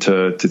Wilson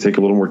to take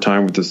a little more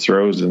time with his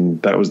throws,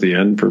 and that was the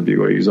end for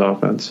BYU's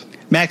offense.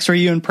 Max, were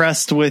you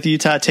impressed with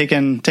Utah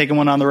taking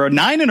one on the road?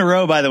 9 in a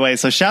row, by the way.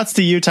 So shouts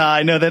to Utah.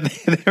 I know that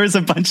there was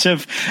a bunch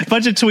of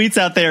tweets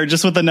out there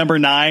just with the number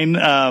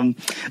 9,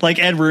 like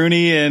Ed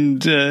Rooney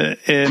and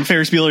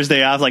Ferris Bueller's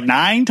Day Off, like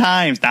 9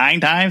 times.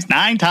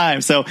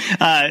 So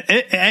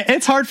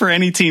it's hard for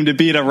any team to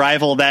beat a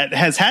rival that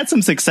has had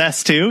some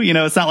success too.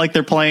 It's not like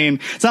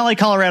it's not like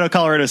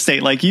Colorado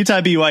State, like Utah,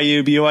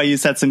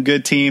 BYU's had some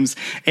good teams,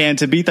 and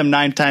to beat them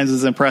 9 times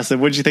is impressive.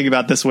 What did you think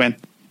about this win?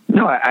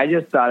 No, I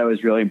just thought it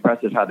was really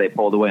impressive how they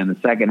pulled away in the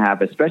second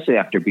half, especially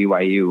after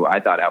BYU, I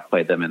thought,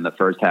 outplayed them in the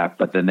first half.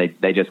 But then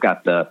they just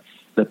got the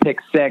pick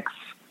 6,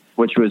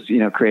 which was,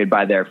 created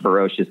by their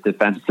ferocious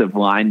defensive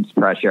line's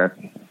pressure.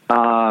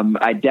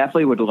 I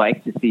definitely would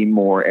like to see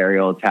more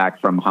aerial attack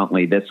from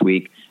Huntley this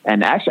week.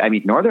 And actually,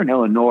 Northern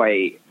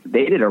Illinois,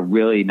 they did a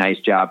really nice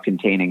job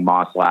containing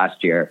Moss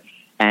last year.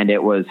 And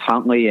it was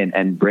Huntley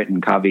and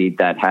Britton Covey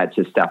that had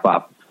to step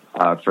up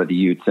for the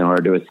Utes in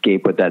order to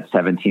escape with that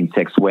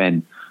 17-6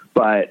 win.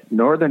 But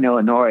Northern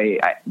Illinois,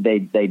 they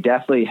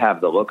definitely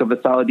have the look of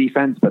a solid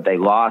defense, but they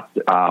lost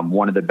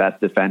one of the best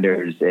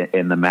defenders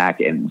in the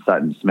MAC in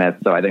Sutton Smith.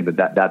 So I think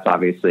that's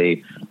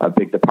obviously a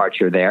big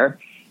departure there.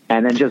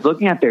 And then just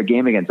looking at their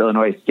game against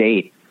Illinois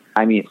State,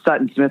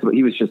 Sutton Smith,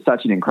 he was just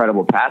such an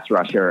incredible pass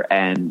rusher,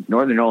 and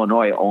Northern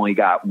Illinois only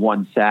got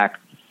 1 sack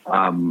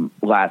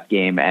last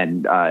game,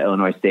 and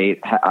Illinois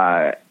State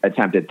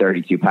attempted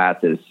 32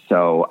 passes.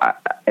 So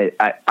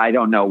I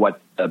don't know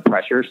what the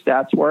pressure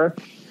stats were,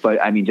 but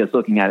just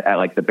looking at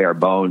like the bare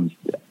bones,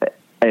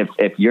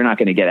 if you're not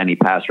going to get any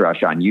pass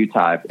rush on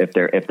Utah,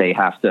 if they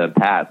have to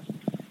pass,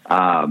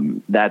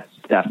 that's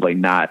definitely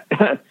not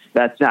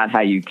that's not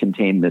how you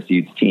contain this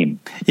Utes team.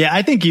 Yeah,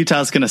 I think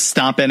Utah's going to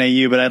stomp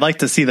NAU, but I'd like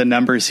to see the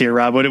numbers here,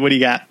 Rob. What do you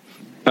got?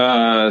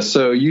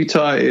 So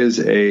Utah is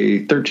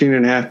a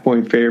 13.5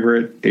 point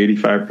favorite,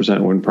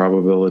 85% win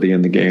probability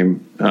in the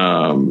game.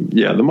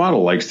 The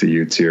model likes the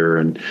Utes here,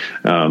 and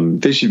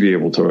they should be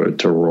able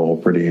to roll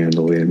pretty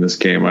handily in this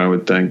game, I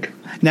would think.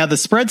 Now the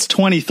spread's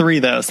 23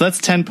 though, so that's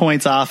 10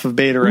 points off of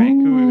Beta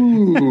Rank.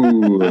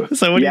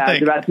 So what do you think? I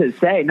was about to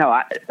say,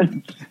 no,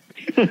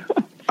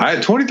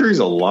 23 is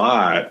a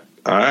lot.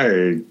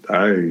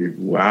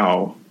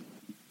 Wow.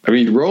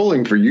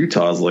 Rolling for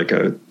Utah is like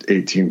a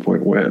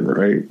 18-point win,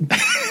 right?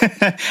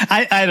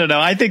 I don't know.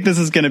 I think this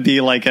is going to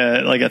be like a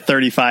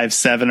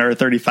 35-7 or a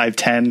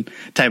 35-10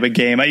 type of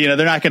game.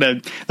 They're not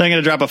going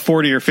to drop a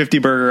 40 or 50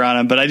 burger on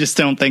them, but I just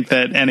don't think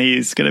that NIU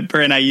is going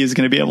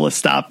to be able to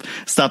stop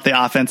the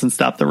offense and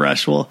stop the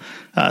rush. So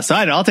I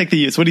don't know. I'll take the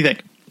Utes. What do you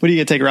think? What are you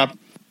going to take, Rob?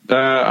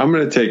 I'm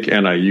going to take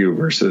NIU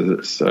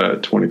versus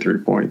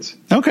 23 points.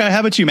 Okay. How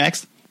about you,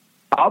 Max?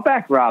 I'll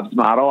back Rob's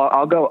model.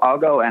 I'll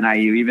go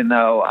NIU, even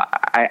though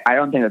I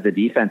don't think that the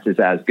defense is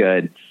as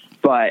good.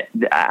 But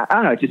I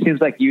don't know. It just seems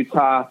like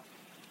Utah,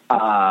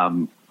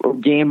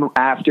 game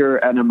after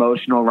an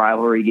emotional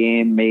rivalry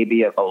game,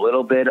 maybe a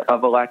little bit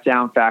of a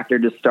letdown factor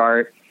to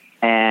start.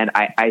 And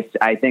I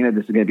think that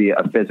this is going to be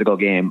a physical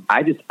game.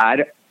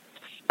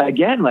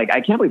 Again, like,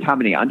 I can't believe how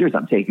many unders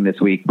I'm taking this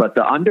week, but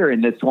the under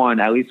in this one,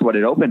 at least what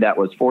it opened at,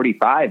 was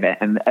 45.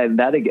 And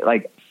that,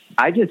 like,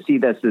 I just see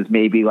this as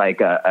maybe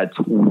like a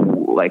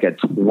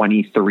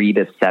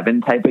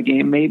 23-7 type of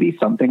game, maybe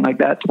something like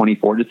that,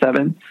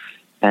 24-7.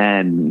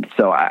 And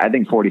so I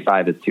think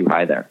 45 is too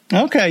high there.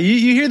 Okay.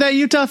 You hear that,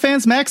 Utah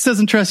fans? Max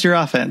doesn't trust your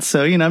offense.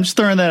 So, I'm just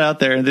throwing that out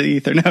there in the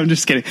ether. No, I'm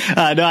just kidding.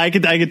 No, I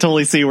could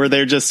totally see where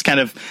they're just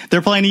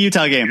they're playing a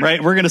Utah game,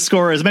 right? We're going to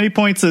score as many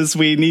points as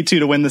we need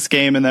to win this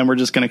game. And then we're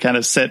just going to kind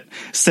of sit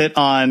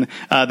on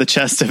the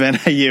chest of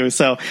NIU.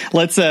 So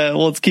let's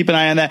keep an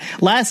eye on that.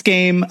 Last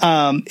game,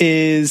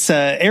 is,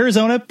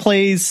 Arizona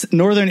plays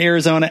Northern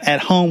Arizona at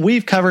home.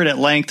 We've covered at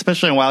length,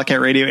 especially on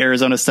Wildcat Radio,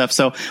 Arizona stuff.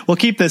 So we'll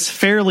keep this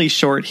fairly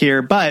short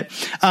here. But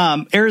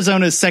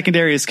Arizona's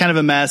secondary is kind of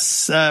a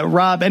mess.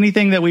 Rob,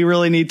 anything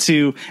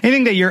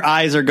that your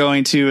eyes are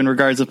going to in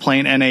regards of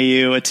playing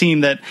NAU, a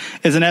team that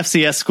is an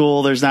FCS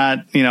school? There's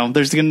not going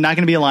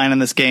to be a line in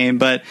this game.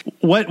 But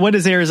what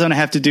does Arizona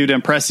have to do to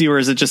impress you, or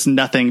is it just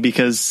nothing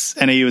because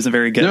NAU isn't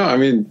very good? No, I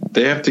mean,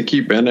 they have to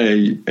keep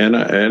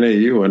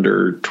NAU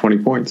under 20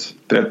 points.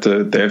 They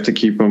have to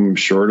keep them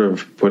short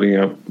of putting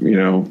up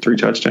 3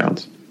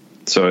 touchdowns.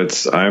 So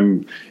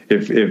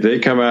if they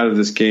come out of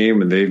this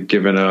game and they've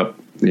given up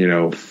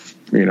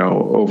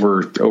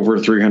over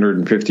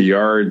 350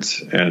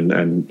 yards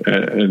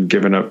and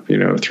given up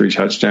 3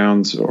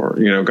 touchdowns, or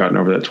gotten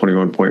over that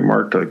 21 point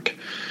mark, like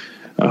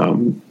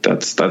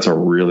that's a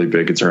really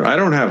big concern.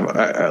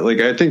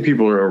 I think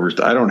people are over.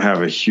 I don't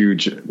have a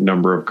huge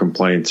number of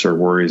complaints or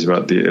worries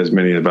about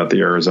the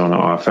Arizona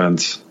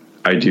offense.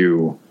 I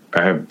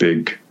have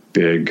big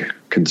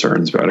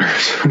concerns about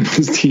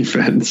Arizona's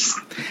defense.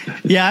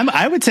 Yeah,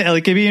 I would say,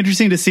 like, it'd be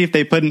interesting to see if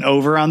they put an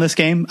over on this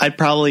game. I'd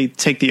probably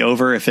take the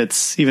over even if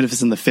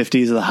it's in the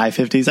 50s or the high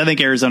 50s. I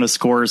think Arizona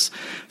scores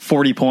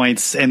 40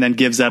 points and then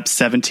gives up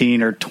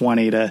 17 or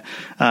 20 to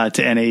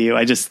NAU.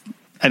 I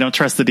don't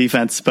trust the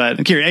defense. But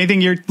I'm curious,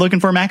 anything you're looking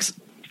for, Max?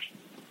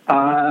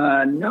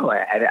 No,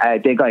 I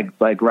think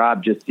like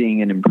Rob, just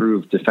seeing an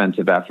improved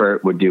defensive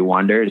effort would do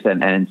wonders,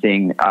 and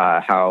seeing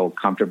how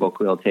comfortable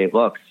Khalil Tate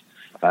looks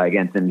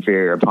against an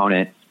inferior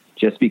opponent,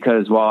 just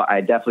because while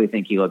I definitely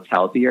think he looked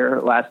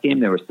healthier last game,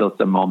 there were still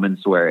some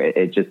moments where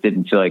it just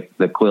didn't feel like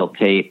the Khalil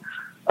Tate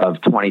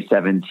of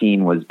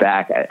 2017 was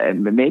back.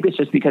 And maybe it's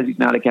just because he's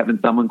not a Kevin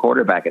Sumlin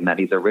quarterback and that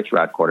he's a Rich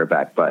Rod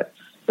quarterback, but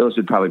those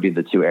would probably be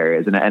the 2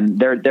 areas. And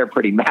they're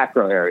pretty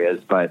macro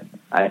areas, but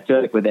I feel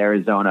like with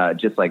Arizona,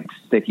 just like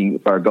sticking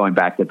or going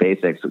back to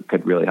basics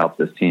could really help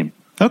this team.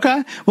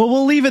 Okay. Well,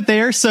 we'll leave it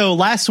there. So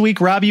last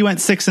week, Rob, you went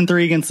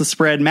 6-3 against the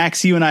spread.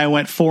 Max, you and I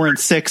went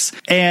 4-6,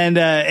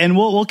 and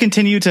we'll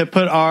continue to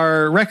put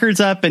our records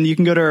up, and you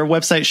can go to our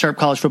website,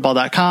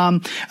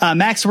 sharpcollegefootball.com.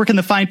 Max, where can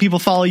the fine people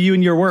follow you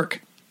and your work?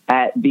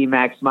 At B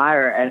Max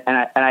Meyer,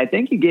 and I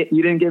think you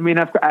didn't give me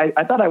enough.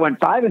 I thought I went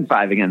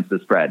 5-5 against the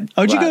spread.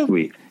 Oh, last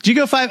week. Did you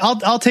go 5?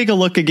 I'll take a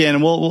look again,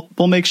 and we'll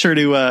make sure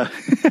to.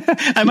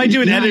 I might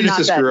do an edit.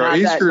 He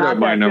screwed up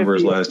my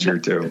numbers last year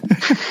too.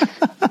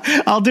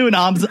 I'll do an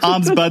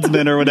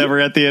ombudsman or whatever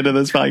at the end of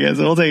this podcast.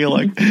 We'll take a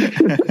look.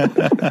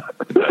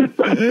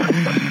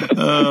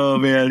 Oh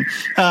man!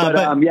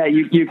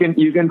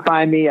 You can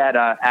find me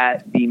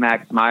at B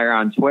Max Meyer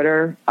on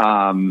Twitter.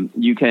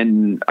 You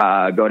can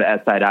go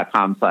to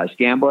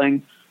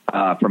si.com/gambling.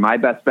 For my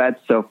best bets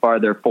so far,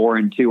 they're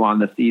 4-2 on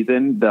the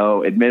season,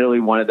 though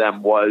admittedly one of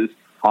them was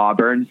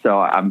Auburn, so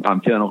I'm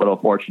feeling a little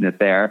fortunate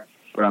there,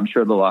 but I'm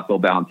sure the luck will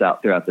balance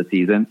out throughout the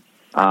season.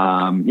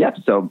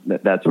 So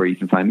that's where you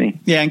can find me.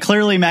 Yeah, and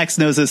clearly Max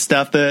knows his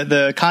stuff.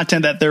 The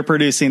content that they're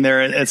producing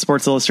there at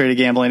Sports Illustrated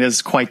Gambling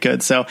is quite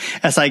good. So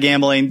SI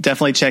Gambling,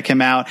 definitely check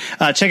him out.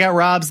 Check out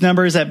Rob's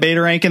numbers at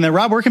BetaRank. And then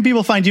Rob, where can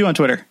people find you on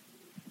Twitter?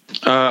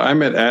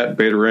 I'm at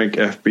BetaRank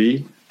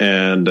FB,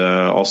 and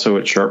also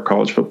at Sharp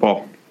College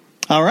Football.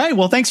 All right.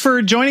 Well, thanks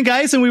for joining,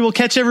 guys, and we will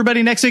catch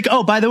everybody next week.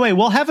 Oh, by the way,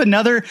 we'll have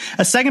a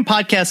second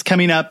podcast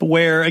coming up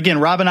where, again,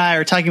 Rob and I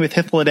are talking with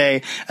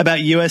Hifliday about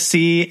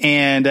USC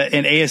and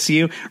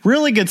ASU.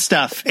 Really good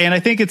stuff. And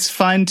I think it's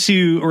fun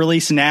to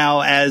release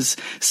now as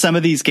some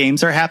of these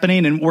games are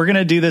happening. And we're going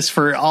to do this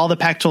for all the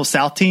Pac-12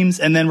 South teams.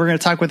 And then we're going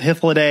to talk with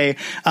Hifliday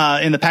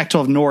in the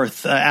Pac-12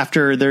 North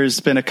after there's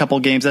been a couple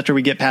games after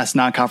we get past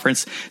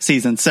non-conference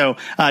season. So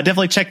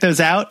definitely check those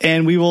out,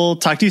 and we will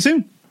talk to you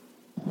soon.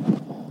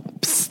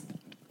 Psst.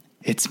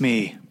 It's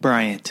me,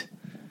 Bryant.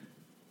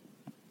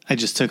 I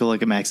just took a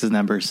look at Max's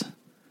numbers.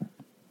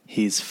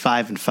 He's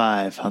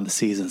 5-5 on the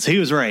season. So he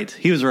was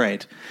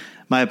right.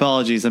 My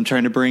apologies. I'm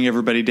trying to bring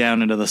everybody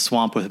down into the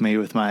swamp with me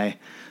with my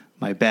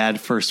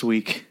bad first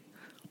week.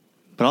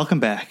 But I'll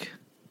come back.